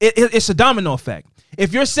 It's a domino effect.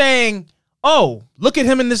 If you're saying, look at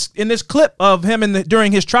him in this clip of him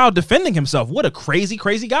during his trial defending himself, what a crazy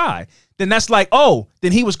guy, then that's like,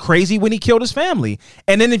 then he was crazy when he killed his family.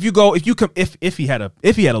 And then if he had a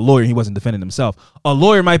lawyer and he wasn't defending himself, a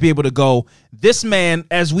lawyer might be able to go, this man,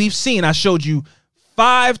 as we've seen, I showed you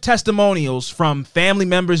 5 testimonials from family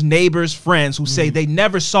members, neighbors, friends who say they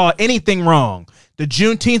never saw anything wrong. The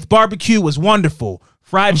Juneteenth barbecue was wonderful.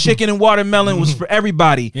 Fried chicken and watermelon was for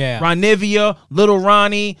everybody. Yeah. Ronivia, Little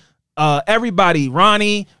Ronnie, everybody,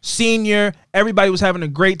 Ronnie, Senior, everybody was having a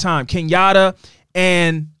great time. Kenyatta,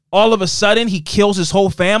 and all of a sudden he kills his whole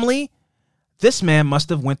family. This man must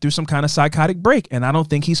have went through some kind of psychotic break, and I don't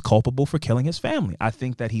think he's culpable for killing his family. I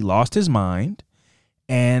think that he lost his mind,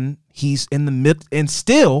 and he's in the midst, and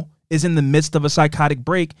still is in the midst of a psychotic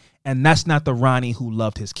break, and that's not the Ronnie who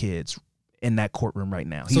loved his kids in that courtroom right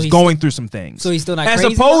now. He's going through some things. So he's still not as crazy?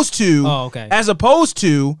 As opposed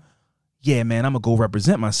to, yeah, man, I'm gonna go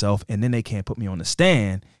represent myself, and then they can't put me on the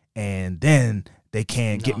stand, and then they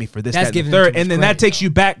can't get me for this, that, and the third, and then that takes you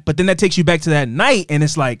back. But then that takes you back to that night, and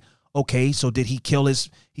it's like, okay, so did he killed his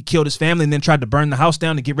family and then tried to burn the house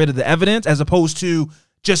down to get rid of the evidence, as opposed to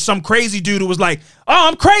just some crazy dude who was like,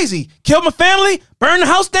 I'm crazy, killed my family, burn the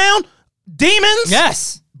house down, demons.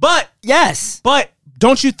 Yes, but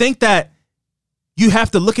don't you think that you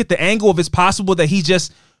have to look at the angle of it's possible that he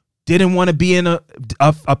just didn't want to be in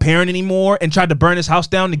a parent anymore and tried to burn his house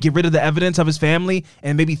down to get rid of the evidence of his family,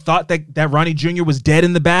 and maybe thought that Ronnie Jr. was dead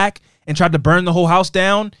in the back and tried to burn the whole house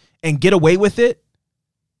down and get away with it,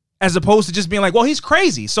 as opposed to just being like, well, he's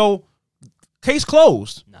crazy, so case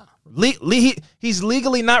closed. No. He's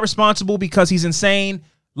legally not responsible because he's insane,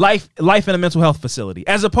 life in a mental health facility,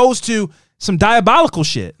 as opposed to some diabolical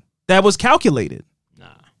shit that was calculated. Nah,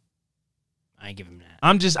 I ain't giving him that.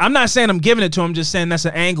 I'm not saying I'm giving it to him. I'm just saying that's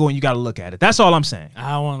an angle and you got to look at it. That's all I'm saying. I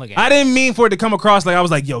don't want to look at it. I didn't mean for it to come across like I was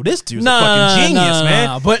like, yo, this dude's a fucking genius,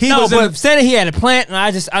 man. But saying that he had a plant, and I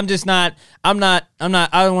don't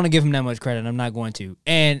want to give him that much credit. I'm not going to.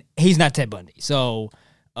 And he's not Ted Bundy. So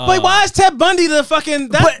wait, why is Ted Bundy the fucking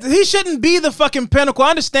he shouldn't be the fucking pinnacle. I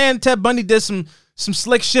understand Ted Bundy did some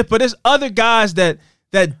slick shit, but there's other guys that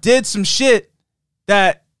did some shit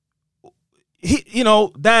that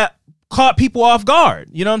that caught people off guard.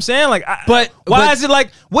 You know what I'm saying? Like, why is it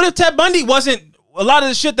like, what if Ted Bundy wasn't, a lot of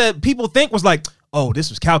the shit that people think was like, oh, this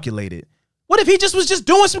was calculated. What if he was just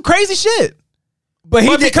doing some crazy shit? But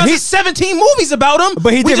he's 17 movies about him.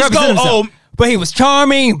 But he did represent himself. But he was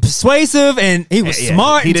charming, persuasive, and he was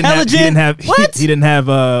smart, intelligent. He didn't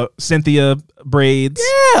have Cynthia braids.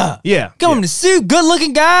 Yeah. Come in the suit, good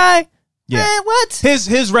looking guy. Yeah. Man, what?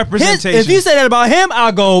 His representation. If you say that about him,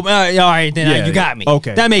 I'll go, all right, then you got me.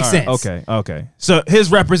 Okay. That makes sense. Okay. So his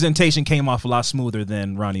representation came off a lot smoother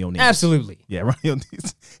than Ronnie O'Neal. Absolutely. Yeah, Ronnie O'Neal.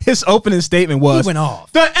 His opening statement was, he went off.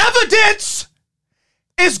 The evidence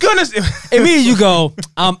is gonna... Immediately you go,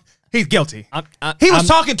 he's guilty. He was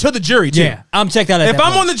talking to the jury, too. Yeah, I'm checked out at if that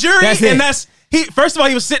I'm point. on the jury, first of all,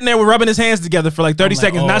 he was sitting there with rubbing his hands together for like 30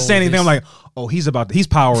 seconds, not saying anything. I'm like, he's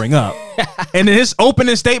powering up. And then his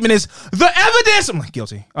opening statement is, the evidence. I'm like,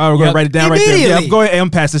 guilty. All right, we're going to write it down right there. Yeah, go ahead and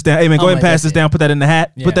pass this down. Hey, man, go ahead and pass this down. Put that in the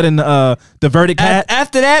hat. Yeah. Put that in the verdict hat.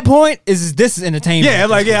 After that point, this is entertainment. Yeah,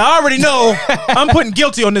 like, I already know. I'm putting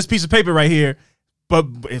guilty on this piece of paper right here. But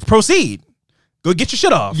proceed. Go get your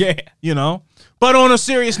shit off. Yeah. But on a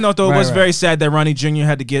serious note, though, it was very sad that Ronnie Jr.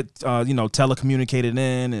 had to get, telecommunicated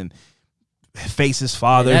in and face his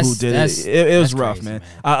father who did it. It was rough, crazy,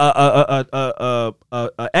 man.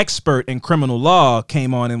 An expert in criminal law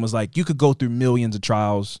came on and was like, you could go through millions of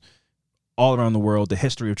trials all around the world, the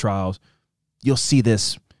history of trials. You'll see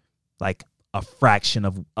this like a fraction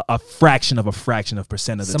of a percent of the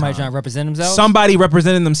Somebody time. trying to represent themselves? Somebody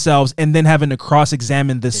representing themselves and then having to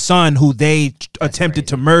cross-examine the son who they attempted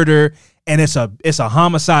to murder. And it's a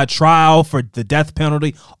homicide trial for the death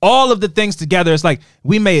penalty. All of the things together, it's like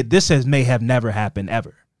this may have never happened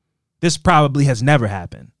ever. This probably has never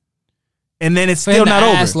happened, and then it's still not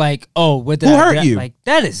over. Like, who hurt you? Like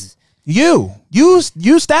that is you. You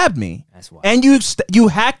stabbed me. That's why. And you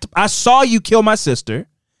hacked. I saw you kill my sister.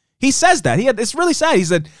 He says that. It's really sad. He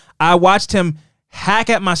said I watched him hack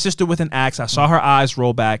at my sister with an axe. I saw her eyes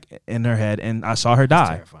roll back in her head, and I saw her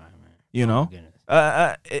die. Terrifying, man. You know,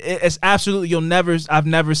 goodness. it's absolutely I've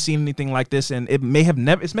never seen anything like this, and it may have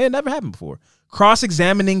never happened before.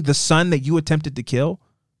 Cross-examining the son that you attempted to kill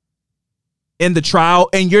in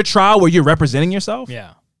your trial where you're representing yourself.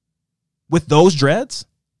 Yeah. With those dreads,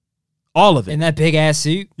 all of it in that big ass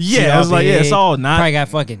suit. Yeah, I was like, it's all probably got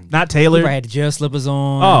fucking not tailored. Probably had the jail slippers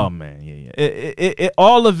on. Oh man, yeah. It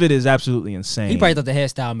all of it is absolutely insane. He probably thought the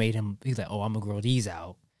hairstyle made him. He's like, oh, I'm gonna grow these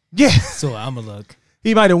out. Yeah, so I'm gonna look.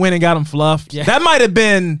 He might have went and got them fluffed. Yeah. That might have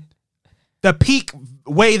been the peak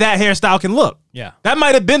way that hairstyle can look. Yeah, that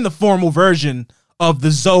might have been the formal version of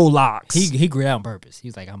the Zoe locks. He grew it out on purpose. He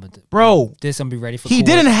was like, I'm gonna be ready for. He court.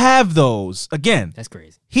 didn't have those. Again, that's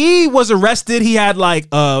crazy. He was arrested. He had like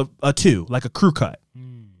a crew cut.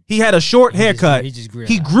 He had a short haircut.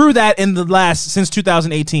 He grew that in since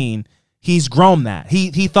 2018. He's grown that.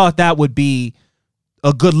 He thought that would be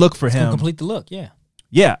a good look for him. Complete the look, yeah.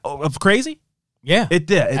 Yeah, of crazy. Yeah, it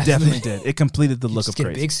did. It definitely did. It completed the look of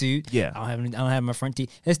crazy. A big suit. Yeah, I don't have my front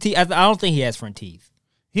teeth. His teeth. I don't think he has front teeth.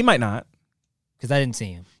 He might not, because I didn't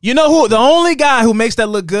see him. You know who? The only guy who makes that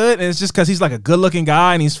look good, and it's just because he's like a good-looking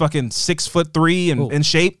guy and he's fucking 6'3" and in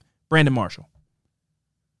shape. Brandon Marshall.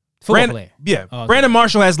 Football player. Yeah, okay. Brandon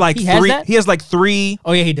Marshall has like three. He has like three.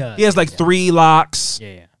 Oh yeah, he does. He has like 3 locks.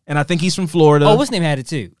 Yeah. And I think he's from Florida. Oh, what's his name had it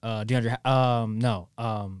too?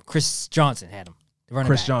 Chris Johnson had him.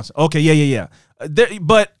 Chris Johnson. Okay, yeah.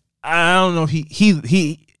 But I don't know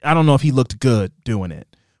if I don't know if he looked good doing it.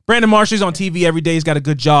 Brandon Marshall's on TV every day. He's got a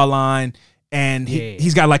good jawline, and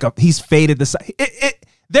he's got he's faded the side.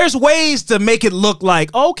 There's ways to make it look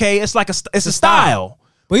like okay, it's like it's a style.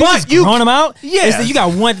 But you just growing them out? Yeah. You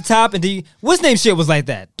got one at the top, and what's name shit was like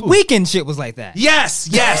that. Weekend shit was like that. Yes.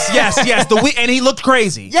 And he looked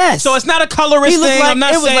crazy. Yes. So it's not a colorist thing. Like, I'm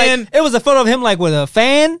not saying. It was a photo of him like with a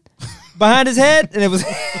fan behind his head, and it was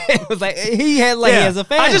like he had he has a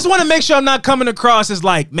fan. I just want to make sure I'm not coming across as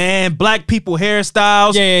like, man, black people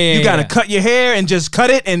hairstyles. Yeah. You got to cut your hair and just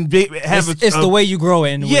cut it and have it's the way you grow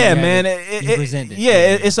it. And man. You present it.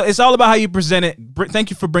 Yeah, it's all about how you present it.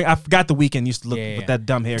 Thank you for bringing. I forgot the Weeknd used to look with that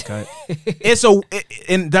dumb haircut.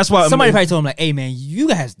 And that's why somebody probably told him like, hey man, you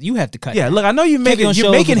have to cut. Yeah, look, I know you're making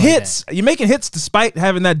hits. You're making hits despite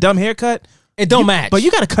having that dumb haircut. It don't match. But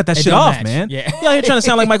you got to cut that shit off, man. Yeah. You're out here trying to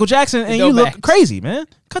sound like Michael Jackson and you look crazy, man.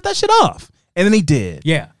 Cut that shit off. And then he did.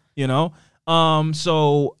 Yeah. You know?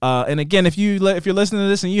 And again, if you're listening to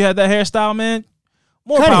this and you had that hairstyle, man,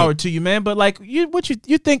 more power to you, man. But like you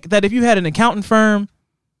think that if you had an accounting firm,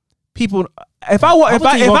 people if I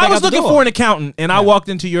was looking for an accountant and I walked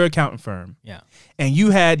into your accounting firm, and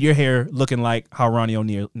you had your hair looking like how Ronnie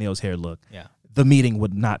O'Neal's hair looked, the meeting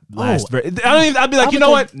would not last very. I'd be like, you know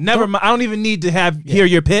what? Never mind. I don't even need to hear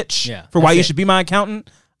your pitch for why you should be my accountant.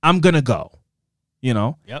 I'm gonna go. You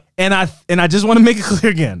know. Yep. And I just want to make it clear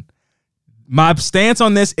again. My stance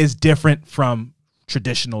on this is different from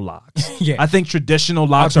traditional locks. I think traditional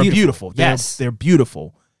locks are beautiful. Yes, they're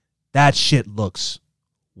beautiful. That shit looks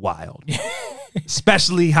wild.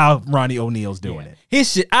 Especially how Ronnie O'Neal's doing it.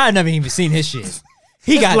 His shit. I never even seen his shit.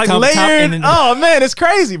 He got like layered. Oh man, it's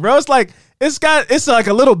crazy, bro. It's like. It's like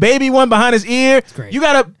a little baby one behind his ear. You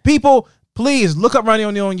gotta please look up Ronnie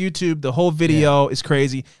O'Neal on YouTube. The whole video is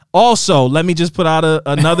crazy. Also, let me just put out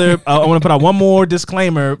another. I want to put out one more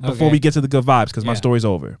disclaimer before we get to the good vibes because my story's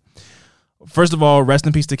over. First of all, rest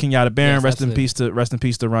in peace to Kenyatta Barron. Rest in peace to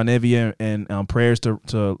Ron Evia, and prayers to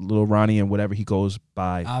little Ronnie and whatever he goes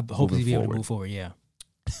by. I hope he'll be able to move forward. Yeah.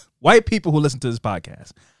 White people who listen to this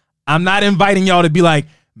podcast, I'm not inviting y'all to be like,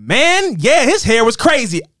 man, yeah, his hair was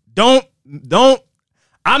crazy. Don't.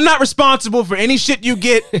 I'm not responsible for any shit you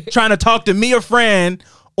get trying to talk to me or friend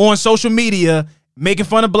on social media making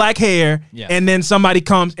fun of black hair and then somebody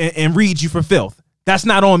comes and reads you for filth. That's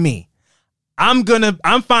not on me. I'm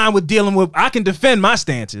fine with dealing with, I can defend my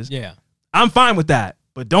stances. Yeah. I'm fine with that.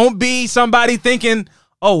 But don't be somebody thinking,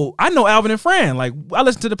 oh, I know Alvin and Fran. Like, I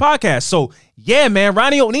listen to the podcast. So, yeah, man,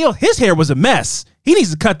 Ronnie O'Neal, his hair was a mess. He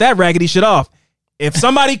needs to cut that raggedy shit off. If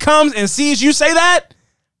somebody comes and sees you say that,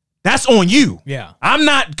 that's on you. Yeah. I'm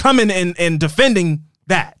not coming and defending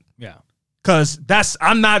that. Yeah. Because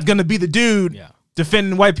I'm not going to be the dude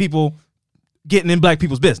defending white people getting in black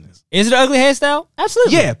people's business. Is it an ugly hairstyle?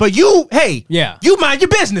 Absolutely. Yeah, but you mind your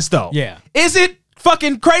business though. Yeah. Is it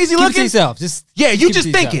fucking crazy looking? Keep it to yourself. You just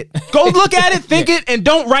think it. Go look at it, think it, and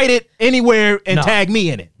don't write it anywhere and tag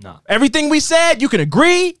me in it. No. Everything we said, you can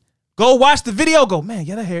agree. Go watch the video. Go, man,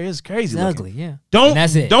 that hair is crazy looking. Ugly, yeah.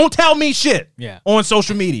 That's it. Don't tell me shit on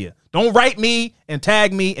social media. Don't write me and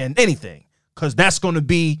tag me and anything. Because that's going to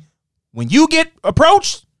be, when you get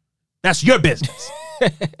approached, That's your business.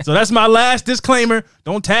 So that's my last disclaimer.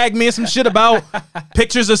 Don't tag me in some shit about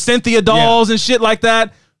pictures of Cynthia dolls and shit like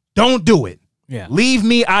that. Don't do it. Yeah. Leave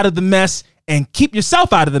me out of the mess and keep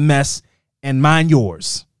yourself out of the mess and mind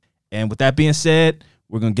yours. And with that being said,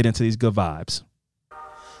 we're going to get into these good vibes.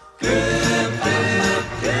 Good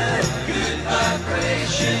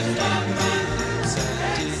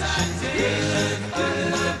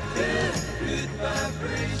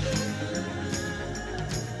vibrations.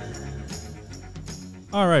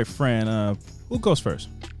 All right, Fran, who goes first?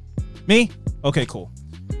 Me? Okay, cool.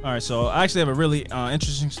 All right, so I actually have a really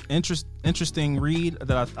interesting read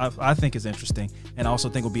that I think is interesting, and I also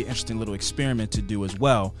think will be an interesting little experiment to do as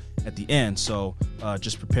well at the end. So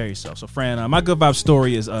just prepare yourself. So, Fran, my good vibe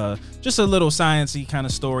story is just a little sciencey kind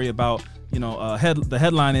of story about, the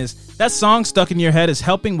headline is that song stuck in your head is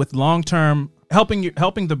helping the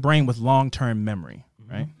brain with long-term memory,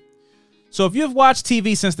 right? So if you've watched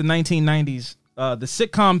TV since the 1990s, the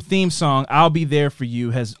sitcom theme song "I'll Be There for You"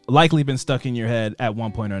 has likely been stuck in your head at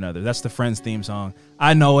one point or another. That's the Friends theme song.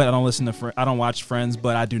 I know it. I don't watch Friends,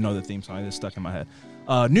 but I do know the theme song. It's stuck in my head.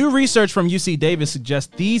 New research from UC Davis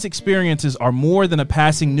suggests these experiences are more than a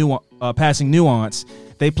passing nuance.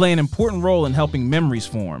 They play an important role in helping memories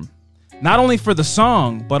form, not only for the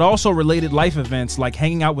song, but also related life events like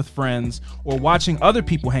hanging out with friends or watching other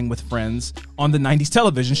people hang with friends on the 90s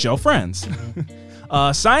television show Friends.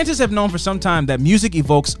 Scientists have known for some time that music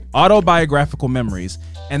evokes autobiographical memories,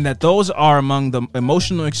 and that those are among the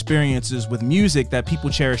emotional experiences with music that people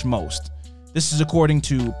cherish most. This is according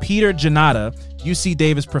to Peter Janata, UC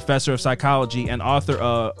Davis professor of psychology and author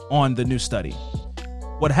on the new study.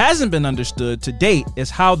 What hasn't been understood to date is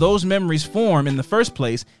how those memories form in the first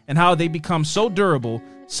place and how they become so durable,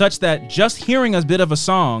 such that just hearing a bit of a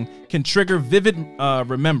song can trigger vivid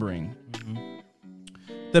remembering.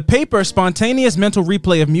 The paper, Spontaneous Mental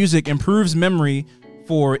Replay of Music Improves Memory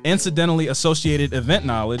for Incidentally Associated Event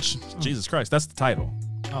Knowledge. Jesus Christ, that's the title.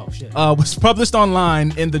 Oh, shit. Was published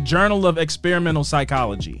online in the Journal of Experimental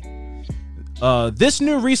Psychology. This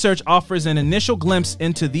new research offers an initial glimpse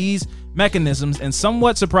into these mechanisms and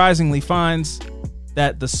somewhat surprisingly finds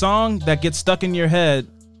that the song that gets stuck in your head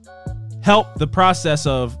help the process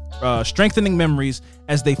of strengthening memories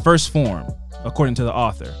as they first form, according to the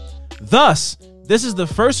author. Thus, this is the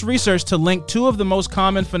first research to link two of the most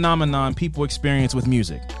common phenomenon people experience with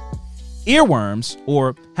music: earworms,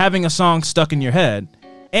 or having a song stuck in your head,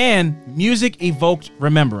 and music-evoked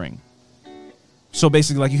remembering. So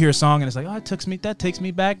basically, like, you hear a song and it's like, oh, that takes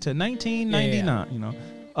me back to 1999.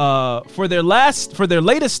 For their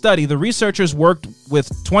latest study, the researchers worked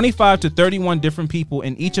with 25 to 31 different people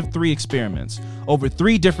in each of 3 experiments over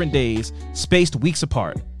 3 different days, spaced weeks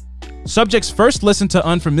apart. Subjects first listened to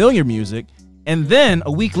unfamiliar music, and then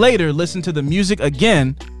a week later listened to the music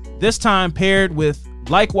again, this time paired with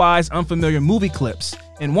likewise unfamiliar movie clips.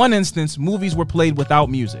 In one instance, movies were played without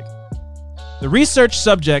music. The research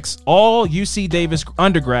subjects, all UC Davis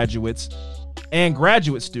undergraduates and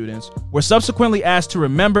graduate students, were subsequently asked to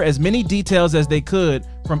remember as many details as they could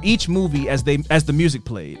from each movie as the music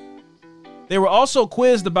played. They were also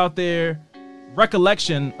quizzed about their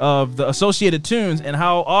recollection of the associated tunes and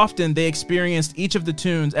how often they experienced each of the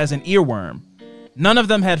tunes as an earworm. None of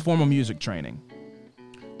them had formal music training.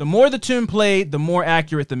 The more the tune played, the more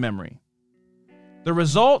accurate the memory. The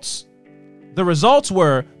results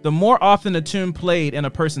were the more often a tune played in a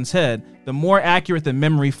person's head, the more accurate the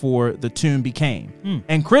memory for the tune became.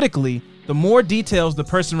 And critically, the more details the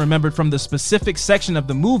person remembered from the specific section of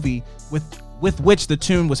the movie with which the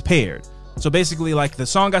tune was paired. So basically, like, the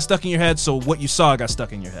song got stuck in your head, so what you saw got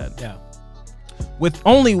stuck in your head. Yeah. With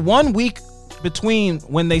only 1 week between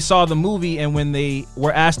when they saw the movie and when they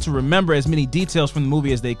were asked to remember as many details from the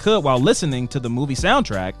movie as they could while listening to the movie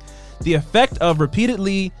soundtrack, the effect of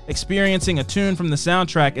repeatedly experiencing a tune from the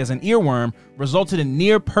soundtrack as an earworm resulted in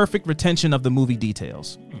near perfect retention of the movie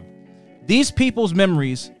details. These people's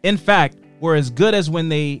memories, in fact, were as good as when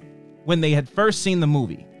they had first seen the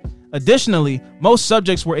movie. Additionally, most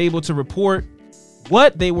subjects were able to report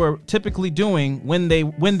what they were typically doing when their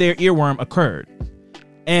earworm occurred.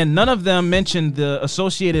 And none of them mentioned the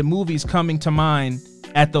associated movies coming to mind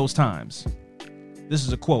at those times. This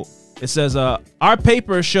is a quote. It says, our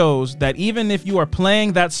paper shows that even if you are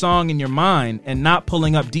playing that song in your mind and not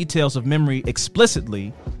pulling up details of memory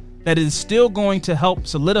explicitly, that it is still going to help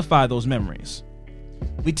solidify those memories.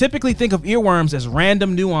 We typically think of earworms as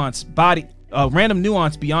random nuance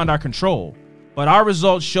beyond our control, but our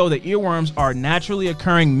results show that earworms are a naturally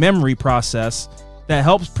occurring memory process that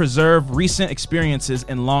helps preserve recent experiences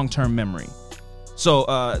in long-term memory. So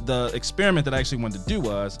the experiment that I actually wanted to do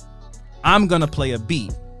was, I'm going to play a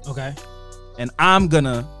beat, Okay. And I'm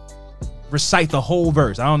gonna recite the whole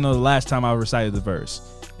verse. I don't know the last time I recited the verse.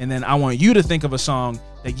 And then I want you to think of a song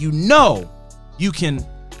that you know you can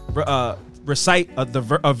recite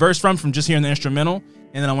a verse from just hearing the instrumental.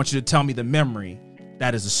 And then I want you to tell me the memory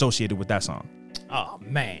that is associated with that song. Oh,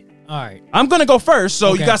 man. All right. I'm going to go first, so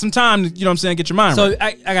Okay. you got some time to, you know what I'm saying, get your mind So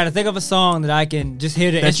right. I got to think of a song that I can just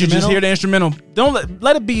hear the That you instrumental. just hear the instrumental. Don't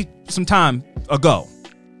let it be some time ago.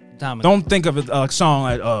 Don't think of a song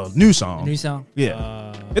like a new song. A new song?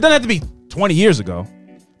 Yeah. It doesn't have to be 20 years ago.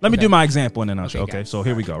 Let me do my example and then I'll show. Okay, Okay, so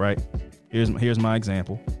here we go, right? Here's my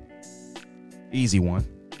example. Easy one.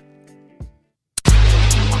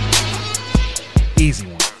 Easy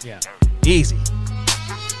one. Yeah. Easy.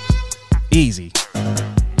 Easy.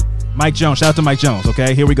 Mike Jones. Shout out to Mike Jones,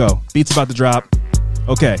 okay? Here we go. Beat's about to drop.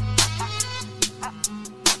 Okay.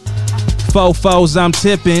 Fofos, I'm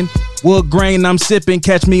tipping. Wood grain, I'm sipping.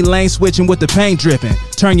 Catch me lane switching with the paint dripping.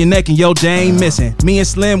 Turn your neck and yo, they ain't missing. Me and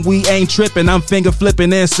Slim, we ain't tripping. I'm finger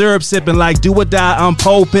flipping and syrup sipping. Like do or die, I'm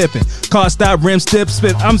pole pipping. Car stop, rim stip,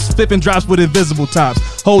 spit. I'm spipping drops with invisible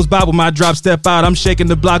tops. Hose bobble, my drop step out. I'm shaking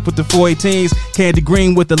the block with the 418s. Candy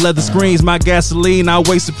green with the leather screens. My gasoline, I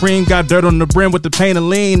weigh supreme. Got dirt on the brim with the paint of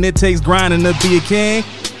lean. It takes grinding to be a king.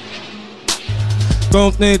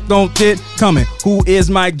 Don't get coming. Who is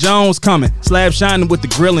Mike Jones coming? Slab shining with the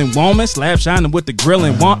grilling woman. Slab shining with the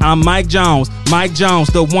grilling woman. I'm Mike Jones. Mike Jones,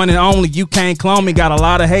 the one and only. You can't clone me. Got a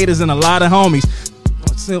lot of haters and a lot of homies.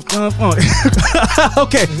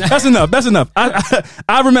 Okay, that's enough. That's enough.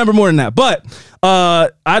 I remember more than that. But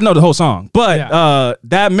I know the whole song. But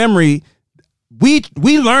that memory, we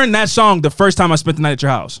learned that song the first time I spent the night at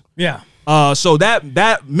your house. Yeah. So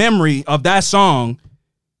that memory of that song,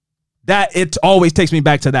 that it always takes me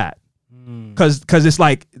back to that, because it's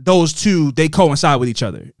like those two, they coincide with each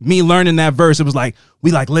other. Me learning that verse, it was like we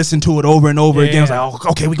like listened to it over and over again. It was like, oh,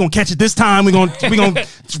 okay, we're gonna catch it this time. We're gonna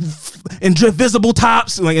invisible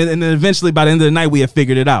tops, like, and then eventually by the end of the night we have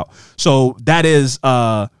figured it out. So that is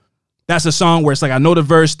that's a song where it's like I know the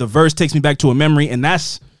verse takes me back to a memory, and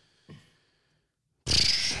that's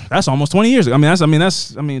almost 20 years ago. That's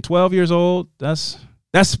 12 years old.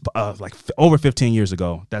 That's like over 15 years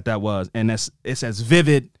ago that was. And it's as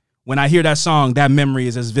vivid. When I hear that song, that memory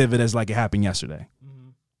is as vivid as like it happened yesterday. Mm-hmm.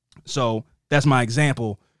 So that's my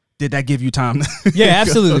example. Did that give you time? Yeah,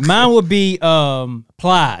 absolutely. Okay. Mine would be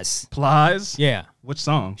Plies. Plies? Yeah. Which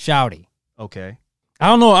song? Shouty. Okay. I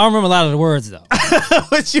don't know. I don't remember a lot of the words though. I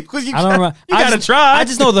don't remember. You gotta try. I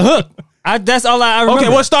just know the hook. That's all I remember. Okay,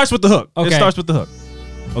 well, it starts with the hook. Okay. It starts with the hook.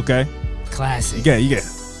 Okay. Classic. Yeah.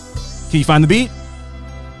 Can you find the beat?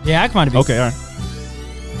 Yeah, I can find the beat. Okay, all right.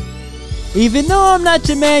 Even though I'm not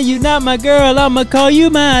your man, you not my girl, I'ma call you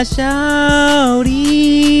my shawty.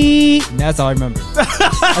 That's all I remember.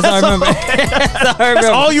 That's all I remember. That's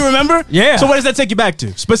all you remember? Yeah. So what does that take you back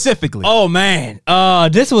to, specifically? Oh, man.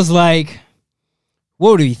 This was like,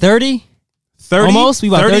 what were we, 30? 30? Almost? We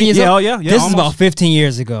about 30 years old? Yeah, This is about 15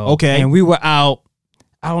 years ago. Okay. And we were out.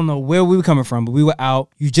 I don't know where we were coming from, but we were out.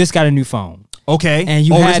 You just got a new phone. Okay. And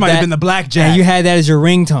you this might have been the blackjack. And you had that as your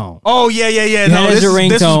ringtone. Oh, yeah.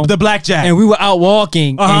 This is the blackjack. And we were out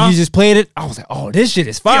walking, and you just played it. I was like, oh, this shit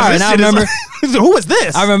is fire. Yeah, and I remember, who is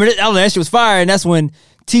this? I remember that shit was fire, and that's when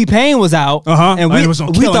T-Pain was out. And we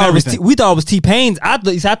thought it was T-Pain's. At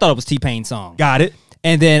least I thought it was T-Pain's song. Got it.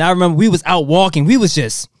 And then I remember we was out walking. It was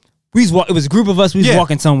a group of us. We was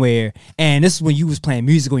walking somewhere, and this is when you was playing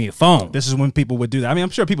music on your phone. This is when people would do that. I mean, I'm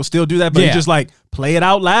sure people still do that, but you just like play it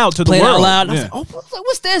out loud to the world. Play it out loud. And I was like, oh,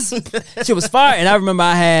 what's this? Shit was fire. And I remember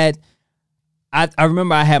I had the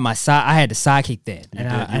sidekick then.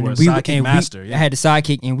 I had the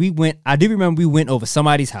sidekick, and we went. I do remember we went over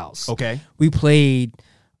somebody's house. Okay. We played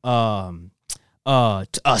Spin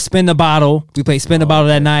the Bottle. We played Spin the Bottle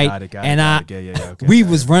that night. We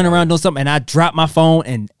was running around doing something, and I dropped my phone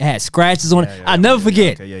and it had scratches on it. I'll never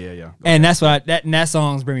forget. Okay. And that's what that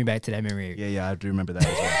songs bring me back to that memory. Yeah, I do remember that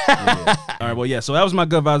as well. All right, well, yeah. So that was my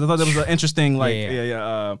good vibes. I thought that was an interesting, like,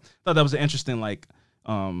 I thought that was an interesting, like,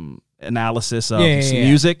 analysis of some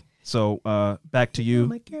music. So back to you.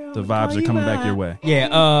 The vibes are coming back your way.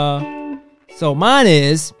 Yeah. So mine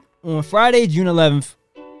is on Friday, June 11th.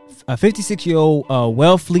 A 56-year-old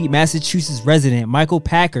Wellfleet, Massachusetts resident, Michael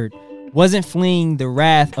Packard, wasn't fleeing the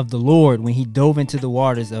wrath of the Lord when he dove into the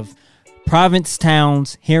waters of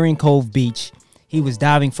Provincetown's Herring Cove Beach. He was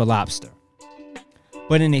diving for lobster.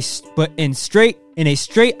 But in a straight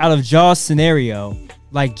out of Jaws scenario,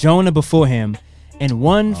 like Jonah before him, in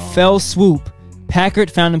one fell swoop,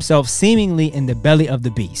 Packard found himself seemingly in the belly of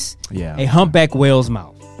the beast, a humpback whale's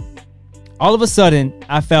mouth. All of a sudden,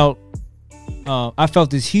 I felt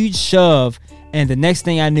this huge shove and the next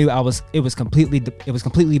thing I knew, it was completely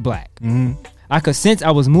black. Mm-hmm. I could sense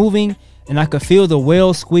I was moving, and I could feel the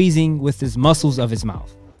whale squeezing with his muscles of his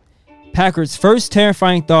mouth. Packard's first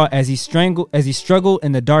terrifying thought as he struggled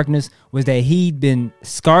in the darkness was that he'd been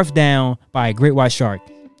scarfed down by a great white shark.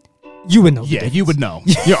 You would know. Yeah, you would know.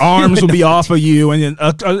 Your arms would be off of you, and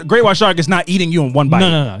a great white shark is not eating you in one bite.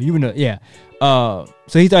 No. You would know. Yeah. So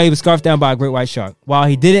he thought he was scarfed down by a great white shark.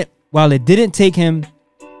 While it didn't take him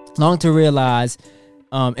long to realize,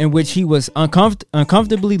 in which he was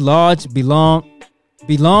uncomfortably large,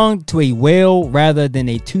 belonged to a whale rather than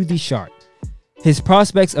a toothy shark. His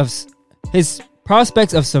prospects of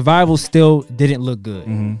survival still didn't look good.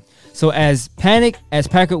 Mm-hmm. So as panicked as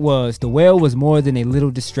Packard was, the whale was more than a little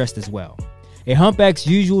distressed as well. A humpback's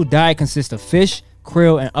usual diet consists of fish,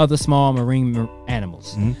 krill, and other small marine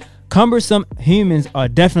animals. Mm-hmm. Cumbersome humans are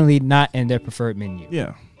definitely not in their preferred menu.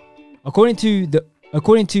 Yeah. According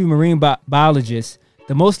to marine biologists,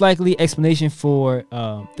 the most likely explanation for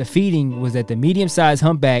the feeding was that the medium-sized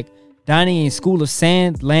humpback, dining in a school of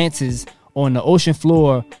sand lances on the ocean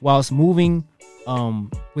floor whilst moving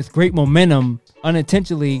with great momentum,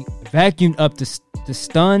 unintentionally vacuumed up the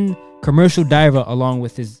stunned commercial diver along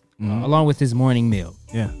with his morning meal.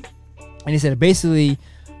 Yeah. And he said they basically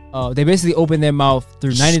open their mouth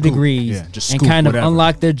through 90 degrees and kind of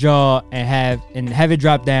unlock their jaw and have it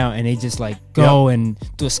drop down, and they just like go and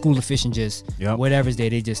do a school of fish and just whatever's there,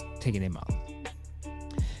 they just take it in their mouth.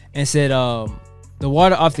 And said the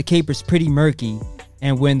water off the cape is pretty murky,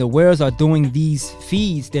 and when the whales are doing these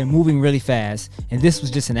feeds, they're moving really fast, and this was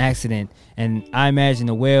just an accident. And I imagine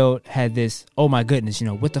the whale had this, oh my goodness,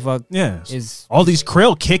 what the fuck is all these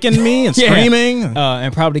krill kicking me and screaming,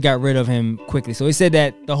 and probably got rid of him quickly. So he said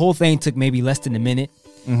that the whole thing took maybe less than a minute,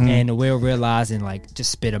 and the whale realized and like just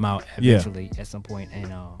spit him out eventually at some point.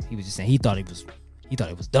 And he was just saying he thought it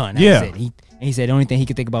was done. He said the only thing he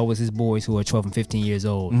could think about was his boys who are 12 and 15 years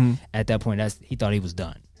old. At that point, he thought he was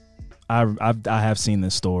done. I have seen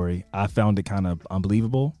this story. I found it kind of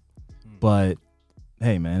unbelievable, but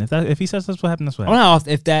hey, man, if he says that's what happened, that's what happened. I don't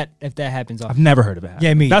know if that happens. I've never heard of it.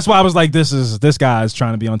 Yeah, me. That's why I was like, this guy's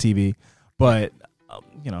trying to be on TV, but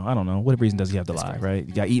I don't know what reason does he have to lie, right?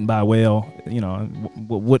 You got eaten by a whale.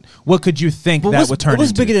 What could you think that would turn? What was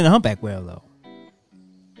into? bigger than a humpback whale though?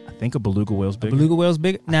 I think a beluga whale's bigger. A beluga whale's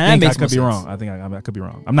bigger. Nah, I that could be wrong. I think I could be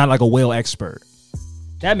wrong. I'm not like a whale expert.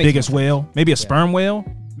 That makes biggest whale, maybe a sperm whale.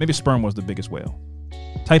 Maybe a sperm was the biggest whale.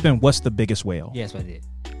 Type in what's the biggest whale. Yes, I did.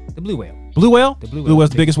 The blue whale. Blue whale? The blue whale was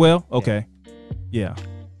the biggest whale? Okay. Yeah.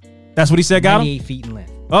 That's what he said got him? 98 feet in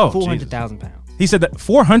length. Oh, 400,000 pounds. He said that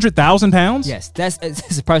 400,000 pounds? Yes,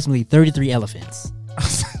 that's approximately 33 elephants.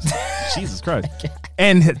 Jesus Christ.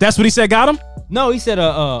 And that's what he said got him? No, he said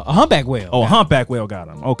a humpback whale. Oh, a humpback whale got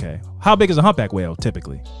him. Okay. How big is a humpback whale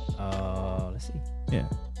typically? Let's see. Yeah.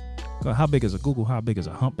 How big is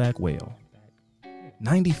a humpback whale?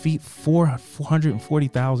 90 feet,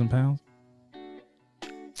 440,000 pounds.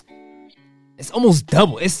 It's almost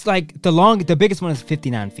double. It's like the biggest one is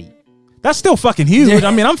 59 feet. That's still fucking huge. I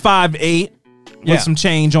mean, I'm 5'8" with some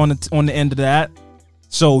change on the end of that.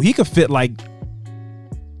 So he could fit like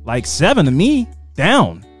 7 of me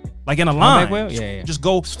down. Like in a line. Yeah. Just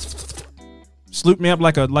go sloop me up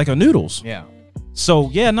like a noodles. Yeah. So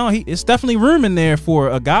it's definitely room in there for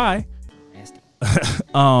a guy.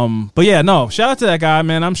 But yeah, no, shout out to that guy,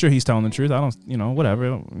 man. I'm sure he's telling the truth. I don't,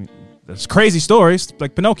 whatever. That's crazy stories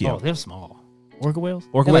like Pinocchio. Oh, they're small. Orca whales?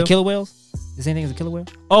 Orca whales? whale? Like killer whales? The same thing as a killer whale?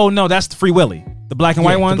 Oh no, that's the Free Willy. The black and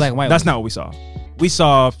white ones. The black and white that's ones. not what we saw. We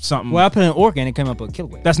saw something. Well, I put an orca and it came up with a killer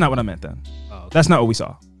whale. That's not what I meant then. Oh, okay. That's not what we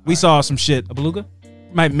saw. We saw some shit. A beluga?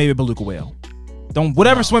 Maybe a beluga whale.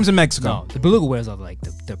 Whatever swims in Mexico. No, the beluga whales are like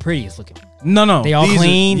the prettiest looking. No. They all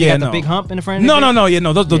clean. They got no. the big hump in the front. No.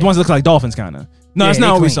 Those ones look like dolphins, kind of. No, that's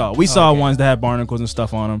not what we saw. We saw okay. ones that had barnacles and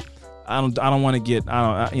stuff on them. I don't want to get.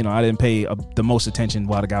 I didn't pay the most attention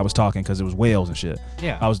while the guy was talking because it was whales and shit.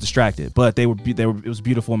 Yeah, I was distracted. But they were. It was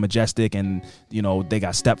beautiful and majestic, and they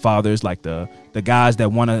got stepfathers like the guys that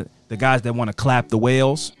want to clap the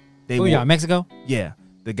whales. Mexico. Yeah.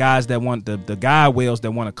 The guys that want the guy whales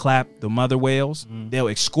that want to clap the mother whales, they'll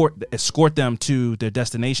escort them to their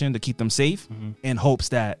destination to keep them safe, in hopes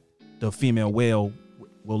that the female whale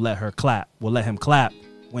will let him clap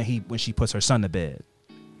when she puts her son to bed.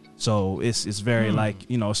 So it's very like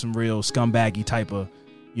some real scumbaggy type of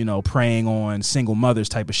preying on single mothers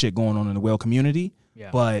type of shit going on in the whale community.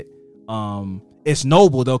 Yeah. But it's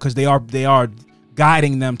noble though because they are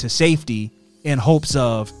guiding them to safety in hopes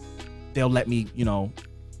of they'll let me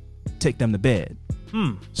take them to bed.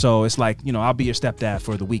 So it's like I'll be your stepdad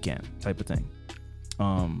for the weekend type of thing.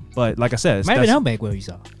 But like I said, Might have been humpback whale you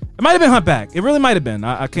saw. It might have been humpback. It really might have been.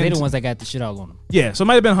 I can't. They're the ones that got the shit all on them. Yeah, so it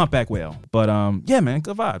might have been humpback whale. But yeah, man,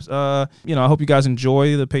 good vibes. I hope you guys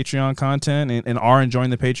enjoy the Patreon content and are enjoying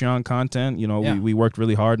the Patreon content. We worked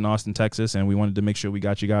really hard in Austin, Texas, and we wanted to make sure we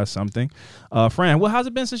got you guys something. Fran, how's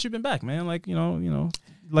it been since you've been back, man? Like,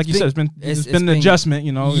 like you said, it's been an adjustment,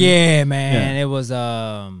 Yeah, man. It was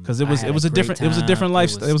because it was a different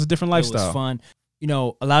lifestyle. It was a different lifestyle. It was fun.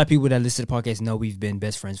 A lot of people that listen to the podcast know we've been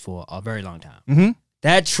best friends for a very long time. Mm-hmm.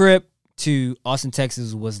 That trip to Austin,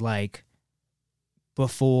 Texas was like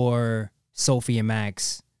before Sophie and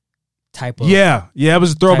Max type of it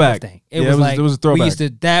was a throwback thing. It was a throwback.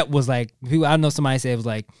 That was like people. I know somebody said it was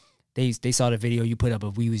like they saw the video you put up,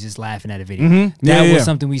 but we was just laughing at the video. Mm-hmm. That was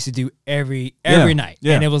something we used to do every night,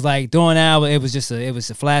 yeah. and it was like doing that. It was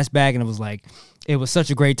a flashback, and it was like. It was such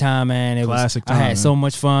a great time, man. Classic time, I had so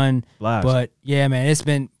much fun. Blast. But yeah, man, it's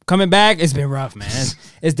been coming back. It's been rough, man.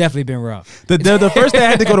 It's definitely been rough. The first day I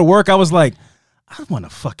had to go to work, I was like, I want to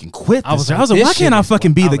fucking quit this. I was like, why can't I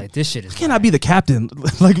fucking be this shit is can't I be the captain?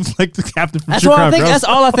 like the captain from That's True what Crime I think. Girls? That's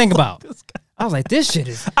all I think about. I was like, this shit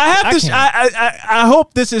is. I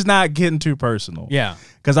hope this is not getting too personal. Yeah,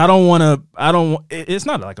 because I don't want to. It's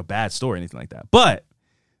not like a bad story or anything like that. But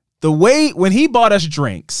the way when he bought us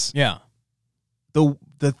drinks, yeah, the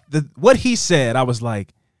what he said, I was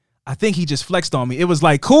like, I think he just flexed on me. It was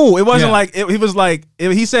like cool. It wasn't like he was like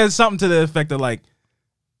he said something to the effect of like,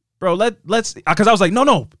 bro, let's because I was like,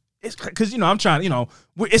 no, it's because I'm trying,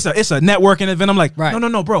 it's a networking event. I'm like, right.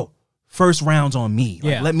 no, bro, first round's on me.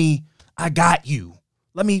 Like, I got you.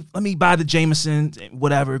 Let me buy the Jameson,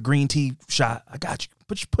 whatever green tea shot. I got you.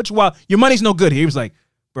 Put your money's no good here. He was like,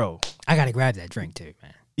 bro, I gotta grab that drink too,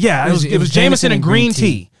 man. Yeah, it was Jameson and green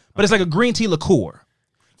tea. But it's like a green tea liqueur.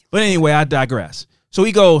 But anyway, I digress. So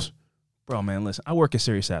he goes, bro, man, listen, I work at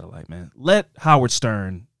Sirius Satellite, man. Let Howard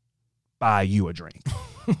Stern buy you a drink.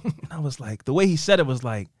 And I was like, the way he said it was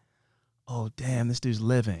like, oh, damn, this dude's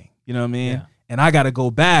living. You know what I mean? Yeah. And I got to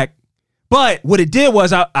go back. But what it did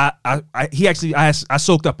was I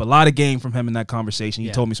soaked up a lot of game from him in that conversation.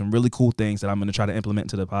 He told me some really cool things that I'm going to try to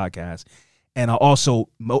implement into the podcast. And it also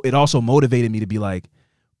motivated me to be like,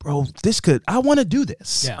 bro, I want to do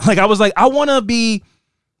this. Yeah. Like, I was like, I want to be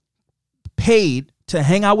paid to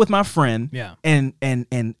hang out with my friend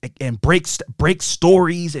and break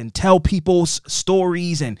stories and tell people's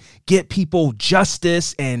stories and get people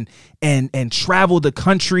justice and travel the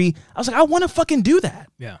country. I was like, I want to fucking do that.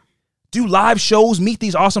 Yeah. Do live shows, meet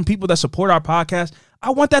these awesome people that support our podcast. I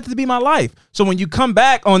want that to be my life. So when you come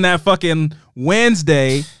back on that fucking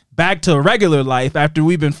Wednesday, back to regular life after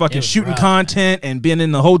we've been fucking shooting content and been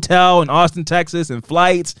in the hotel in Austin, Texas and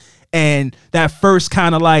flights and that first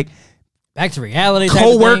kind of like back to reality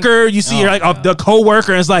co-worker, you see the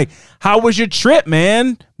co-worker is like, how was your trip,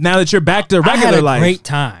 man? Now that you're back to regular I had a life. Great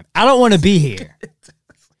time. I don't want to be here.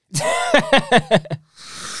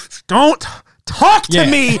 Don't talk to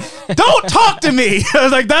me. Don't talk to me. I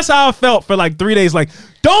was like, that's how I felt for like 3 days. Like,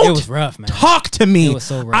 don't it was rough, man. Talk to me. It was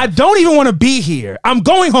so rough. I don't even want to be here. I'm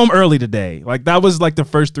going home early today. Like, that was like the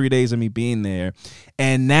first 3 days of me being there.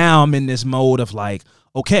 And now I'm in this mode of like,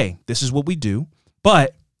 okay, this is what we do.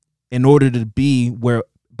 But in order to be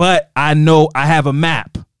but I know I have a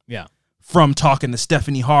map. Yeah. From talking to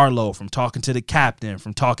Stephanie Harlow, from talking to the captain,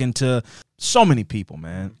 from talking to so many people,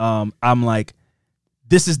 man. I'm like,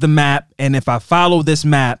 this is the map. And if I follow this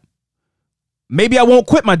map, maybe I won't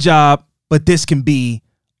quit my job, but this can be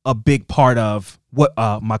a big part of what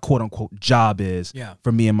my quote unquote job is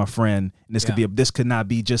for me and my friend. And this could not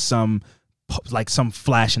be just some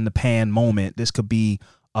flash in the pan moment. This could be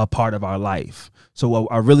a part of our life. So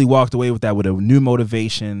I really walked away with that with a new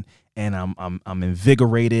motivation, and I'm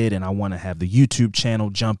invigorated, and I want to have the YouTube channel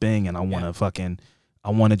jumping, and I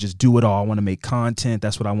want to just do it all. I want to make content.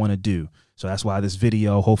 That's what I want to do. So that's why this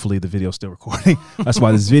video, hopefully the video's still recording. That's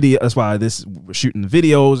why we're shooting the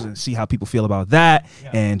videos and see how people feel about that.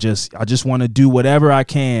 Yeah. And I just want to do whatever I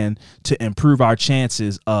can to improve our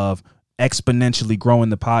chances of exponentially growing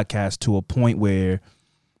the podcast to a point where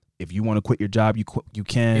if you want to quit your job, you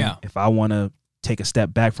can. Yeah. If I want to take a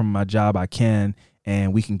step back from my job, I can.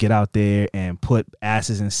 And we can get out there and put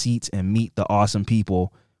asses in seats and meet the awesome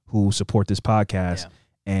people who support this podcast.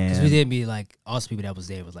 Yeah. And because we didn't be like awesome people that was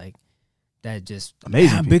there was like that just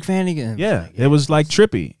amazing. I'm a big fan again. Yeah, it was like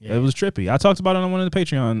trippy. Yeah. It was trippy. I talked about it on one of the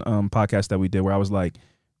Patreon podcasts that we did where I was like,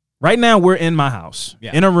 right now we're in my house,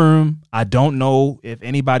 in a room. I don't know if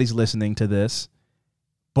anybody's listening to this,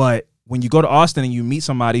 but when you go to Austin and you meet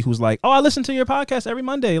somebody who's like, oh, I listen to your podcast every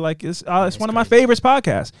Monday. Like it's one of my favorites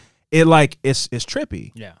podcasts. It's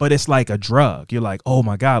trippy. Yeah. But it's like a drug. You're like, oh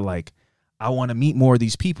my God, like I want to meet more of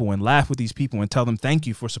these people and laugh with these people and tell them thank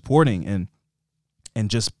you for supporting and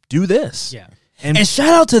just do this. Yeah. And shout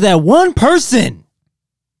out to that one person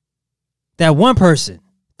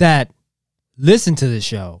that listened to the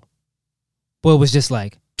show, but was just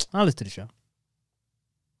like, I'll listen to the show.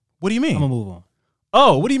 What do you mean? I'm gonna move on.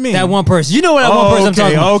 Oh, what do you mean? That one person. You know what that one person I'm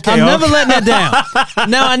talking about. Okay, I'm never letting that down.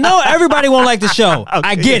 Now, I know everybody won't like the show. Okay,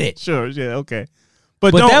 I get it. Sure, yeah, okay.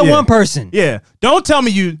 But that one person. Yeah. Don't tell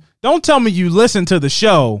me you listen to the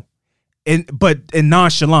show but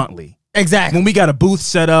nonchalantly. Exactly. When we got a booth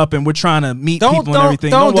set up and we're trying to meet people and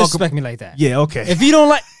everything. Don't disrespect me like that. Yeah, okay. If you don't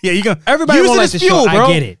like, yeah, you gonna everybody use won't it like as the fuel, show. bro.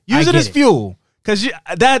 I get it. Use it as fuel. Cause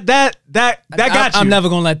that got you. I'm never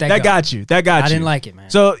gonna let that go. That got you. That got you. I didn't like it, man.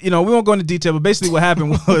 So, we won't go into detail, but basically what happened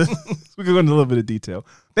was we can go into a little bit of detail.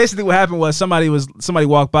 Basically what happened was somebody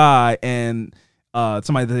walked by and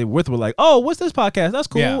somebody that they were with were like, "Oh, what's this podcast? That's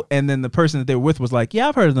cool." Yeah. And then the person that they were with was like, "Yeah,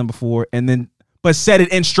 I've heard of them before." And then but said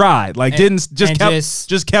it in stride. Like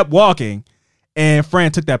just kept walking. And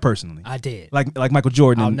Fran took that personally. I did. Like Michael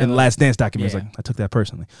Jordan in the Last Dance documentary. Like, I took that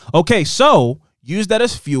personally. Okay, so use that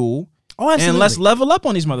as fuel. Oh, absolutely. And let's level up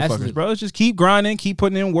on these motherfuckers, Absolutely. bro. Let's just keep grinding, keep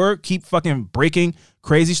putting in work, keep fucking breaking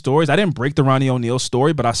crazy stories. I didn't break the Ronnie O'Neal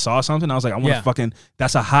story, but I saw something. I was like, I want to fucking,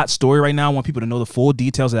 that's a hot story right now. I want people to know the full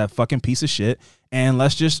details of that fucking piece of shit. And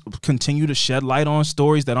let's just continue to shed light on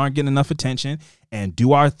stories that aren't getting enough attention and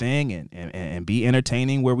do our thing and be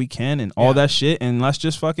entertaining where we can and all that shit. And let's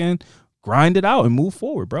just fucking grind it out and move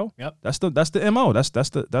forward, bro. Yep. That's the MO. That's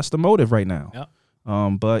the motive right now.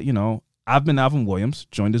 Yep. But I've been Alvin Williams,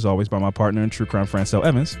 joined as always by my partner in true crime, Francel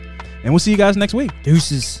Evans, and we'll see you guys next week.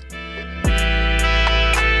 Deuces.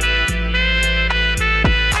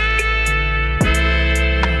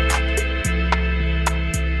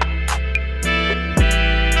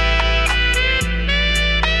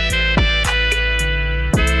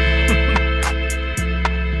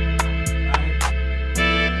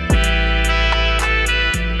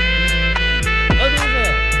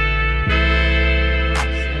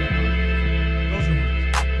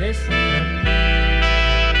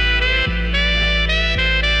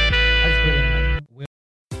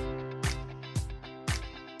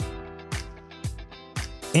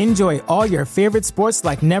 Enjoy all your favorite sports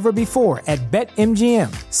like never before at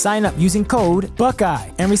BetMGM. Sign up using code Buckeye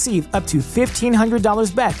and receive up to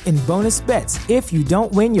 $1,500 back in bonus bets if you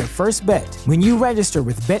don't win your first bet. When you register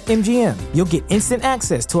with BetMGM, you'll get instant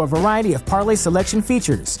access to a variety of parlay selection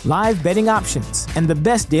features, live betting options, and the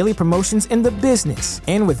best daily promotions in the business.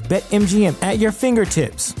 And with BetMGM at your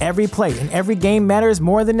fingertips, every play and every game matters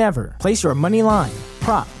more than ever. Place your money line,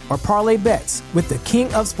 prop, or parlay bets with the king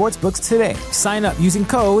of sportsbooks today. Sign up using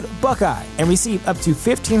code Buckeye and receive up to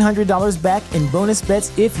 $1,500 back in bonus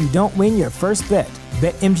bets if you don't win your first bet.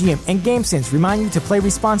 BetMGM and GameSense remind you to play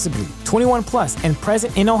responsibly. 21 plus and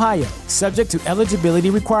present in Ohio, subject to eligibility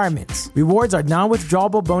requirements. Rewards are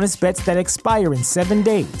non-withdrawable bonus bets that expire in 7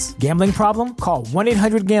 days. Gambling problem? Call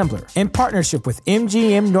 1-800-GAMBLER in partnership with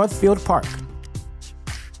MGM Northfield Park.